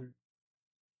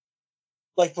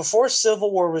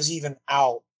Civil War was even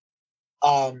out,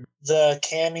 the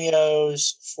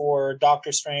cameos for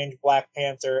Doctor Strange, Black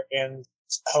Panther, and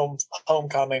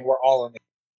Homecoming were all in there.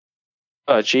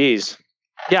 Oh, geez.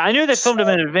 Yeah, I knew they filmed him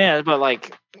in advance, but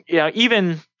like,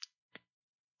 even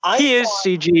he is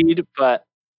CG'd, but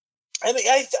I mean,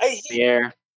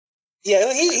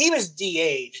 yeah, he was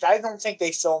de-aged. I don't think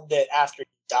they filmed it after he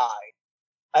died.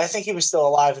 I think he was still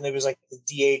alive, and it was like the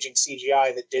de-aging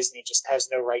CGI that Disney just has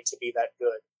no right to be that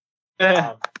good.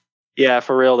 Yeah,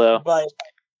 for real though. But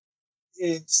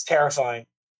it's terrifying.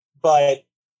 But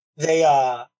they,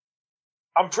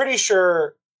 I'm pretty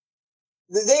sure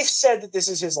they've said that this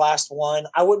is his last one.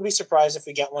 I wouldn't be surprised if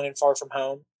we get one in Far From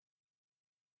Home.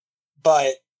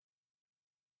 But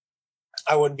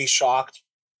I wouldn't be shocked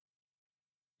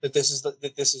that this is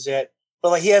it. But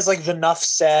like he has like the Nuff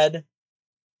Said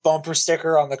bumper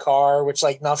sticker on the car, which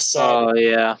like Nuff Said. Oh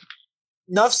yeah.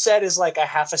 Nuff Said is like a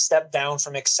half a step down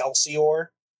from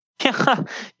Excelsior. Yeah.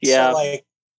 So like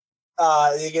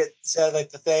you get said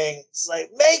like the thing, it's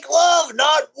like make love,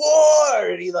 not war.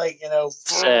 And he like,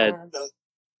 said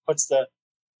puts the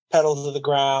pedal to the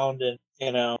ground, and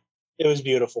it was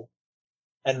beautiful.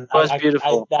 And it was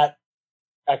beautiful. I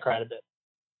cried a bit.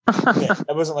 Yeah,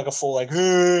 that wasn't like a full like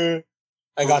I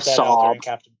got that out there in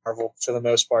Captain Marvel for the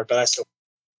most part, but I still.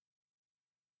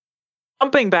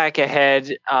 Jumping back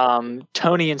ahead,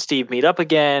 Tony and Steve meet up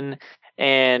again,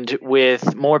 and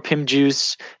with more Pym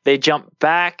juice, they jump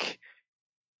back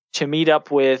to meet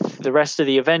up with the rest of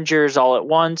the Avengers all at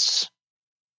once.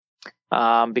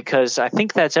 Because I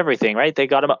think that's everything, right? They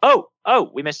got him. Oh,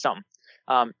 we missed something.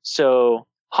 So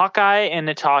Hawkeye and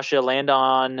Natasha land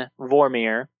on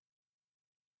Vormir,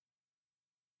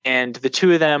 and the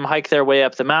two of them hike their way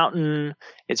up the mountain.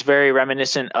 It's very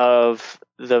reminiscent of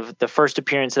the first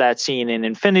appearance of that scene in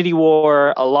Infinity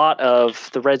War. A lot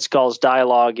of the Red Skull's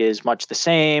dialogue is much the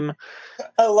same.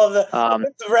 I love that.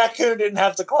 The raccoon didn't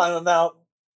have to climb a mountain.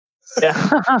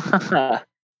 Yeah.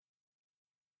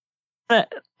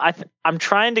 I'm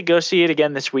trying to go see it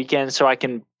again this weekend so I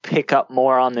can pick up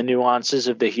more on the nuances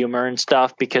of the humor and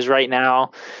stuff, because right now,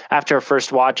 after a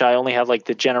first watch, I only have like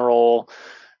the general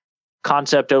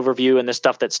concept overview and the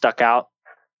stuff that stuck out.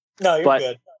 No, you're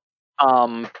good.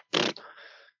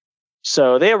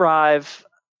 So they arrive,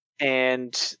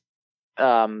 and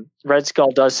Red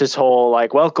Skull does his whole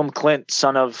like, welcome Clint,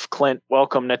 son of Clint,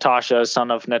 welcome Natasha,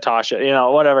 son of Natasha,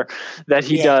 whatever that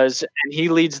he does, and he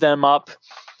leads them up.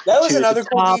 That was another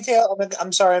cool detail.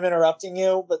 I'm sorry I'm interrupting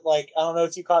you, but like I don't know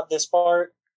if you caught this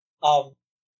part.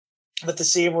 But the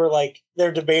scene where like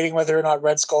they're debating whether or not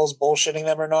Red Skull's bullshitting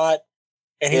them or not.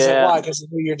 And he's like, why? Because he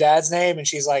knew your dad's name? And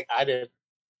she's like, I did.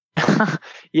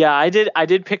 Yeah, I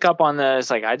did pick up on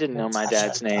this. Like, I didn't know my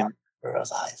dad's name.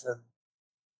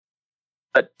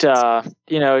 But,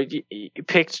 you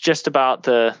picked just about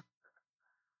the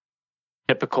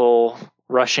typical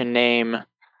Russian name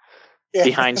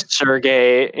behind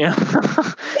Sergei.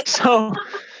 So,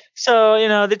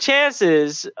 the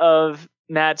chances of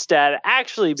Nat's dad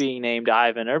actually being named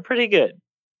Ivan are pretty good.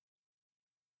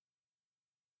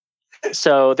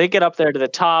 So they get up there to the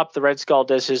top. The Red Skull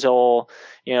does his whole,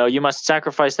 you must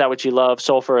sacrifice that which you love,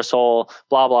 soul for a soul,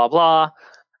 blah, blah, blah.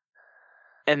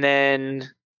 And then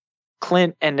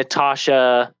Clint and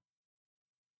Natasha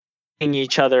hitting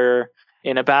each other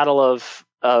in a battle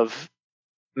of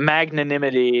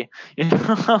magnanimity,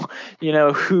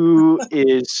 who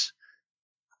is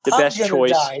the best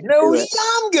choice. Die. No,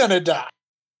 I'm gonna die.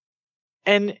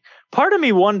 And part of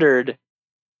me wondered,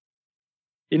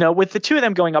 with the two of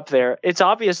them going up there, it's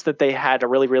obvious that they had a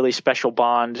really, really special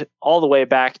bond all the way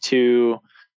back to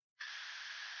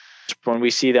when we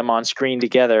see them on screen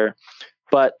together.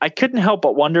 But I couldn't help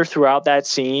but wonder throughout that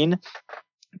scene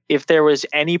if there was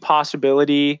any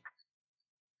possibility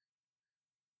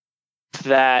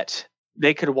that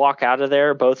they could walk out of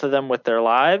there, both of them, with their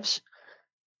lives.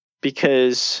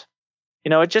 Because,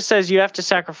 it just says you have to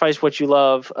sacrifice what you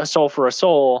love, a soul for a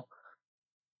soul.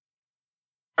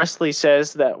 Expressly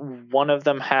says that one of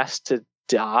them has to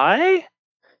die.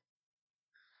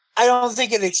 I don't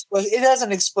think it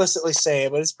doesn't explicitly say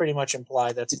it, but it's pretty much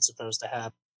implied that's it's supposed to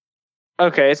happen.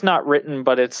 Okay, it's not written,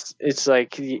 but it's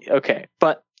like okay.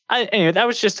 But anyway, that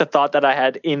was just a thought that I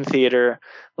had in theater.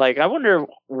 Like, I wonder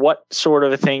what sort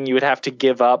of a thing you would have to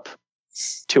give up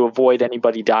to avoid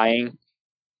anybody dying.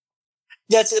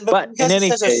 Yes, but because in any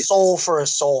it says case, a soul for a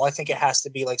soul, I think it has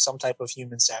to be like some type of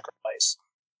human sacrifice.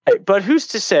 But who's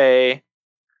to say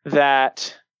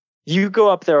that you go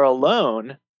up there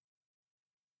alone?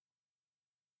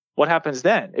 What happens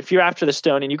then? If you're after the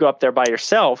stone and you go up there by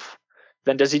yourself,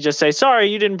 then does he just say, sorry,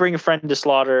 you didn't bring a friend to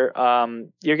slaughter.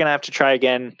 You're going to have to try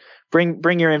again.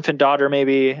 Bring your infant daughter,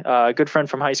 maybe a good friend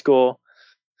from high school.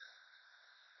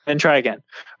 and try again.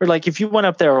 Or like if you went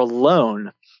up there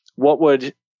alone, what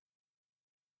would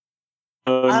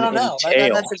I don't know.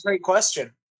 entail? That's a great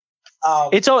question.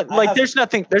 It's all like there's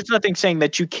nothing saying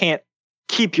that you can't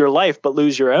keep your life but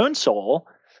lose your own soul.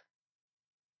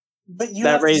 But you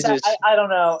that have raises. to, I don't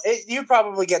know. You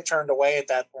probably get turned away at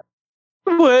that point.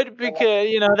 Would because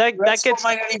that gets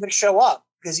might not even show up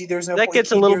because there's no. That point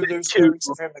gets a little bit too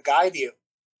for him to guide you.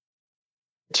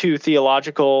 Too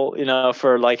theological,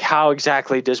 for like how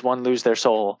exactly does one lose their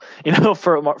soul?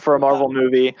 For a Marvel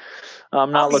movie.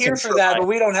 I'm not looking here for that, but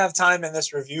we don't have time in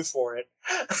this review for it.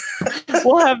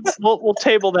 We'll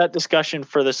table that discussion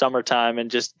for the summertime and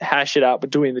just hash it out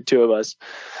between the two of us.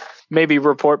 Maybe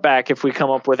report back if we come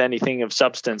up with anything of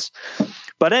substance.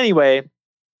 But anyway,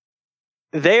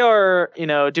 they are,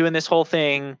 doing this whole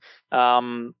thing.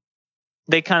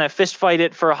 They kind of fist fight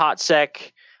it for a hot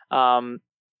sec.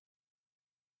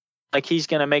 Like he's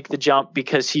going to make the jump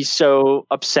because he's so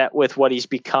upset with what he's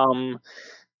become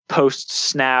post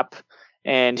snap,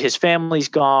 and his family's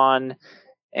gone,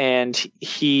 and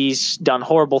he's done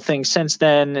horrible things since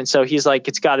then. And so he's like,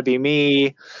 it's got to be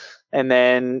me. And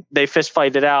then they fist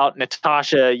fight it out.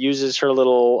 Natasha uses her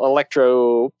little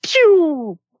electro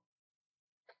pew,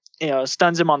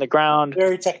 stuns him on the ground.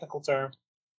 Very technical term.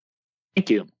 Thank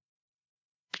you.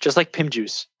 Just like Pim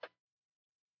Juice.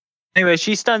 Anyway,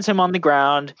 she stuns him on the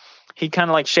ground. He kind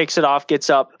of like shakes it off, gets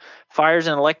up, fires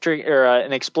an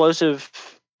an explosive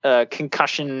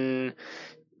concussion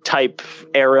type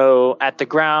arrow at the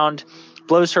ground,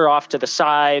 blows her off to the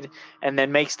side, and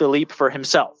then makes the leap for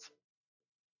himself.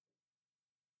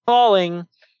 Falling,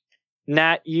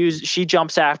 she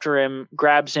jumps after him,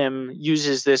 grabs him,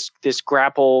 uses this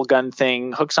grapple gun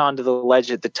thing, hooks onto the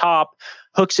ledge at the top,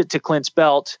 hooks it to Clint's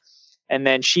belt, and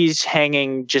then she's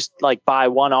hanging just like by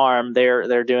one arm.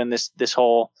 They're doing this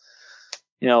whole,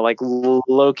 like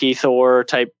Loki Thor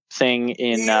type thing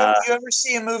in. You ever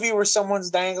see a movie where someone's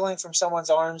dangling from someone's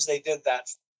arms? They did that.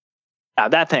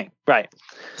 That thing, right?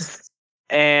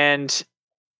 And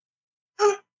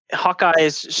Hawkeye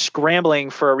is scrambling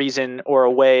for a reason or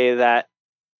a way that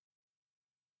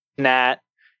Nat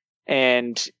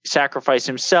and sacrifice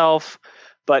himself.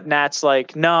 But Nat's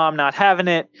like, no, I'm not having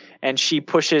it. And she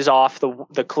pushes off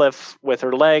the cliff with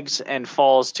her legs and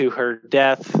falls to her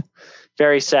death.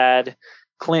 Very sad.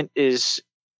 Clint is...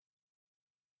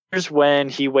 Here's when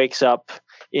he wakes up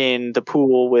in the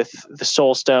pool with the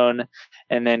Soul Stone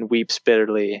and then weeps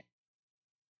bitterly.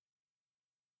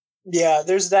 Yeah,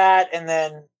 there's that. And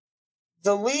then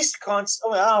the least... I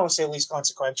don't want to say least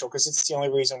consequential because it's the only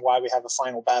reason why we have a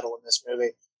final battle in this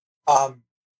movie.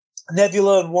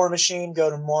 Nebula and War Machine go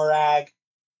to Morag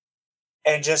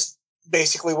and just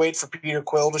basically wait for Peter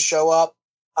Quill to show up.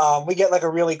 We get like a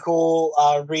really cool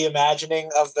reimagining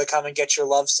of the "Come and Get Your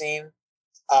Love" scene,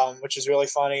 which is really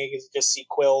funny because you just see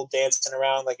Quill dancing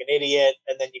around like an idiot,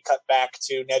 and then you cut back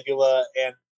to Nebula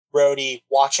and Rhodey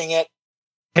watching it.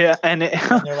 Yeah, and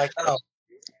they're like, "Oh,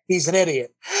 he's an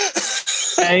idiot."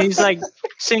 And he's like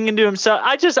singing to himself.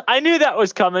 I knew that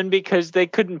was coming because they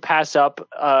couldn't pass up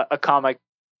a comic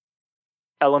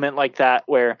element like that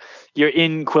where you're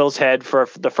in Quill's head for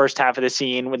the first half of the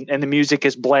scene and the music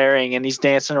is blaring and he's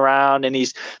dancing around and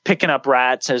he's picking up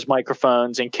rats as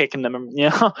microphones and kicking them,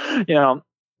 Yeah.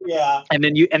 And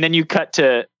then you cut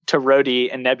to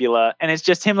Rhodey and Nebula and it's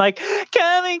just him like,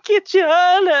 come and get your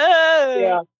love.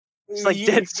 Yeah. It's like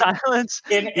dead silence.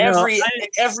 In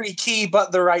every key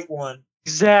but the right one.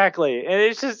 Exactly. And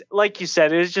it's just, like you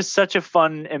said, it's just such a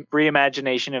fun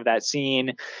reimagination of that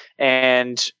scene.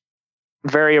 And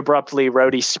very abruptly,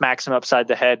 Rhodey smacks him upside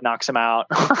the head, knocks him out.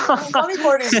 The funny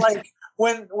part is like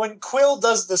when Quill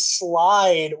does the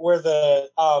slide where the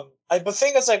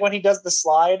thing is like when he does the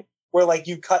slide where like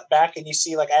you cut back and you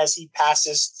see like as he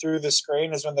passes through the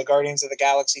screen is when the Guardians of the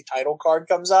Galaxy title card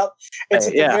comes up. It's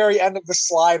at the very end of the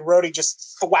slide, Rhodey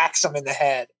just thwacks him in the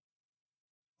head.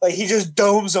 Like he just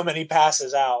domes him and he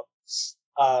passes out.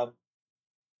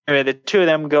 Anyway, the two of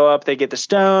them go up, they get the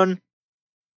stone.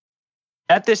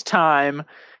 At this time,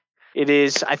 it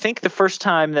is, I think, the first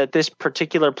time that this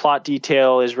particular plot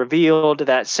detail is revealed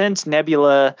that since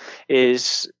Nebula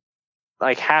is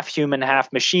like half human,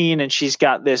 half machine, and she's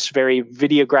got this very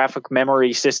videographic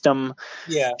memory system,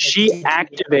 she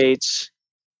activates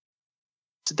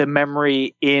the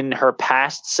memory in her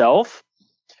past self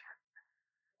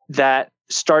that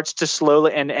starts to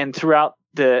slowly and throughout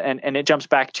and it jumps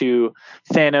back to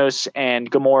Thanos and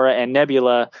Gamora and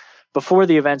Nebula before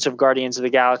the events of Guardians of the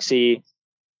Galaxy,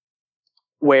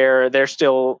 where they're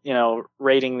still,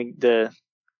 raiding the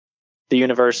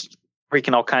universe,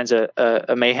 wreaking all kinds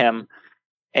of mayhem.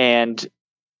 And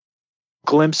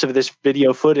glimpse of this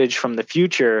video footage from the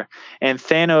future, and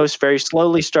Thanos very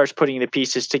slowly starts putting the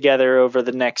pieces together over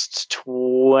the next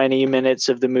 20 minutes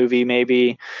of the movie,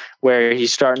 maybe, where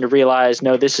he's starting to realize,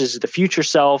 no, this is the future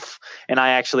self, and I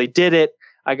actually did it.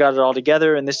 I got it all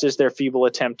together, and this is their feeble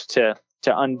attempt to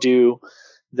undo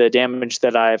the damage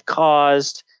that I've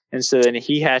caused. And so then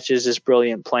he hatches this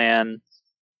brilliant plan,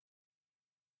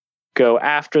 go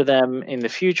after them in the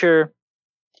future.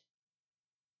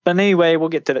 But anyway, we'll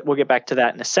get back to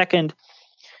that in a second.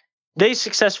 They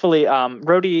successfully,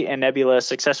 Rhodey and Nebula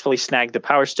successfully snag the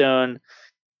Power Stone,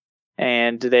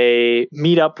 and they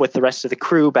meet up with the rest of the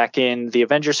crew back in the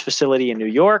Avengers facility in New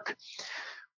York,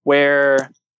 where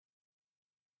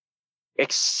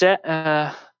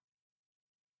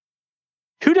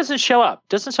who doesn't show up?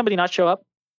 Doesn't somebody not show up?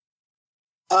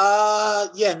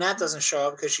 Yeah, Nat doesn't show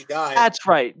up because she died. That's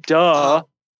right. Duh.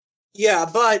 Yeah,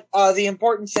 but the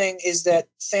important thing is that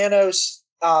Thanos,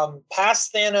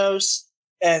 past Thanos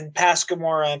and past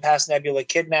Gamora and past Nebula,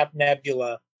 kidnap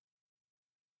Nebula.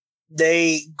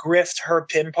 They grift her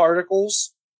pin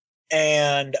particles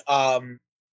and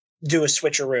do a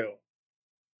switcheroo.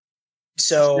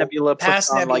 So Nebula past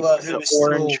puts on, Nebula, like, who the is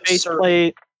orange still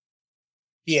faceplate.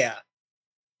 Yeah.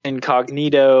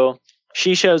 Incognito.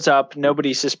 She shows up.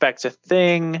 Nobody suspects a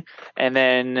thing, and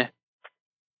then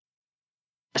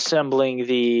assembling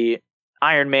the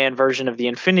Iron Man version of the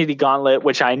Infinity Gauntlet,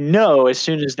 which I know as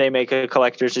soon as they make a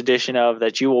collector's edition of,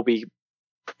 that you will be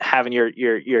having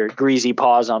your greasy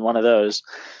paws on one of those.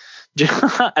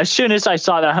 As soon as I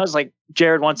saw that, I was like,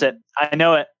 Jared wants it. I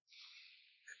know it.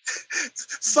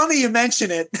 Funny you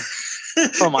mention it.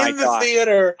 Oh my in the God.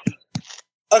 theater.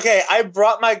 Okay, I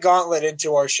brought my gauntlet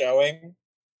into our showing.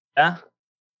 Yeah.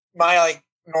 My like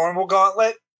normal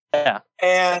gauntlet. Yeah.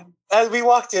 And as we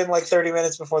walked in like 30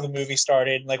 minutes before the movie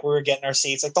started, like we were getting our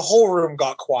seats, like the whole room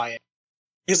got quiet.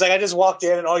 Because like I just walked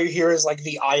in and all you hear is like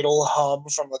the idle hum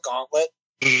from the gauntlet.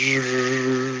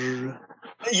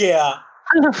 Yeah.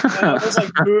 And I was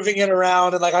like moving it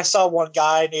around, and like I saw one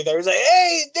guy near there. He was like,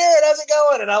 "Hey, Jared, how's it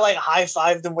going?" And I like high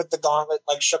fived him with the gauntlet,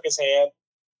 like shook his hand,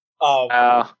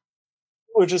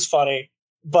 which is funny.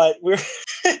 But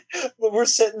we're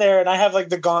sitting there, and I have like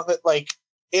the gauntlet like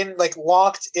in like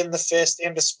locked in the fist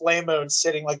in display mode,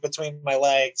 sitting like between my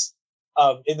legs,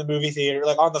 in the movie theater,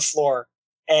 like on the floor,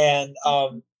 and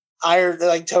Iron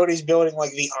like Tony's building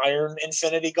like the Iron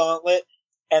Infinity Gauntlet,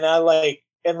 and I like.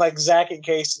 And like Zach and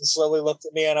Kason slowly looked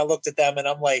at me, and I looked at them, and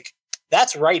I'm like,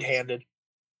 "That's right-handed.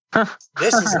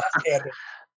 This is left-handed.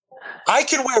 I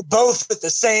can wear both at the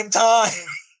same time."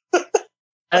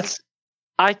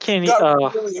 I can't.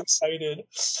 Got really excited.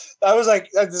 I was like,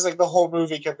 the whole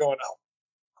movie kept going.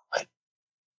 Oh,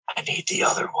 I need the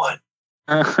other one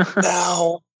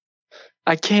now.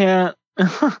 I can't.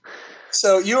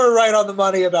 So you were right on the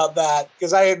money about that,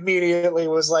 because I immediately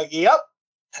was like, "Yep,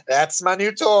 that's my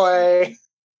new toy."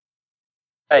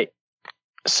 Right.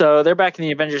 So they're back in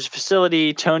the Avengers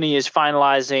facility. Tony is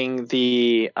finalizing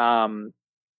the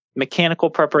mechanical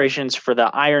preparations for the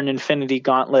Iron Infinity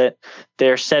Gauntlet.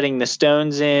 They're setting the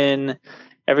stones in.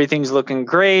 Everything's looking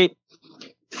great.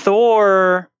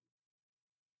 Hulk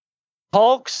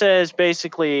says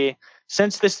basically,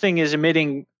 since this thing is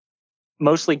emitting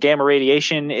mostly gamma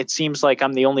radiation, it seems like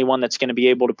I'm the only one that's going to be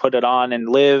able to put it on and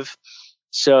live.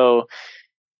 So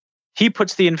he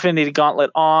puts the Infinity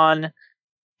Gauntlet on.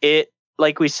 It,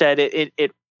 like we said,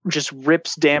 it just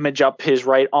rips damage up his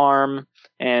right arm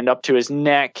and up to his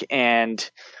neck. And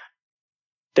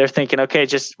they're thinking, okay,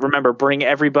 just remember, bring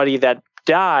everybody that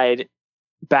died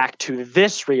back to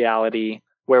this reality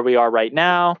where we are right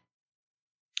now.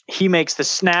 He makes the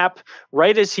snap.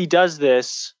 Right as he does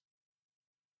this,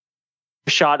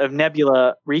 a shot of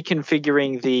Nebula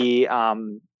reconfiguring the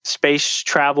space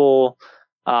travel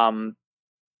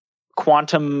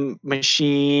quantum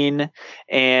machine,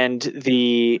 and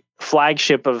the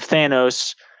flagship of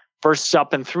Thanos bursts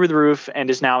up and through the roof and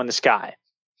is now in the sky.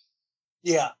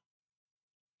 Yeah.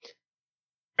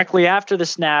 Directly after the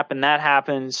snap, and that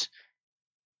happens,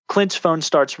 Clint's phone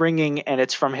starts ringing, and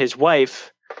it's from his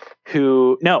wife,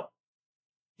 who... No.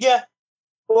 Yeah.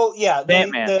 Well, yeah. They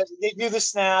do the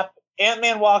snap.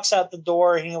 Ant-Man walks out the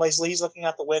door, and he's looking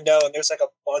out the window, and there's like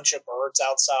a bunch of birds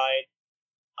outside.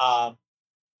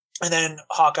 And then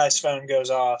Hawkeye's phone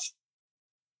goes off.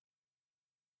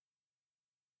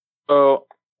 So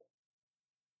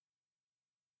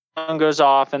phone goes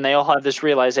off, and they all have this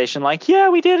realization, like, yeah,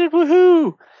 we did it,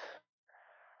 woohoo!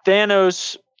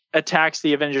 Thanos attacks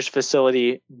the Avengers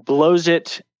facility, blows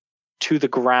it to the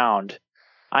ground.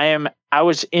 I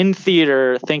was in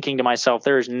theater thinking to myself,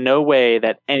 there is no way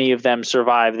that any of them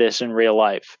survive this in real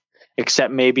life,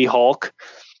 except maybe Hulk.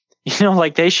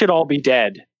 Like they should all be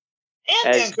dead.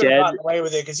 Ant-Man could have gotten away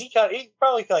with it because he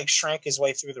probably like shrank his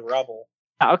way through the rubble.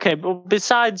 Okay, but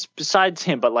besides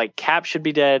him, but like Cap should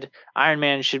be dead, Iron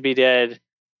Man should be dead.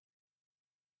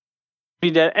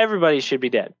 Everybody should be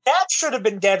dead. Cap should have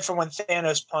been dead from when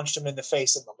Thanos punched him in the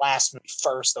face in the last movie,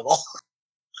 first of all.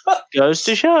 Goes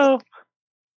to show.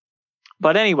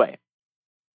 But anyway.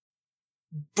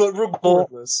 But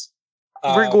regardless.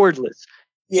 In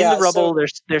the rubble,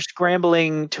 they're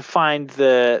scrambling to find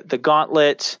the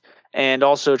gauntlet and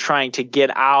also trying to get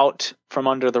out from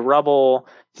under the rubble.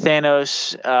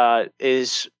 Thanos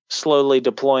is slowly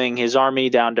deploying his army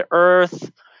down to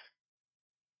Earth.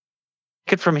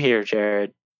 Take it from here,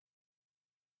 Jared.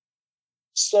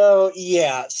 So,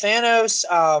 yeah, Thanos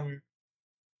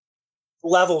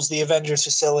levels the Avengers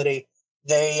facility.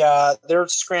 They're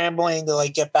scrambling to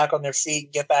like get back on their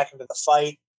feet, get back into the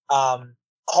fight.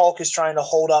 Hulk is trying to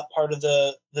hold up part of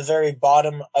the very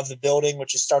bottom of the building,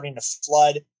 which is starting to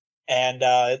flood. And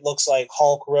it looks like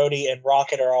Hulk, Rhodey, and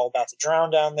Rocket are all about to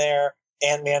drown down there.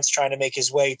 Ant-Man's trying to make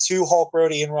his way to Hulk,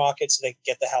 Rhodey, and Rocket so they can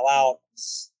get the hell out.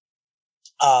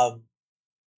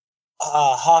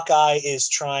 Hawkeye is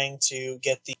trying to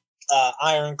get the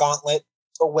Iron Gauntlet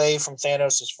away from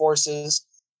Thanos' forces.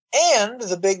 And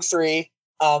the big three.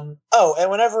 And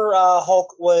whenever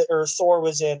Thor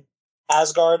was in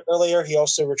Asgard earlier, he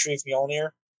also retrieved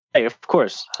Mjolnir. Hey, of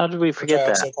course. How did we forget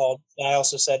that? I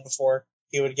also said before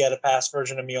he would get a past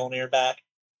version of Mjolnir back.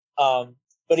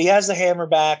 But he has the hammer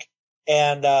back,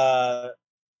 and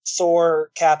Thor,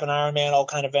 Cap, and Iron Man all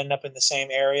kind of end up in the same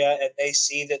area, and they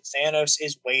see that Thanos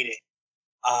is waiting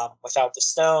without the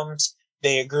stones.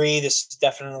 They agree this is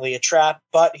definitely a trap,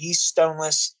 but he's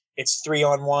stoneless. It's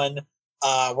 3-on-1.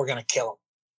 We're going to kill him.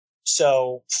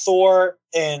 So Thor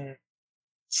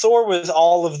with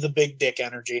all of the big dick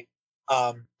energy,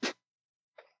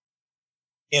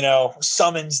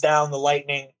 summons down the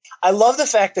lightning. I love the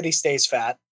fact that he stays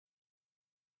fat.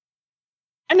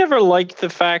 I never liked the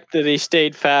fact that he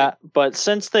stayed fat, but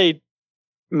since they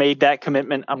made that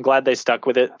commitment, I'm glad they stuck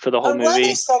with it for the whole movie. Glad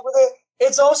they stuck with it.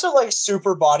 It's also like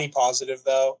super body positive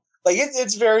though. Like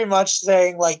it's very much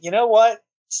saying like, you know what?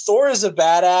 Thor is a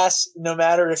badass no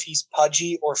matter if he's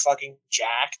pudgy or fucking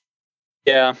jacked.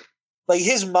 Yeah. Like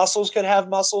his muscles could have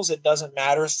muscles. It doesn't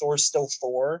matter. Thor's still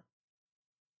Thor.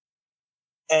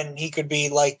 And he could be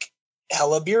like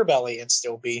hella beer belly and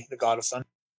still be the God of Thunder.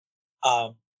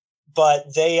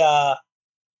 But they,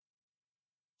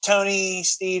 Tony,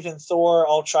 Steve, and Thor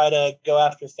all try to go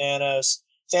after Thanos.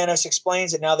 Thanos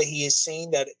explains that now that he has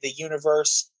seen that the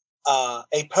universe,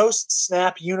 a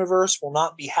post-snap universe will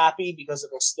not be happy because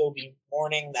it will still be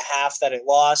mourning the half that it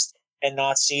lost and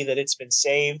not see that it's been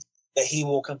saved, that he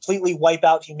will completely wipe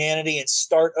out humanity and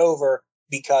start over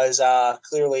because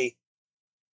clearly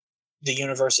the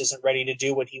universe isn't ready to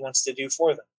do what he wants to do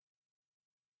for them.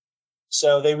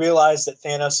 So they realize that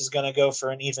Thanos is going to go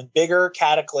for an even bigger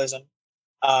cataclysm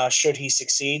should he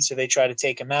succeed. So they try to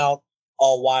take him out,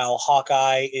 all while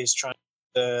Hawkeye is trying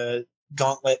the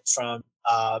gauntlet from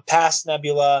past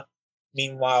Nebula.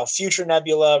 Meanwhile, future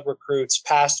Nebula recruits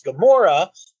past Gamora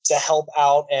to help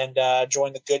out and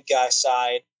join the good guy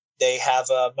side. They have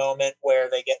a moment where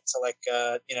they get into like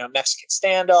Mexican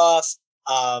standoff.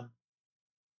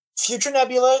 Future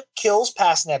Nebula kills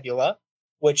past Nebula,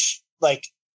 which like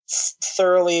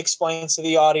thoroughly explains to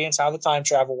the audience how the time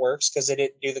travel works because they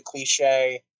didn't do the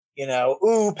cliche,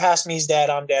 ooh, past me's dead,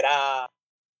 I'm dead,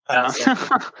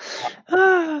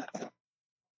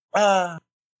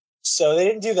 So they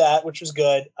didn't do that, which was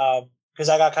good because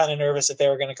I got kind of nervous that they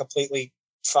were going to completely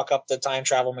fuck up the time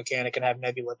travel mechanic and have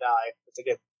Nebula die, but they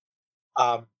didn't.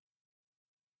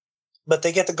 But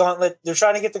they get the gauntlet. They're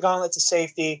trying to get the gauntlet to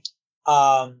safety.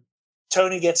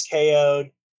 Tony gets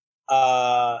KO'd.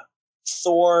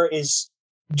 Thor is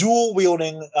dual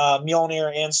wielding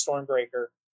Mjolnir and Stormbreaker,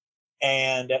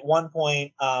 and at one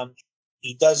point,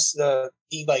 he does I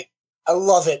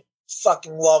love it,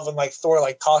 fucking love when like Thor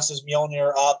like tosses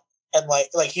Mjolnir up and like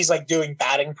he's like doing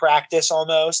batting practice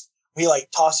almost. He like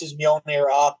tosses Mjolnir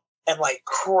up and like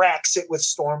cracks it with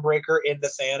Stormbreaker into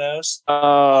Thanos.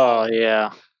 Oh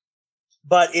yeah.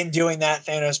 But in doing that,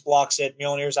 Thanos blocks it.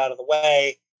 Mjolnir's out of the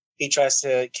way. He tries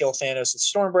to kill Thanos with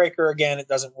Stormbreaker again. It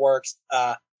doesn't work.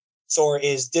 Thor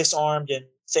is disarmed, and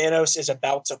Thanos is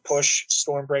about to push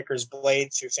Stormbreaker's blade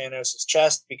through Thanos'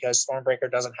 chest because Stormbreaker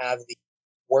doesn't have the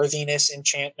worthiness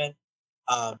enchantment.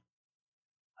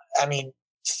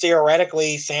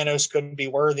 Theoretically, Thanos couldn't be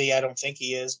worthy. I don't think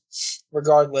he is.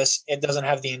 Regardless, it doesn't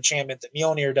have the enchantment that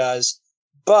Mjolnir does.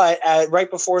 But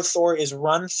right before Thor is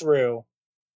run through,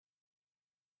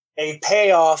 a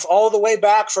payoff all the way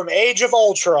back from Age of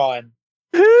Ultron.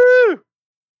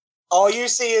 All you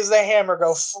see is the hammer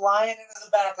go flying into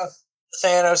the back of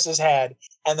Thanos' head,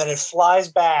 and then it flies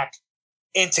back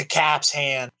into Cap's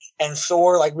hand. And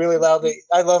Thor, like, really loudly,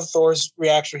 I love Thor's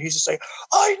reaction. He's just like,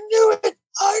 I knew it!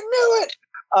 I knew it!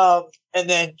 And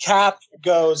then Cap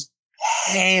goes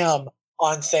ham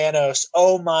on Thanos.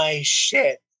 Oh my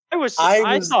shit.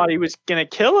 I thought he was going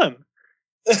to kill him.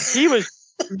 He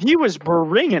was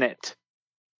bringing it.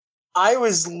 I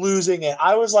was losing it.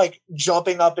 I was like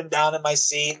jumping up and down in my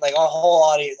seat. Like our whole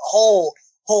audience, whole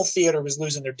theater was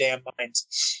losing their damn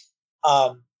minds.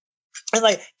 And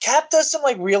like Cap does some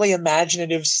like really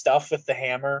imaginative stuff with the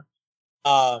hammer.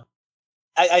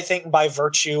 I think by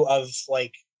virtue of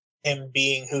like him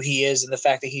being who he is and the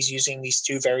fact that he's using these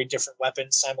two very different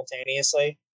weapons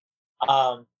simultaneously.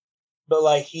 But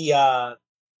like he,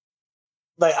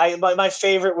 my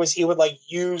favorite was he would like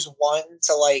use one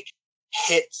to like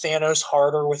hit Thanos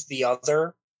harder with the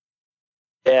other.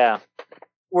 Yeah.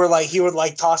 Where like he would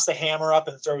like toss the hammer up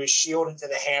and throw his shield into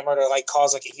the hammer to like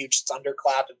cause like a huge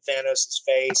thunderclap in Thanos'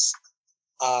 face.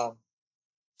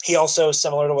 He also,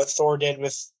 similar to what Thor did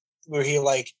where he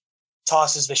like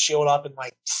tosses the shield up and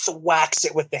like whacks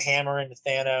it with the hammer into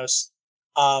Thanos.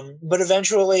 But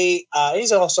eventually,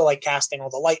 he's also like casting all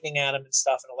the lightning at him and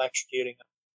stuff and electrocuting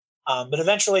him. But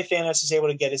eventually Thanos is able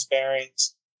to get his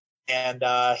bearings, and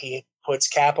he puts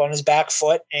Cap on his back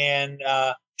foot and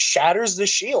shatters the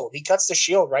shield. He cuts the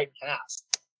shield right in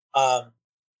half.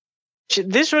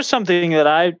 This was something that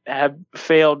I have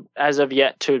failed as of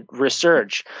yet to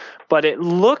research, but it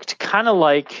looked kind of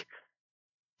like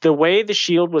the way the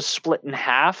shield was split in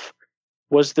half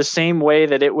was the same way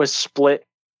that it was split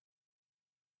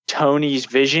Tony's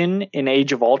vision in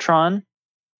Age of Ultron.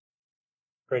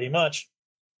 Pretty much.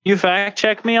 You fact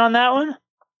check me on that one?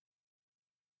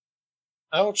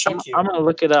 I will check you. I'm going to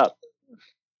look it up.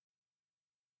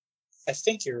 I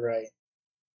think you're right.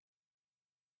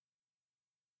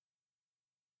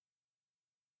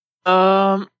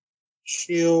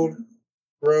 Shield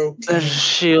broke. The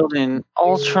shield in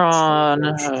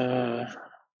Ultron.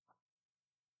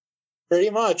 Pretty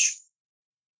much.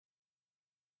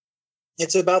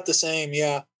 It's about the same,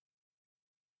 yeah.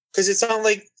 Because it's not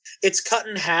like it's cut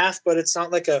in half, but it's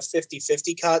not like a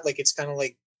 50-50 cut. Like it's kind of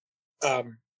like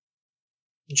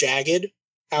jagged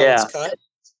how it's cut.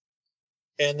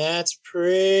 And that's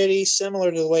pretty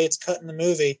similar to the way it's cut in the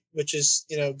movie, which is,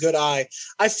 good eye.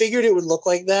 I figured it would look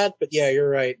like that, but yeah, you're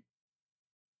right.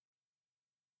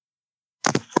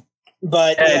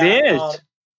 But yeah, it is.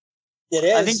 It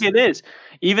is. I think it is.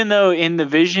 Even though in the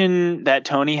vision that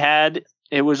Tony had,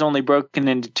 it was only broken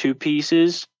into two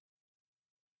pieces.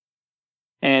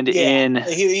 And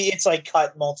it's like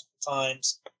cut multiple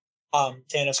times.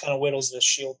 Thanos kind of whittles the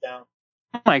shield down.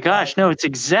 Oh my gosh, no, it's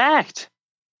exact.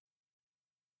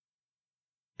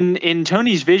 In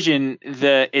Tony's vision,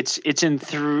 it's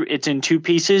in two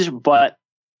pieces, but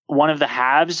one of the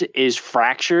halves is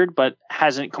fractured but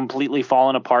hasn't completely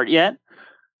fallen apart yet.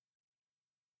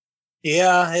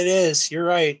 Yeah, it is. You're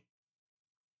right.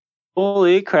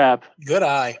 Holy crap. Good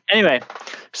eye. Anyway,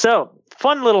 so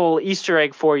fun little Easter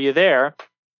egg for you there.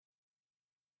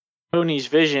 Tony's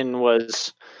vision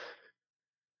was,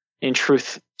 in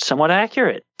truth, somewhat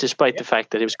accurate, despite the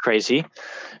fact that it was crazy.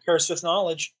 Cursed with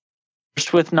knowledge.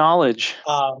 Cursed with knowledge.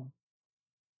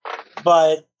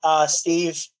 But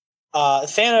Steve,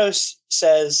 Thanos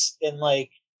says in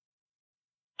like,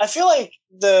 I feel like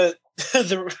the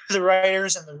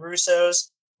writers and the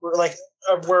Russos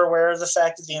were aware of the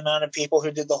fact that the amount of people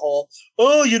who did the whole,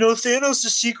 Thanos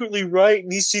is secretly right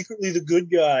and he's secretly the good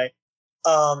guy.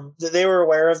 They were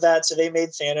aware of that, so they made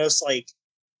Thanos like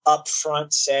up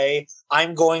front say,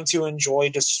 "I'm going to enjoy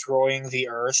destroying the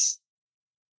Earth."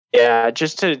 Yeah,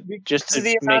 just to the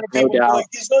make amount of no people doubt. like,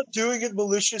 he's not doing it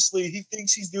maliciously. He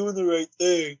thinks he's doing the right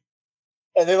thing,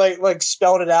 and they like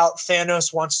spelled it out.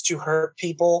 Thanos wants to hurt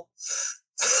people.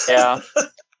 Yeah,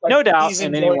 no doubt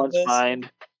in anyone's this.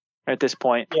 mind at this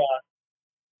point.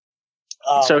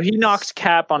 Yeah. So he knocks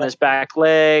Cap on his back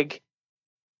leg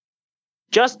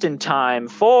just in time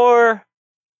for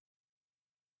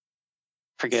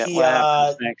forget what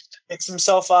happens next. Picks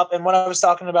himself up, and when I was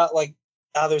talking about like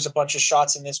how there's a bunch of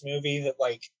shots in this movie that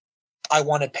like I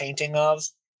want a painting of.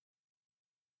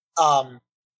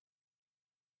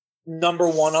 Number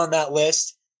one on that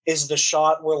list is the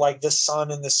shot where like the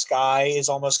sun in the sky is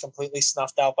almost completely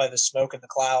snuffed out by the smoke and the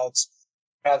clouds.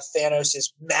 You have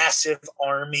Thanos' massive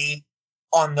army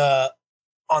on the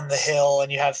hill,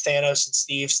 and you have Thanos and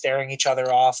Steve staring each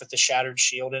other off with the shattered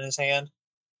shield in his hand.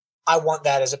 I want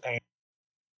that as a painting.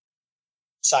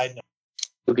 Side note.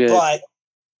 Okay. But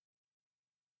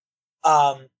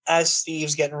As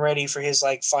Steve's getting ready for his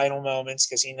like final moments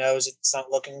because he knows it's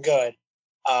not looking good,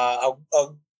 a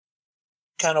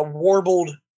kind of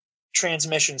warbled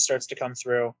transmission starts to come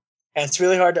through, and it's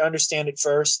really hard to understand at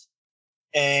first.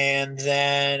 And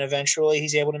then eventually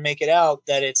he's able to make it out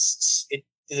that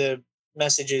the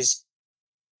message is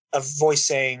a voice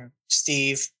saying,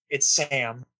 "Steve, it's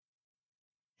Sam.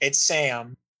 It's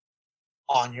Sam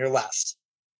on your left."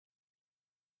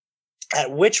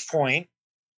 At which point,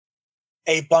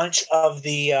 a bunch of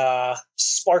the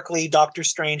sparkly Doctor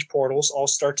Strange portals all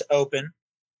start to open,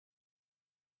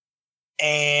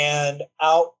 and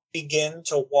out begin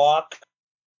to walk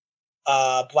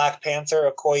Black Panther,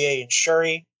 Okoye, and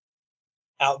Shuri.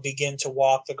 Out begin to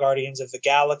walk the Guardians of the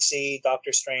Galaxy,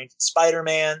 Doctor Strange, and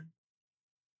Spider-Man.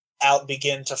 Out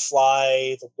begin to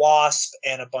fly the Wasp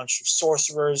and a bunch of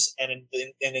sorcerers and an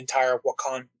entire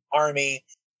Wakandan army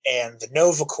and the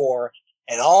Nova Corps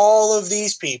and all of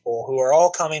these people who are all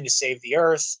coming to save the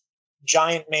Earth.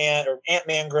 Giant Man or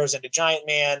Ant-Man grows into Giant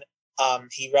Man.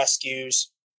 He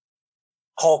rescues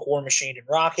Hulk, War Machine, and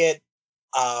Rocket.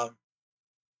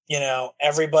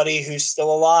 Everybody who's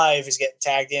still alive is getting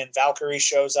tagged in. Valkyrie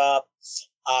shows up.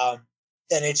 And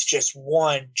it's just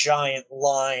one giant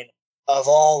line of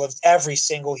every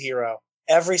single hero,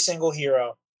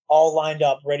 all lined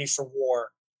up, ready for war.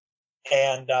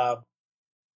 And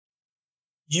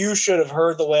you should have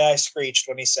heard the way I screeched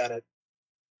when he said it.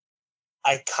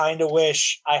 I kind of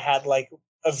wish I had like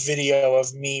a video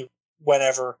of me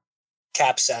whenever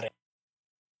Cap said it.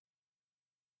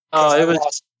 Oh, it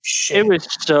was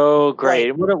so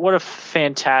great. Like, What a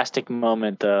fantastic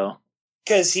moment, though.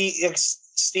 Because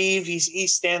Steve,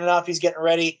 he's standing up, he's getting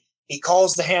ready. He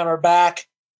calls the hammer back.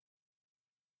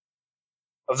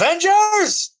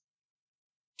 Avengers!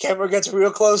 Camera gets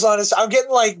real close on his. I'm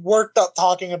getting like worked up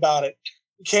talking about it.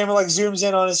 The camera like zooms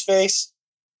in on his face.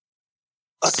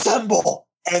 Assemble!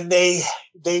 And they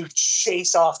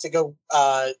chase off to go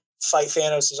fight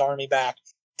Thanos' army back.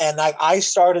 And I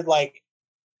started like,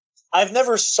 I've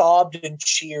never sobbed and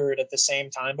cheered at the same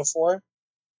time before.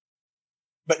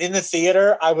 But in the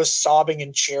theater, I was sobbing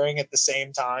and cheering at the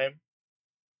same time.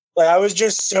 Like, I was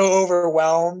just so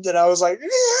overwhelmed, and I was like,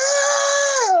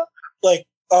 yeah! Like,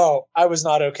 oh, I was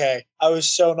not okay. I was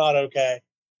so not okay.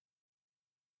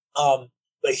 The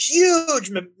huge,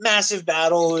 massive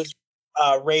battle is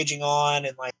raging on,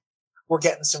 and like, we're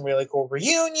getting some really cool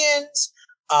reunions.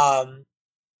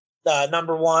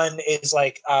 Number one is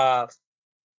like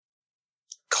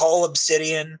Cull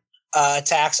Obsidian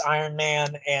attacks Iron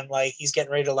Man, and like he's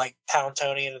getting ready to like pound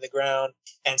Tony into the ground,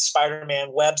 and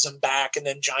Spider-Man webs him back, and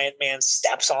then Giant Man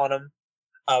steps on him,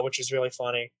 which is really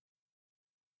funny.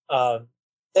 And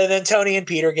then Tony and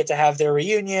Peter get to have their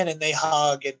reunion, and they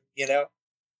hug, and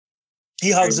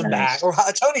he hugs him back, or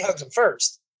Tony hugs him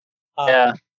first.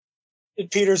 Yeah.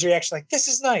 And Peter's reaction, like, "This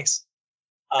is nice,"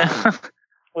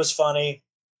 was funny.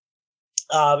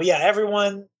 But yeah,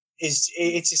 everyone is.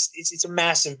 It's a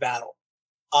massive battle.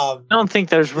 I don't think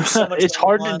there's so much it's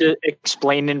going hard on. to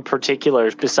explain in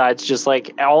particulars besides just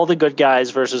like all the good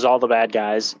guys versus all the bad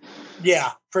guys.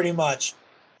 Yeah, pretty much.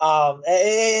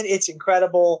 And it's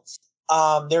incredible.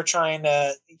 They're trying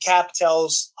to. Cap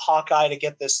tells Hawkeye to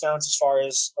get the stones as far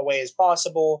as away as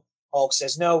possible. Hulk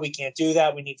says, "No, we can't do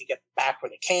that. We need to get them back where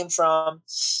they came from."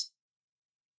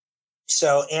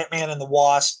 So Ant-Man and the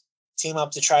Wasp team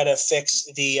up to try to fix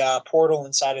the portal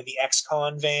inside of the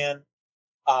X-Con van,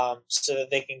 so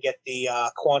that they can get the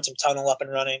quantum tunnel up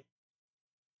and running.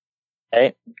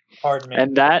 Okay. Pardon me.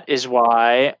 And that is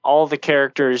why all the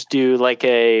characters do like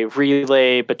a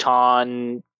relay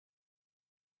baton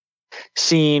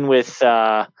scene with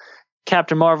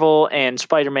Captain Marvel and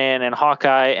Spider-Man and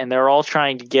Hawkeye, and they're all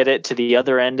trying to get it to the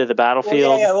other end of the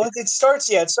battlefield. Well, it starts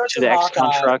to with the X-Con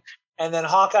Hawkeye, truck. and then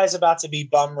Hawkeye's about to be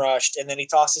bum rushed, and then he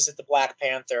tosses it to Black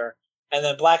Panther, and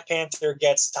then Black Panther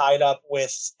gets tied up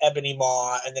with Ebony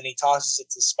Maw, and then he tosses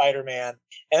it to Spider-Man,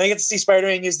 and we get to see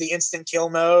Spider-Man use the instant kill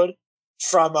mode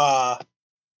from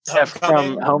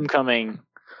Homecoming.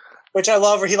 Which I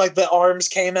love, where he like the arms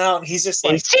came out, and he's just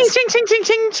like punching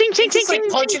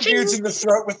dudes in the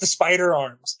throat with the spider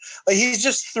arms. Like he's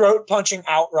just throat punching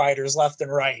Outriders left and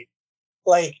right.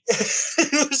 Like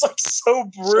it was like so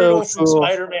brutal from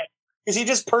Spider-Man, because he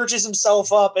just perches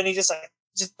himself up, and he just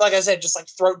like I said, just like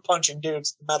throat punching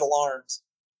dudes with metal arms.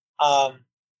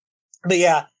 But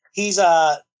yeah, he's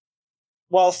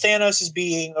while Thanos is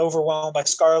being overwhelmed by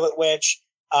Scarlet Witch,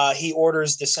 he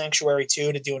orders the Sanctuary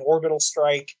 2 to do an orbital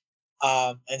strike.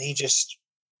 And he just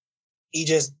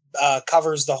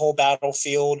covers the whole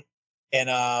battlefield in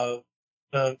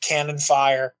cannon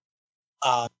fire.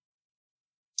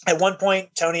 At one point,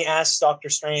 Tony asks Doctor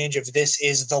Strange if this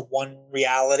is the one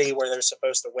reality where they're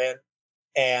supposed to win.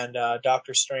 And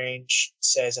Doctor Strange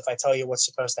says, if I tell you what's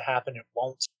supposed to happen, it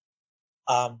won't.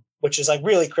 Which is like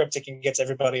really cryptic and gets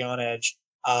everybody on edge.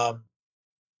 But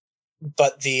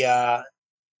they're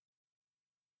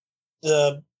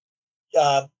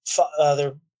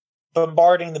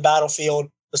bombarding the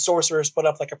battlefield. The sorcerers put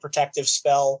up like a protective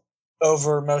spell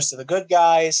over most of the good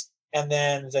guys. And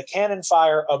then the cannon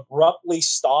fire abruptly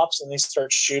stops and they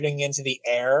start shooting into the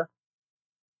air.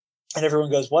 And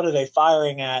everyone goes, what are they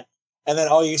firing at? And then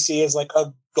all you see is like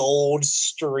a gold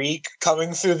streak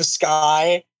coming through the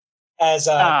sky as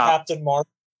Captain Marvel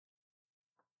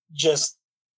just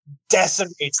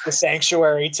decimates the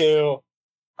sanctuary too.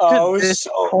 Oh, it was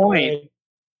so point, good.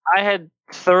 I had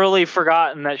thoroughly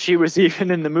forgotten that she was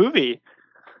even in the movie.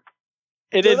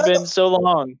 It had been so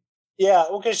long. Yeah,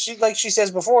 well, because she says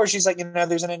before, she's like,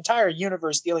 there's an entire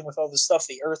universe dealing with all the stuff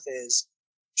the Earth is.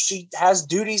 She has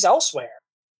duties elsewhere.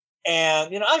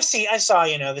 And, I saw,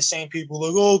 the same people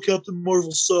like, oh, Captain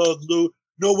Marvel sucks. No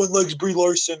one likes Brie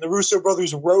Larson. The Russo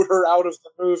brothers wrote her out of the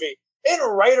movie. They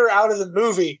didn't write her out of the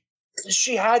movie.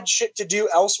 She had shit to do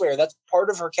elsewhere. That's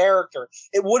part of her character.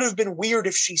 It would have been weird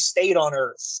if she stayed on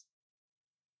Earth.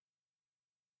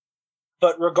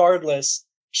 But regardless,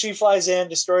 she flies in,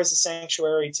 destroys the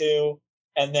sanctuary too,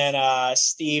 and then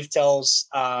Steve tells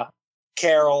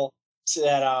Carol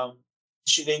that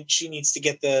she needs to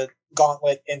get the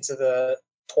gauntlet into the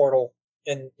portal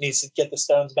and needs to get the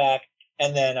stones back.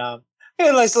 And then a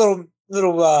nice little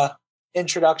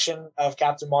introduction of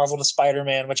Captain Marvel to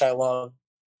Spider-Man, which I love.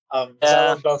 I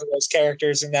love both of those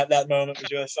characters, and that moment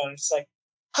was really fun. It's like,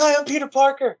 hi, I'm Peter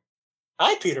Parker.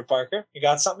 Hi, Peter Parker. You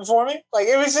got something for me? Like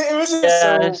it was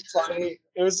just so funny.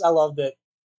 I loved it.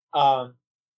 And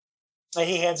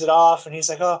he hands it off, and he's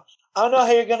like, "Oh, I don't know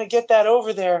how you're gonna get that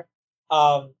over there."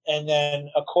 And then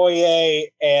Okoye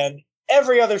and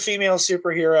every other female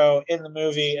superhero in the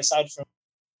movie, aside from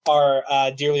our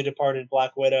dearly departed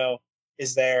Black Widow,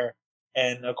 is there.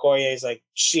 And Okoye is like,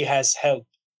 she has help.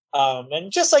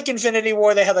 And just like Infinity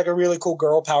War, they had like a really cool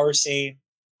girl power scene.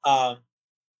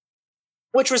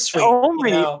 Which was sweet.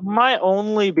 My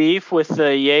only beef with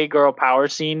the Yay Girl Power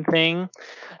scene thing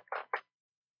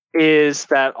is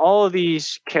that all of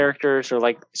these characters are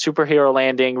like superhero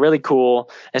landing, really cool,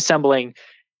 assembling,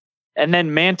 and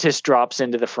then Mantis drops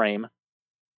into the frame.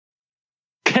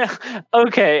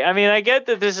 Okay, I mean, I get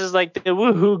that this is like the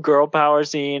woohoo girl power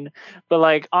scene, but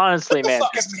like honestly, what the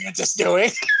fuck is Mantis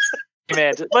doing?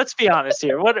 Mantis, let's be honest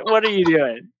here. What are you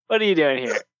doing? What are you doing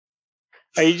here?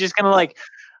 Are you just gonna like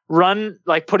run,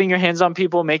 like putting your hands on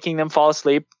people, making them fall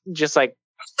asleep, just like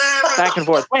back and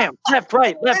forth, wham, left,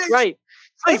 right, sleep.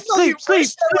 That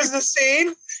was the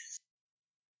scene.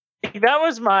 That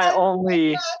was my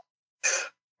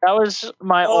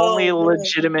only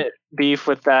legitimate beef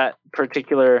with that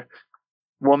particular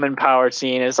woman power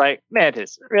scene. Is like,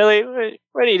 Mantis, really?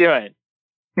 What are you doing?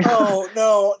 Oh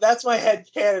no, that's my head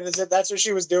canon. Is that that's what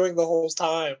she was doing the whole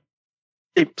time?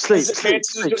 Sleep.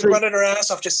 Just running her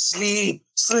ass off, just sleep.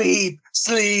 Like,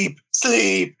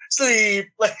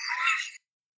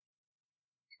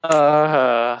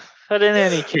 but in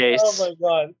any case, oh my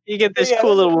god, you get this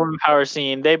cool little woman power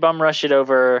scene. They bum rush it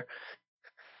over.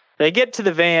 They get to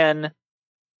the van.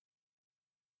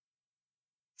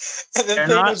 And then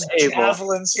Thanos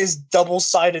javelins his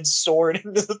double-sided sword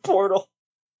into the portal.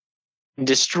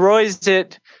 Destroys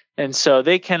it, and so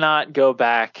they cannot go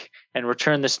back and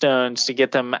return the stones to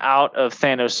get them out of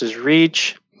Thanos'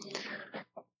 reach.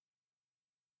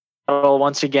 Battle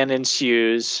once again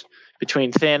ensues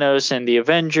between Thanos and the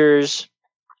Avengers.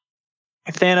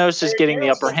 Thanos is getting the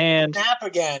upper hand. Snap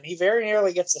again. He very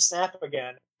nearly gets the snap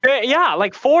again. Yeah,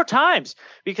 like 4 times,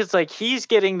 because like he's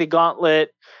getting the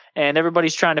gauntlet and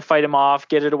everybody's trying to fight him off,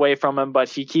 get it away from him, but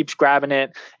he keeps grabbing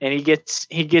it, and he gets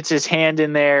his hand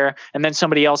in there, and then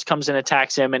somebody else comes and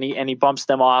attacks him, and he bumps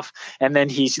them off, and then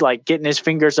he's like getting his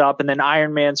fingers up, and then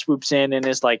Iron Man swoops in and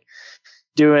is like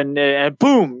doing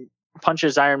boom,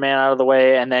 punches Iron Man out of the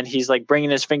way, and then he's like bringing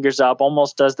his fingers up,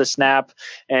 almost does the snap,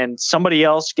 and somebody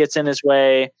else gets in his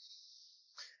way,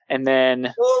 and then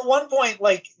at one point,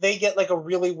 like they get like a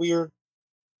really weird,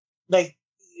 like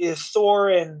Thor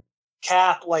and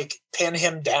Cap like pin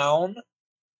him down.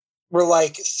 Where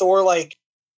like Thor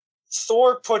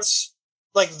puts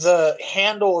like the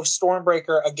handle of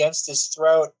Stormbreaker against his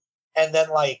throat, and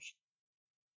then like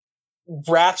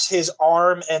wraps his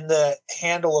arm and the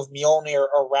handle of Mjolnir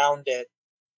around it,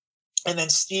 and then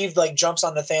Steve like jumps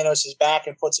onto Thanos' back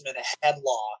and puts him in a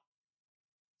headlock,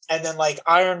 and then like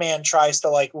Iron Man tries to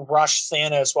like rush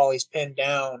Thanos while he's pinned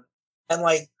down, and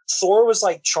like Thor was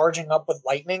like charging up with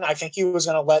lightning. I think he was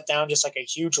going to let down just like a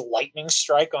huge lightning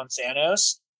strike on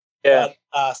Thanos. Yeah.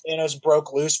 But Thanos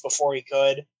broke loose before he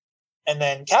could. And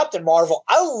then Captain Marvel,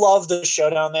 I love the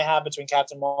showdown they have between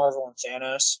Captain Marvel and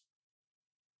Thanos.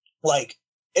 Like,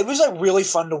 it was like really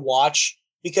fun to watch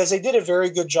because they did a very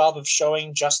good job of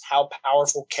showing just how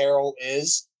powerful Carol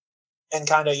is, and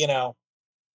kind of, you know,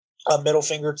 a middle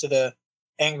finger to the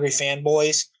angry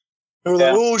fanboys who were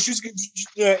like, oh, she's,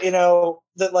 you know,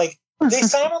 that like they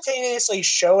simultaneously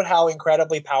showed how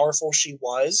incredibly powerful she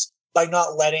was by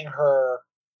not letting her,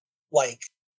 like,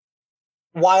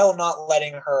 while not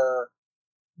letting her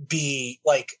be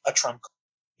like a trump card.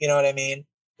 You know what I mean?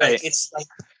 Like, Right. it's like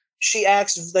she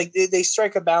acts like they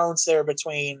strike a balance there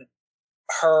between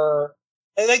her,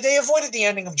 like they avoided the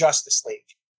ending of Justice League,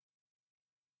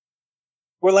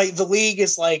 where like the League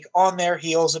is like on their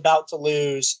heels about to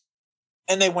lose,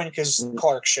 and they win because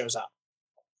Clark shows up.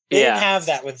 They didn't have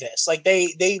that with this. Like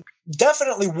they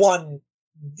definitely won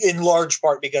in large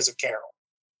part because of Carol.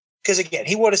 Because again,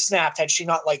 he would have snapped had she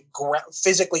not like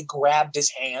physically grabbed his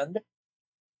hand.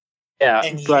 Yeah,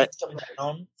 And but yanked him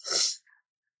down.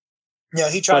 Yeah,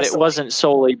 he tried. but it wasn't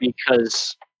solely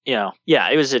because, you know,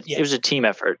 it was a team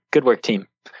effort. Good work, team.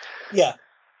 Yeah.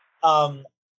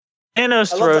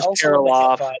 Thanos throws Carol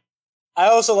off. I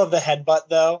also love the headbutt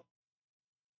though.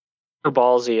 Her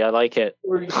ballsy, I like it.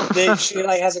 She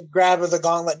like has a grab of the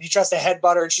gauntlet and he tries to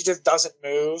headbutt her and she just doesn't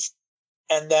move.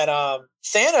 And then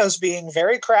Thanos, being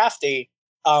very crafty,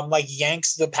 like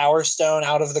yanks the Power Stone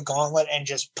out of the gauntlet and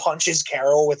just punches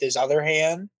Carol with his other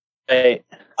hand. Hey.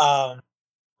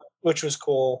 Which was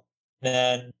cool. And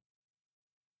then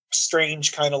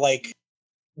Strange kind of like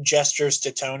gestures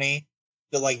to Tony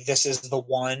that like, this is the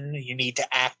one, you need to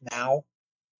act now.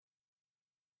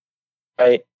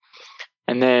 Right.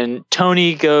 And then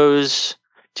Tony goes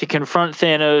to confront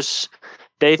Thanos.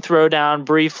 They throw down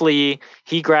briefly.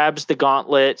 He grabs the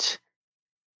gauntlet,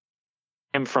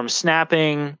 him from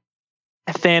snapping.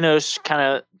 Thanos kind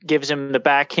of gives him the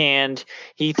backhand.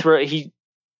 He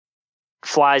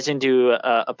flies into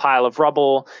a pile of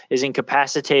rubble, is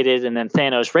incapacitated, and then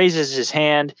Thanos raises his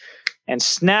hand and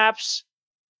snaps,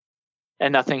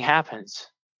 and nothing happens.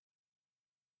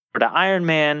 To Iron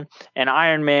Man, and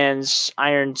Iron Man's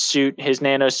iron suit, his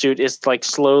nano suit, is like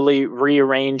slowly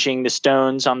rearranging the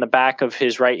stones on the back of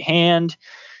his right hand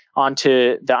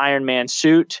onto the Iron Man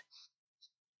suit.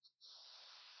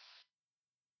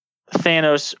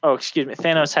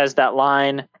 Thanos has that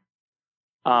line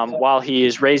while he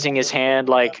is raising his hand,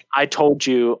 like, I told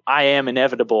you, I am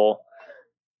inevitable.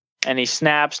 And he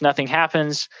snaps, nothing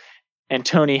happens. And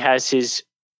Tony has his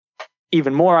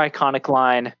even more iconic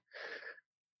line,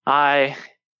 I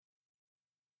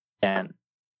can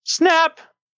snap.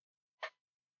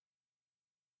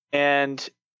 And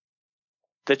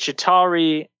the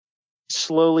Chitauri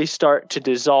slowly start to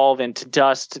dissolve into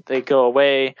dust. They go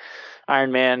away.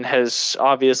 Iron Man has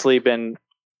obviously been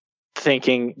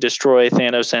thinking destroy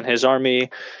Thanos and his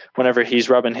army whenever he's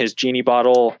rubbing his genie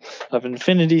bottle of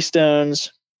Infinity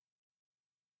Stones.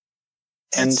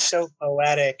 And it's so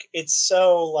poetic. It's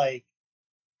so like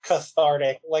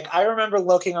cathartic. Like I remember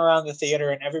looking around the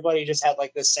theater and everybody just had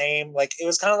like the same, like it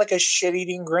was kind of like a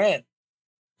shit-eating grin.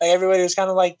 Like everybody was kind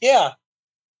of like, yeah,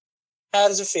 how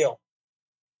does it feel?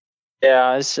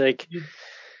 Yeah, it's like,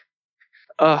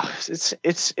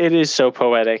 it is so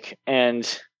poetic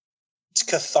and it's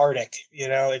cathartic. You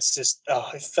know, it's just,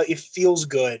 it feels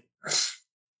good.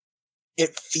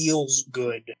 It feels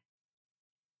good.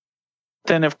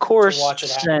 Then of course,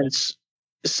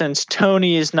 since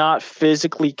Tony is not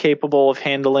physically capable of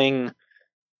handling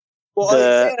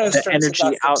the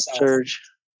energy outsurge.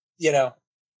 You know,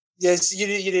 yes, you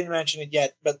didn't mention it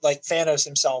yet, but like Thanos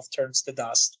himself turns to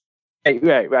dust.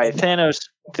 Right.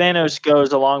 Thanos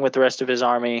goes along with the rest of his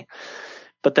army,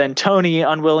 but then Tony,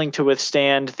 unwilling to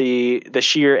withstand the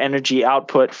sheer energy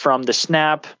output from the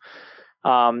snap,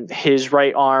 his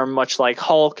right arm, much like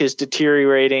Hulk, is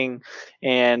deteriorating,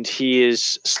 and he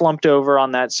is slumped over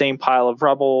on that same pile of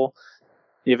rubble.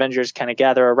 The Avengers kind of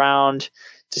gather around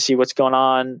to see what's going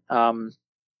on.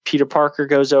 Peter Parker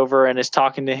goes over and is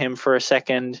talking to him for a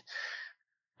second.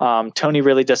 Tony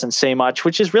really doesn't say much,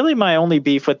 which is really my only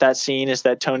beef with that scene, is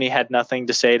that Tony had nothing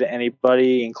to say to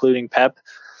anybody, including Pep.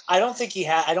 I don't think he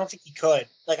could.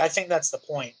 Like, I think that's the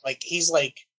point. Like, he's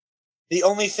like the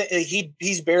only thing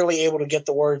he's barely able to get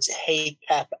the words "Hey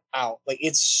Pep" out. Like,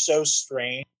 it's so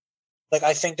strange. Like,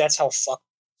 I think that's how fucked.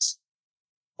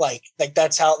 Like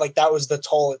that's how, like, that was the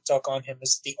toll it took on him.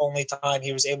 Is the only time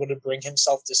he was able to bring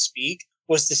himself to speak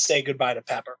was to say goodbye to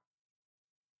Pepper.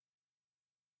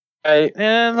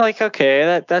 And like,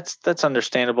 okay, that's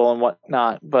understandable and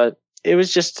whatnot, but it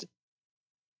was just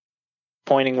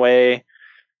pointing way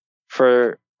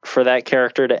for that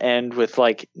character to end with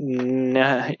like,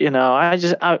 I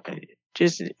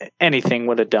just anything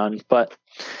would have done. But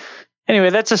anyway,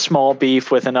 that's a small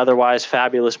beef with an otherwise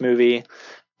fabulous movie.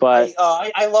 But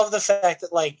I love the fact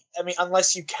that, like, I mean,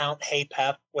 unless you count "Hey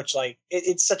Pep," which, like,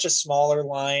 it's such a smaller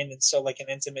line and so, like, an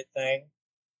intimate thing,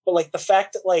 but like the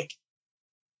fact that, like,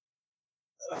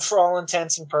 for all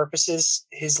intents and purposes,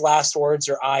 his last words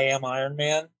are "I am Iron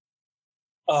Man."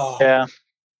 Oh, yeah,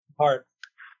 hard.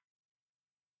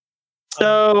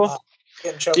 So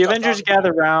the Avengers gather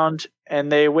gather round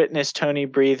and they witness Tony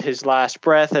breathe his last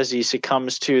breath as he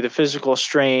succumbs to the physical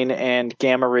strain and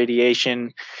gamma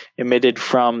radiation emitted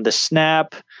from the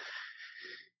snap.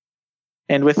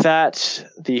 And with that,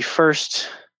 the first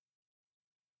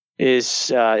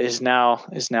is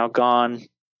now gone.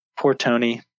 Poor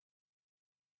Tony.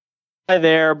 Hi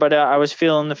there, but I was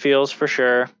feeling the feels for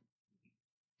sure.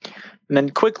 And then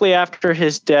quickly after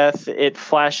his death, it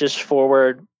flashes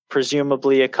forward,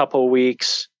 presumably a couple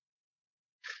weeks,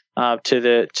 to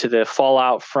the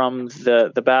fallout from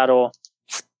the battle.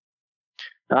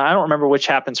 I don't remember which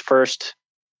happens first.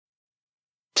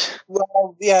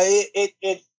 Well, yeah,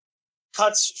 it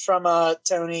cuts from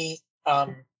Tony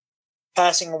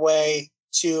passing away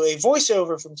to a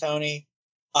voiceover from Tony,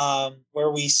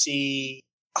 where we see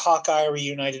Hawkeye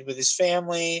reunited with his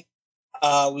family.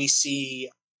 We see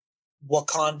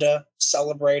Wakanda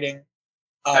celebrating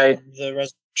the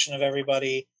resurrection of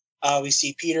everybody. We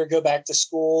see Peter go back to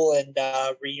school and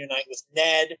reunite with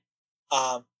Ned.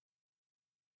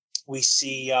 We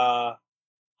see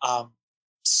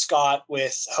Scott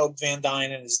with Hope Van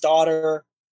Dyne and his daughter.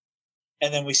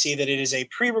 And then we see that it is a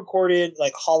pre-recorded,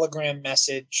 like, hologram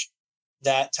message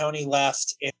that Tony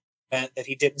left in the event that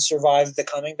he didn't survive the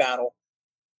coming battle.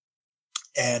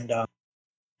 And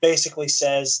basically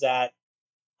says that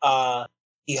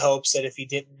he hopes that if he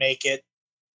didn't make it,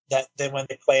 that then when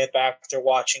they play it back, they're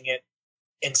watching it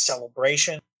in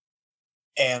celebration,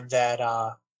 and that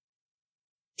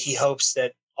he hopes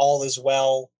that all is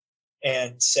well,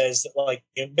 and says that, like,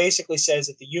 it basically says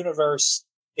that the universe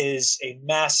is a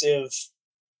massive,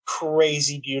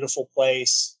 crazy, beautiful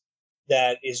place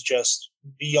that is just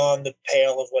beyond the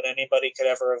pale of what anybody could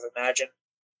ever have imagined,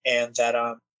 and that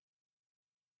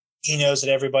he knows that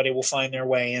everybody will find their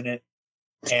way in it.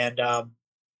 And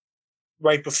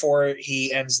right before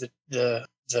he ends the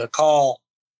call,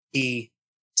 he,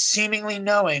 seemingly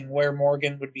knowing where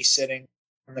Morgan would be sitting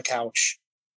on the couch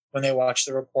when they watch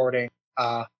the recording,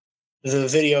 the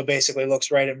video basically looks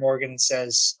right at Morgan and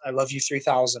says, "I love you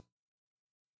 3000."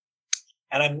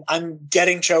 And I'm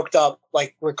getting choked up,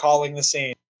 like, recalling the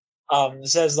scene. It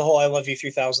says the whole "I love you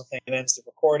 3000" thing, and ends the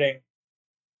recording.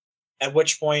 At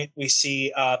which point we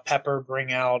see Pepper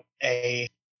bring out a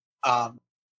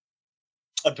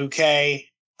bouquet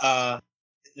that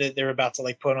they're about to,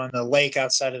 like, put on the lake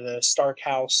outside of the Stark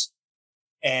house,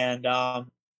 and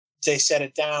they set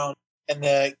it down, and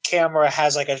the camera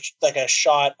has like a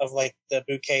shot of, like, the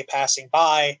bouquet passing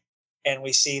by, and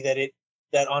we see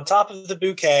that on top of the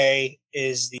bouquet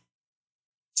is the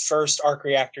first arc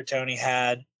reactor Tony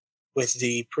had, with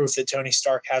the proof that Tony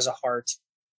Stark has a heart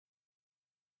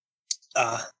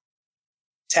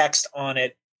text on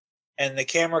it. And the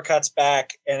camera cuts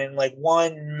back, and in, like,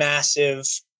 one massive,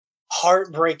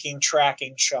 heartbreaking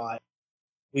tracking shot,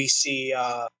 we see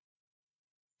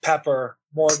Pepper,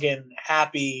 Morgan,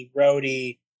 Happy,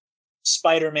 Rhodey,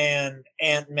 Spider-Man,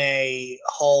 Aunt May,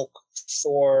 Hulk,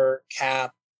 Thor,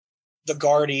 Cap, the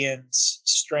Guardians,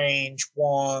 Strange,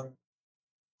 Wong,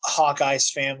 Hawkeye's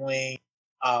family,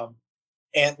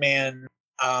 Ant-Man,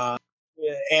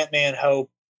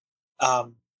 Hope,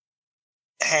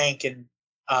 Hank, and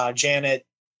Janet.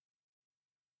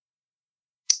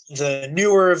 The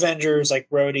newer Avengers, like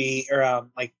Rhodey, or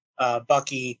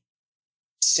Bucky,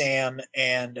 Sam,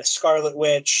 and Scarlet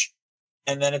Witch.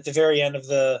 And then at the very end of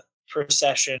the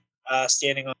procession,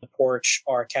 standing on the porch,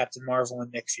 are Captain Marvel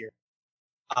and Nick Fury.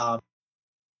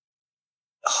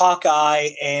 Hawkeye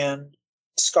and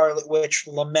Scarlet Witch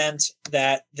lament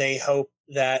that they hope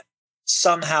that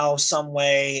somehow, some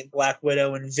way, Black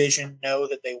Widow and Vision know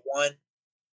that they won,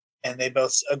 and they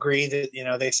both agree that,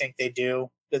 they think they do.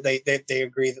 That they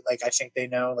agree that, like, I think they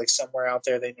know, like, somewhere out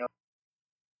there they know.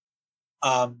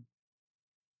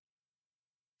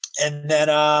 And then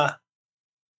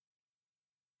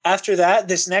after that,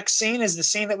 this next scene is the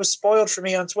scene that was spoiled for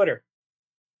me on Twitter.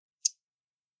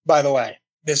 By the way,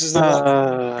 this is the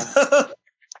one.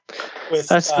 With,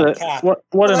 that's Cap.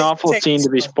 what an awful scene to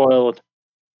be spoiled.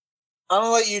 I'm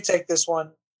gonna let you take this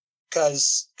one,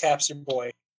 because Cap's your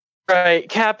boy. Right,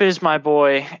 Cap is my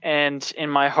boy, and in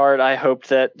my heart, I hoped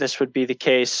that this would be the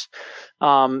case.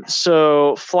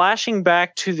 So, flashing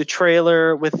back to the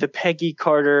trailer with the Peggy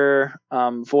Carter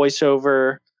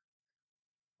voiceover,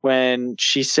 when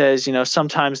she says,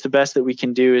 sometimes the best that we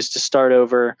can do is to start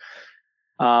over.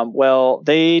 Well,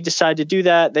 they decide to do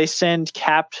that. They send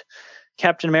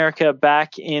Captain America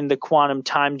back in the quantum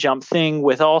time jump thing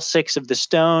with all 6 of the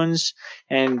stones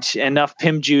and enough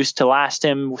Pym juice to last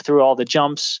him through all the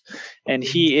jumps. And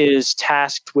he is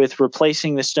tasked with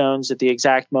replacing the stones at the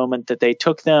exact moment that they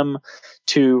took them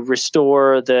to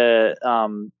restore the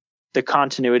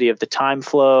continuity of the time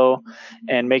flow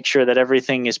and make sure that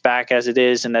everything is back as it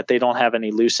is and that they don't have any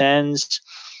loose ends.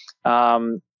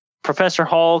 Professor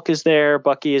Hulk is there.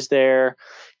 Bucky is there.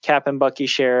 Cap and Bucky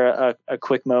share a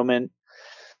quick moment.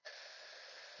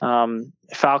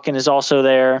 Falcon is also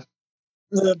there,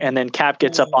 and then Cap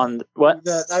gets up on what?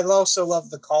 I also love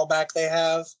the callback they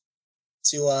have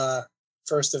to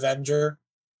First Avenger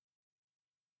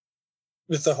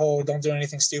with the whole "don't do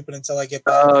anything stupid until I get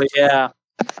back." Oh yeah,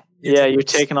 you're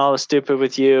taking all the stupid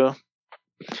with you.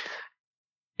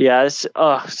 Yeah, it's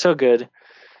so good.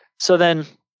 So then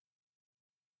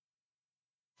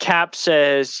Cap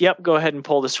says, "Yep, go ahead and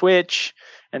pull the switch."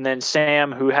 And then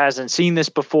Sam, who hasn't seen this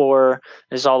before,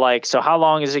 is all like, "So how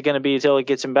long is it going to be until it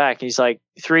gets him back?" And he's like,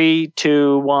 3,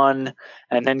 2, 1.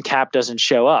 And then Cap doesn't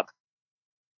show up.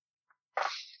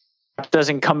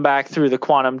 Doesn't come back through the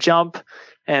quantum jump.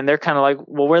 And they're kind of like,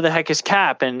 "Well, where the heck is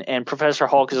Cap?" And Professor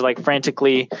Hulk is like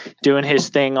frantically doing his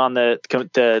thing on the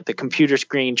computer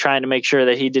screen, trying to make sure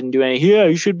that he didn't do any. "Yeah,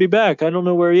 you should be back. I don't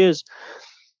know where he is."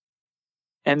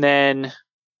 And then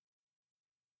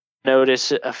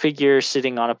notice a figure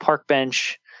sitting on a park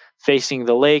bench facing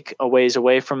the lake a ways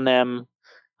away from them.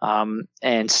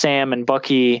 And Sam and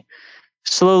Bucky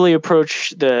slowly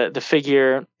approach the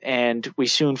figure, and we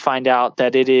soon find out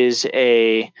that it is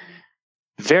a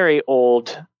very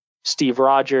old Steve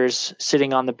Rogers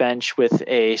sitting on the bench with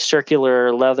a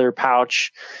circular leather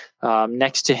pouch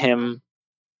next to him.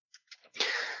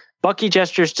 Bucky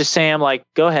gestures to Sam like,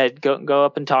 "Go ahead, go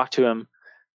up and talk to him."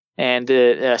 And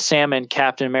Sam and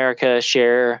Captain America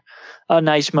share a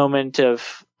nice moment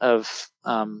of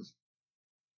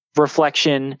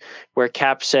reflection where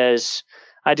Cap says,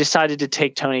 "I decided to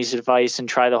take Tony's advice and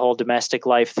try the whole domestic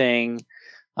life thing."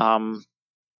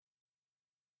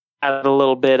 Add a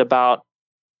little bit about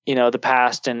the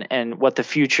past and what the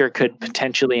future could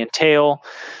potentially entail.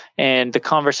 And the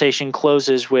conversation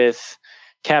closes with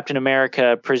Captain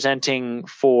America presenting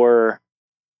for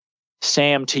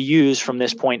Sam to use from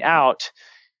this point out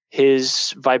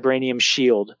his vibranium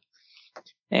shield.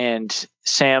 And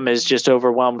Sam is just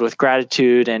overwhelmed with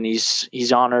gratitude, and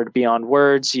he's honored beyond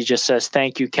words. He just says,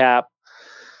 "Thank you, Cap."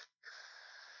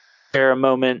 For a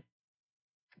moment.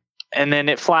 And then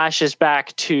it flashes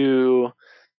back to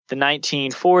the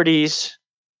 1940s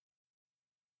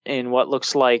in what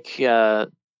looks like the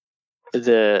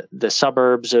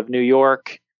suburbs of New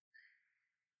York.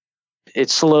 It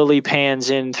slowly pans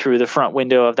in through the front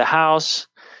window of the house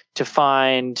to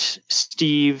find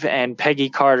Steve and Peggy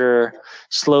Carter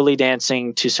slowly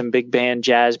dancing to some big band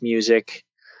jazz music.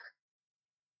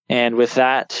 And with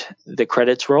that, the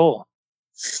credits roll.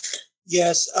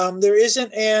 Yes, there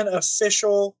isn't an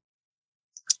official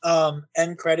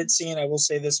end credit scene. I will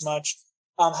say this much.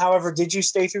 However, did you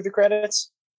stay through the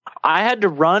credits? I had to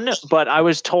run, but I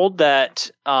was told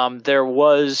that there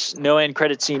was no end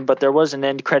credit scene, but there was an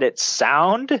end credit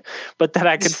sound, but that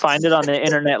I could find it on the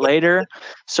internet later.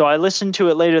 So I listened to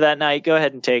it later that night. Go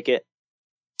ahead and take it.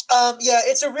 Yeah,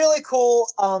 it's a really cool.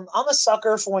 I'm a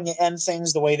sucker for when you end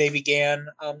things the way they began.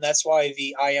 That's why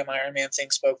the "I Am Iron Man"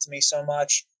 thing spoke to me so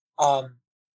much.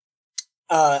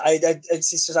 It's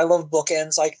just, I love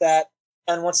bookends like that.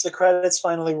 And once the credits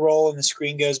finally roll and the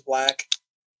screen goes black,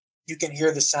 you can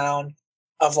hear the sound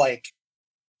of like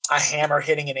a hammer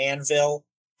hitting an anvil,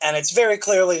 and it's very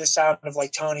clearly the sound of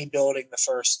like Tony building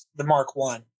the Mark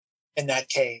 1 in that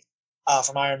cave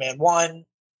from Iron Man 1.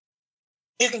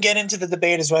 You can get into the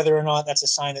debate as whether or not that's a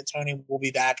sign that Tony will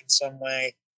be back in some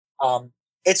way.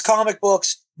 It's comic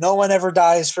books. No one ever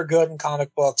dies for good in comic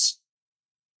books.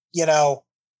 Yeah.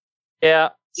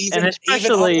 Even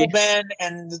Uncle Ben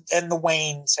and the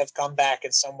Waynes have come back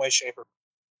in some way, shape, or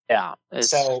yeah.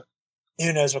 So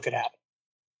who knows what could happen.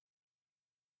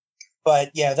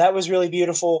 But yeah, that was really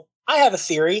beautiful. I have a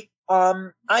theory.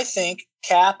 I think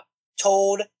Cap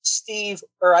told Steve,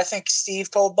 or I think Steve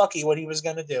told Bucky what he was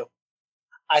going to do.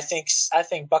 I think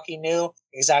Bucky knew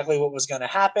exactly what was going to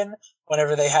happen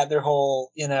whenever they had their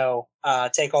whole,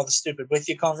 take all the stupid with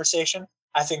you conversation.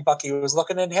 I think Bucky was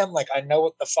looking at him like, I know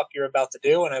what the fuck you're about to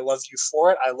do, and I love you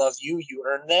for it. I love you. You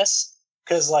earned this.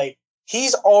 Because, like,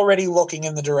 he's already looking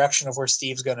in the direction of where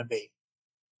Steve's going to be.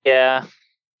 Yeah.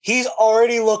 He's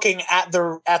already looking at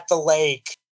the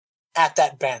lake, at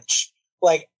that bench.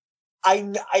 Like,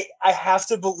 I have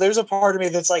to. There's a part of me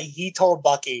that's like, he told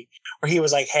Bucky, where he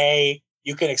was like, "Hey,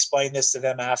 you can explain this to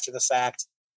them after the fact.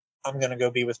 I'm gonna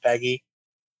go be with Peggy.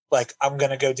 Like, I'm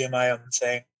gonna go do my own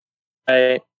thing.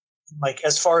 Like,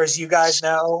 as far as you guys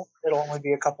know, it'll only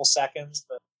be a couple seconds,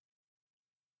 but."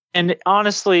 And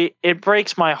honestly, it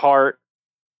breaks my heart.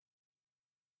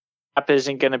 Cap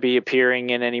isn't going to be appearing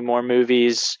in any more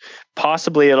movies,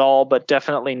 possibly at all, but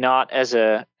definitely not as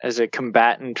a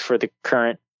combatant for the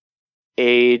current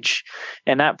age.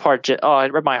 And that part, it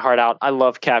ripped my heart out. I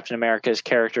love Captain America's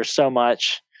character so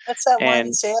much. That's that line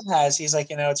that Sam has. He's like,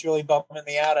 it's really bumming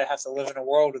me out. I have to live in a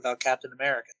world without Captain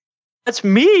America. That's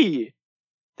me.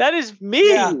 That is me.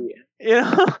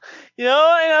 Yeah. And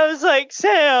I was like,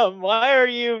 Sam, why are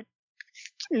you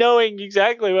knowing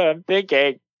exactly what I'm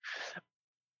thinking?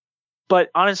 But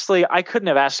honestly, I couldn't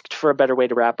have asked for a better way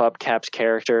to wrap up Cap's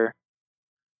character.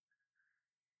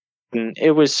 And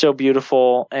it was so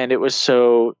beautiful and it was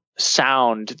so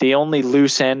sound. The only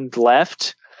loose end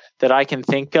left that I can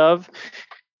think of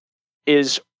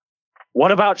is,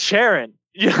 what about Sharon?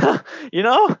 Yeah.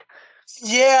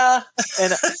 Yeah.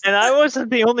 and I wasn't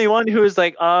the only one who was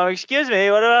like, excuse me,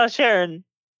 what about Sharon?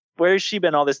 Where's she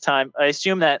been all this time? I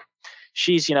assume that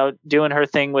she's, doing her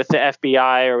thing with the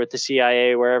FBI or with the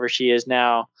CIA, wherever she is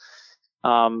now.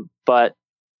 But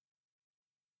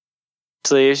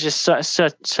so it was just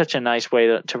such a nice way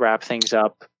to wrap things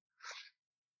up.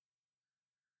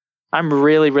 I'm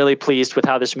really, really pleased with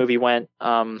how this movie went.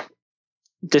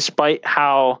 Despite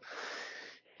how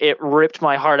it ripped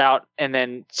my heart out and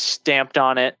then stamped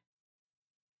on it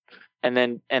and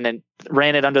then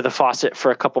ran it under the faucet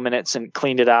for a couple minutes and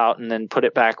cleaned it out and then put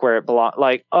it back where it belonged.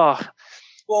 Like,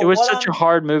 it was such a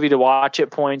hard movie to watch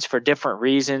at points for different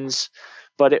reasons,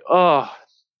 but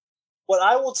what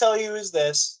I will tell you is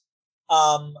this,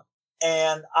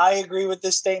 and I agree with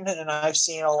this statement, and I've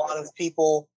seen a lot of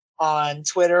people on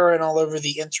Twitter and all over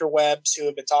the interwebs who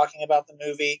have been talking about the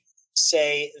movie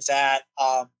say that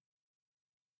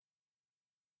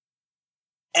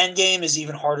Endgame is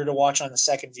even harder to watch on the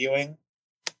second viewing.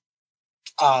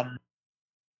 I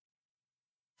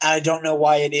don't know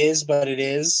why it is, but it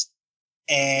is.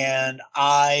 And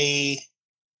I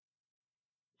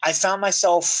found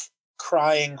myself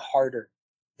crying harder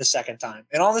the second time.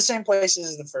 In all the same places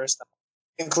as the first time,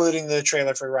 including the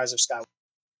trailer for Rise of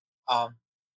Skywalker.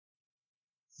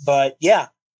 But yeah,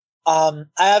 I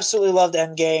absolutely loved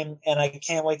Endgame, and I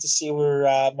can't wait to see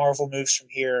where Marvel moves from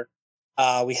here.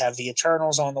 We have the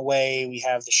Eternals on the way. We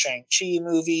have the Shang-Chi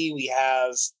movie. We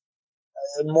have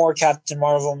more Captain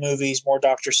Marvel movies, more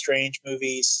Doctor Strange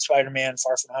movies, Spider-Man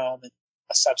Far From Home, and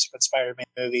subsequent Spider-Man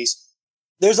movies.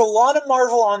 There's a lot of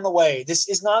Marvel on the way. This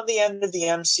is not the end of the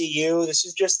MCU. This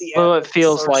is just the end. Well, it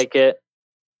feels like it.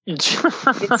 It's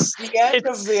the end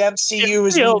of the MCU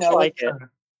as we know it.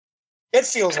 It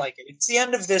feels like it. It's the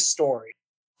end of this story.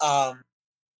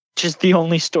 Just the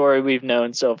only story we've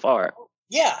known so far.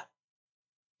 Yeah.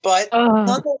 But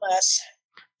nonetheless,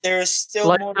 there is still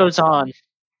life more goes on.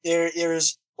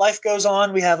 There's life goes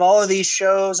on. We have all of these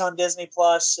shows on Disney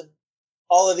Plus and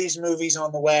all of these movies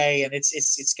on the way, and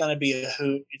it's going to be a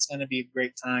hoot. It's going to be a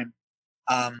great time.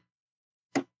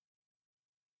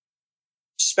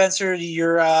 Spencer,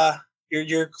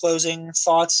 your closing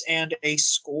thoughts and a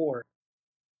score.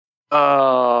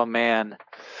 Oh man,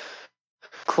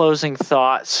 closing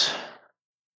thoughts.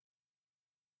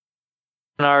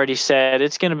 I already said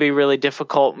it's going to be really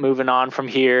difficult moving on from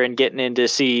here and getting in to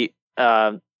see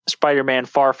Spider-Man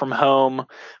Far From Home.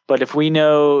 But if we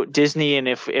know Disney and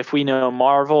if we know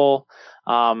Marvel,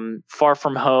 Far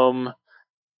From Home,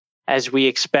 as we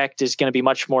expect, is going to be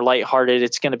much more lighthearted.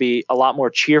 It's going to be a lot more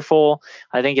cheerful.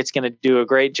 I think it's going to do a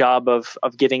great job of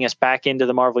getting us back into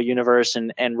the Marvel universe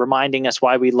and reminding us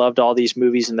why we loved all these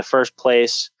movies in the first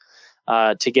place,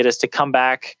 to get us to come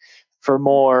back for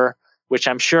more, which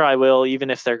I'm sure I will, even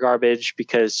if they're garbage,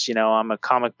 because, I'm a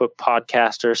comic book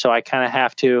podcaster, so I kind of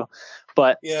have to.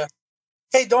 But yeah.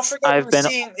 Hey, don't forget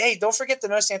don't forget the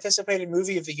most anticipated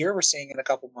movie of the year we're seeing in a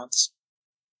couple months.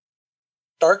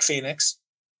 Dark Phoenix.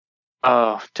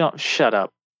 Oh, don't shut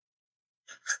up.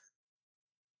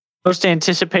 Most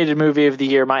anticipated movie of the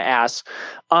year, my ass.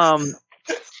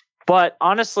 But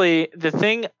honestly, the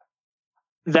thing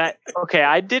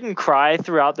I didn't cry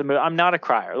throughout the movie. I'm not a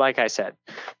crier, like I said.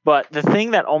 But the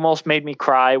thing that almost made me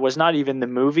cry was not even the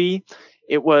movie.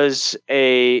 It was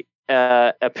a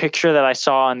a picture that I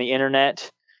saw on the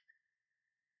internet.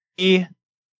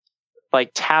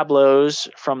 Like tableaus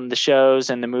from the shows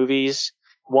and the movies.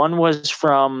 One was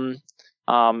from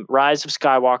Rise of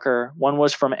Skywalker, one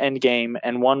was from Endgame,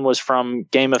 and one was from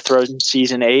Game of Thrones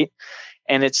Season 8.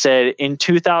 And it said, in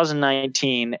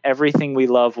 2019, everything we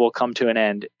love will come to an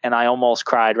end. And I almost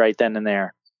cried right then and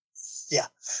there. Yeah.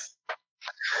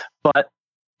 But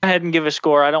go ahead and give a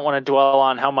score. I don't want to dwell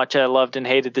on how much I loved and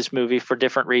hated this movie for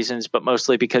different reasons, but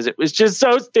mostly because it was just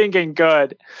so stinking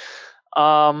good.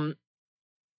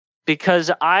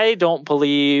 Because I don't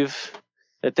believe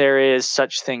that there is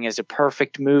such thing as a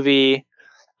perfect movie.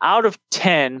 Out of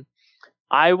 10,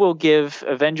 I will give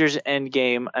Avengers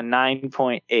Endgame a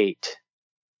 9.8.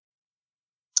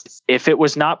 If it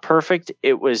was not perfect,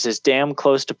 it was as damn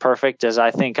close to perfect as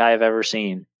I think I have ever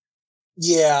seen.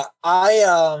 Yeah,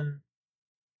 I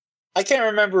can't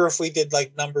remember if we did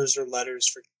like numbers or letters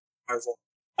for Marvel.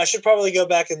 I should probably go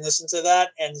back and listen to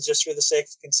that, and just for the sake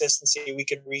of consistency, we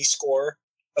can rescore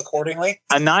accordingly.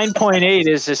 A 9.8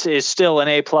 is still an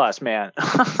A+, man.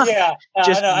 Yeah,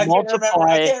 just I multiply.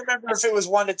 I can't remember if it was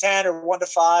 1 to 10 or 1 to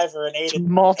 5 or an 8.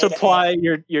 Multiply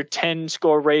your 10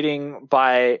 score rating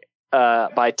by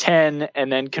 10,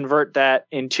 and then convert that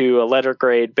into a letter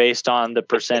grade based on the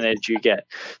percentage you get.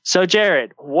 So,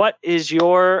 Jared, what is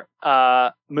your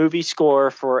movie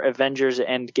score for Avengers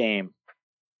Endgame?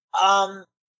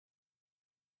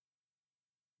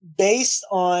 Based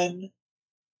on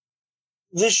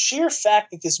the sheer fact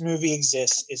that this movie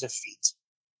exists is a feat.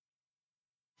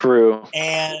 True.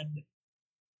 And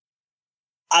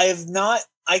I've not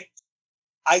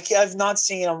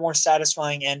seen a more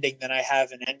satisfying ending than I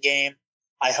have in Endgame.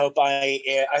 I hope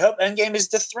Endgame is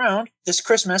dethroned this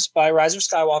Christmas by Rise of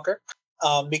Skywalker,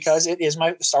 because it is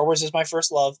Star Wars is my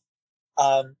first love.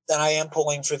 And I am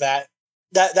pulling for that.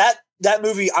 That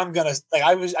movie,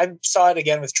 I saw it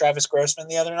again with Travis Grossman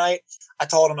the other night. I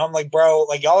told him, I'm like, bro,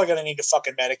 like, y'all are gonna need to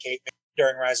fucking medicate me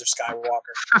during Rise of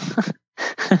Skywalker.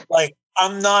 Like,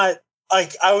 I'm not,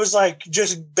 like, I was like,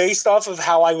 just based off of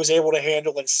how I was able to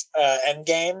handle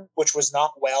Endgame, which was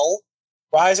not well,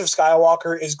 Rise of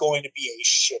Skywalker is going to be a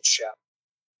shit show.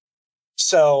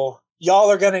 So y'all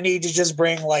are gonna need to just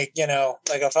bring, like, you know,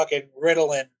 like a fucking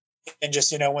Ritalin, and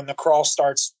just, you know, when the crawl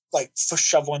starts, like,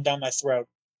 shove one down my throat.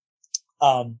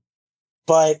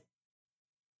 But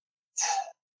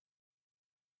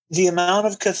the amount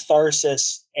of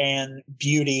catharsis and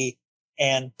beauty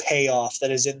and payoff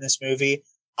that is in this movie,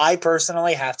 I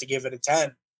personally have to give it a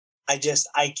 10. I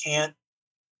can't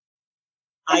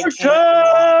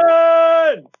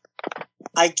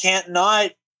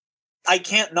not.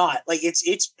 Like,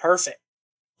 it's perfect.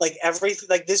 Like, everything,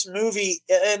 like, this movie,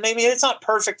 and maybe it's not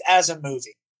perfect as a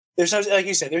movie. There's no, like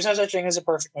you said, there's no such thing as a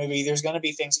perfect movie. There's going to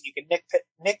be things that you can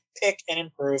nitpick and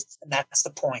improve, and that's the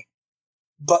point.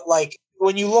 But, like,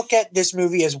 when you look at this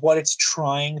movie as what it's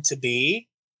trying to be,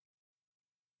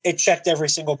 it checked every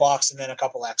single box and then a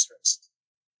couple extras.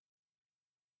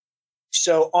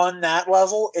 So on that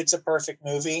level, it's a perfect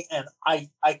movie, and I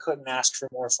couldn't ask for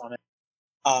more from it.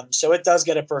 So it does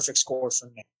get a perfect score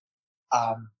from me.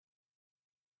 I'm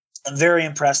very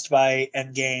impressed by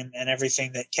Endgame and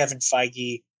everything that Kevin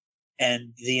Feige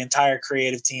and the entire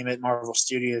creative team at Marvel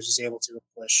Studios was able to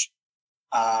accomplish.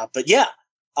 But yeah,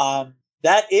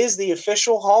 that is the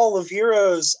official Hall of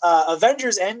Heroes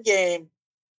Avengers Endgame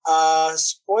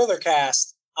spoiler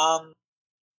cast.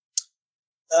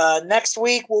 Next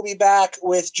week we'll be back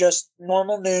with just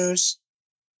normal news,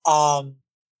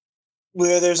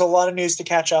 where there's a lot of news to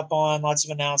catch up on, lots of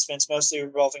announcements, mostly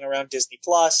revolving around Disney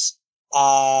Plus.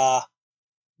 But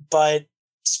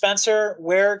Spencer,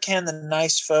 where can the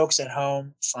nice folks at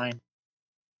home find you?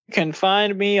 You can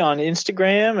find me on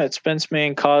Instagram at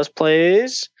SpenceMan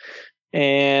Cosplays.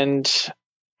 And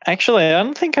actually, I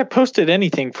don't think I posted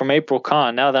anything from April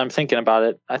Con, now that I'm thinking about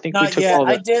it. I think Not we took yet. all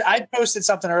the... I did. I posted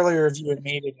something earlier of you and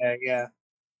me today, yeah.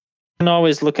 You can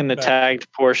always look in the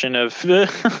tagged portion of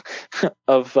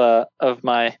of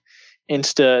my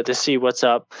Insta to see what's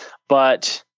up.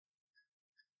 But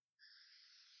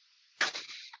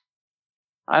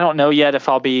I don't know yet if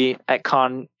I'll be at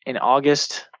Con in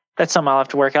August. That's something I'll have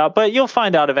to work out. But you'll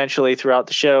find out eventually throughout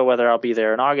the show whether I'll be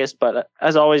there in August. But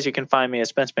as always, you can find me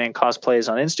at SpenceMan Cosplays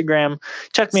on Instagram.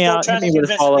 Check me out. Hit me with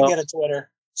a follow. Still trying to convince him to get a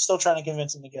Twitter. Still trying to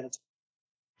convince him to get it.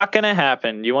 Not going to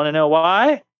happen. You want to know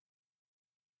why?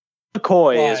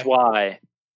 McCoy is why.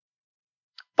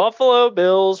 Buffalo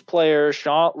Bills player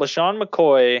LaShawn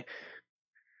McCoy,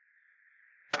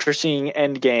 after seeing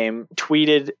Endgame,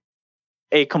 tweeted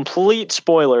a complete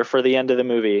spoiler for the end of the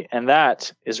movie, and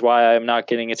that is why I'm not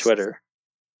getting a Twitter.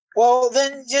 Well,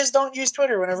 then just don't use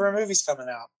Twitter whenever a movie's coming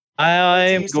out.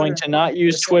 I'm use going Twitter. to not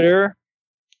use Listen. Twitter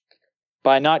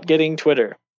by not getting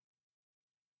Twitter.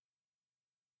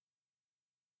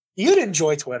 You'd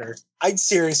enjoy Twitter. I'd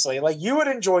seriously, like, you would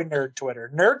enjoy Nerd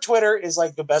Twitter. Nerd Twitter is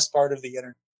like the best part of the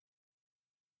internet.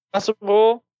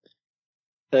 Possible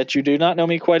that you do not know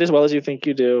me quite as well as you think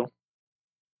you do.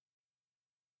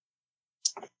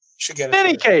 Should get In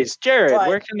any case, Jared, But-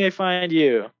 where can they find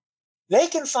you? They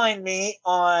can find me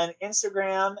on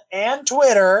Instagram and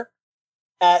Twitter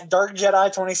at Dark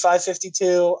Jedi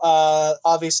 2552.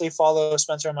 Obviously, follow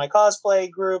Spencer and my cosplay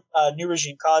group, New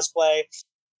Regime Cosplay.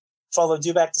 Follow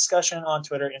Dewback Discussion on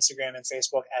Twitter, Instagram, and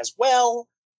Facebook as well.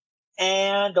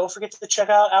 And don't forget to check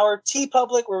out our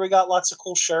TeePublic, where we got lots of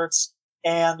cool shirts.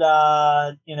 And,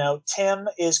 Tim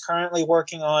is currently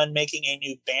working on making a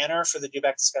new banner for the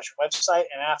Dewback Discussion website.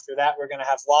 And after that, we're going to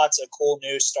have lots of cool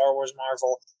new Star Wars,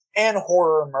 Marvel, and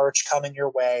horror merch coming your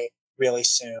way really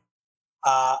soon.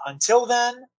 Until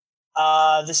then,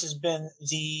 this has been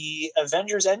the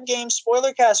Avengers Endgame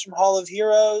spoiler cast from Hall of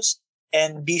Heroes.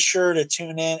 And be sure to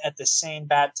tune in at the same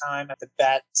bat time, at the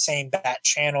same bat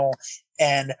channel.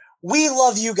 And we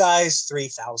love you guys,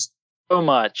 3,000. So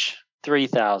much.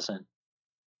 3,000.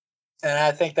 And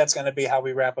I think that's going to be how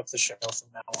we wrap up the show from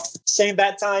now on. Same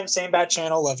bat time, same bat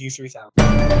channel. Love you, 3,000.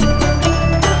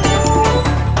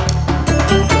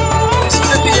 This is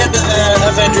at the end of the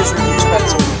Avengers review,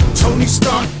 Spencer. Tony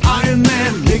Stark, Iron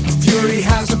Man, Nick Fury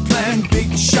has a plan.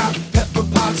 Big shot, Pepper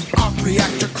Potts, arc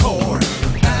reactor core.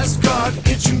 Asgard,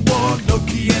 Ancient War,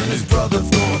 Loki and his brother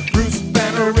Thor. Bruce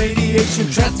Banner, radiation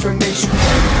transformation.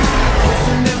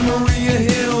 Wilson and Maria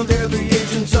Hill, they're the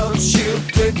agents of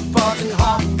S.H.I.E.L.D. Clint Barton,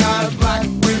 Hawkeye, Black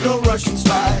Widow, Russian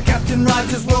spy. Captain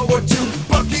Rogers, World War II.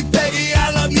 Bucky, Peggy, I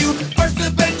love you. First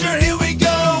Avenger, here we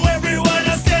go. Everyone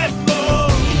a step more.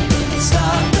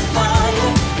 Start the fire.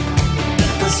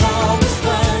 It was always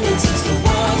burning since the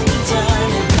world's been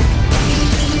turning. We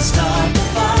didn't start the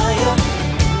fire,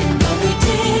 but we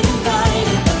didn't light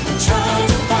it, but we tried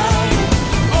to fight it.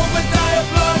 Obadiah,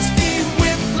 Blood, Steve,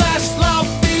 Whiplash,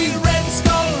 Laufey, Red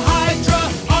Skull, Hydra,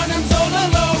 Arnim Zola,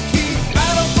 Loki.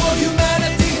 Battle for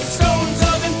humanity, stones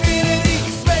of infinity,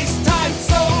 space, time,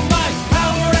 soul, life,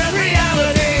 power, and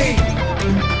reality.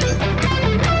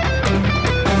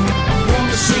 War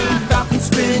Machine, Falcon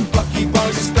Spin, Bucky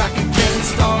Barnes is back again.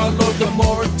 Star-Lord,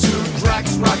 Gamora 2,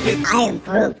 Drax, Rocket. I am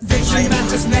Groot. Vision,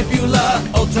 Mantis, Nebula,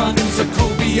 Ultron, and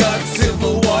Sokovia,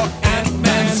 Civil War,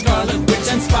 Ant-Man, Scarlet Witch,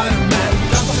 and Spider-Man.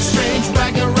 Doctor Strange,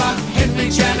 Ragnarok, Henry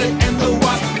Janet, and the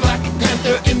Wasp, Black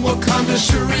Panther in Wakanda,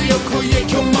 Shuri, Okoye,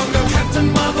 Killmonger,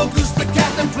 Captain Marvel, Goose the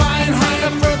Captain, flying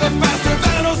higher, further, faster,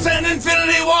 Thanos, and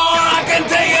Infinity War. I can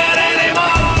take it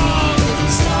anymore.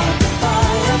 Start the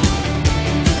fire.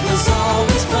 It was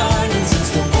always burning since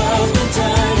the world's been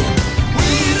turning. We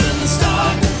didn't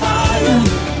start The fire,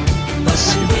 but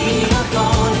when we are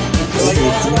gone, it was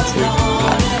never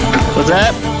on and on. What's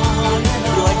that?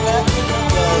 You like that?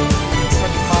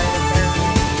 Start the fire there.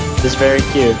 This is very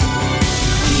cute.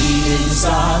 We didn't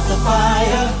start the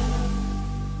fire.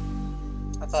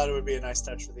 I thought it would be a nice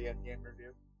touch for the Endgame review.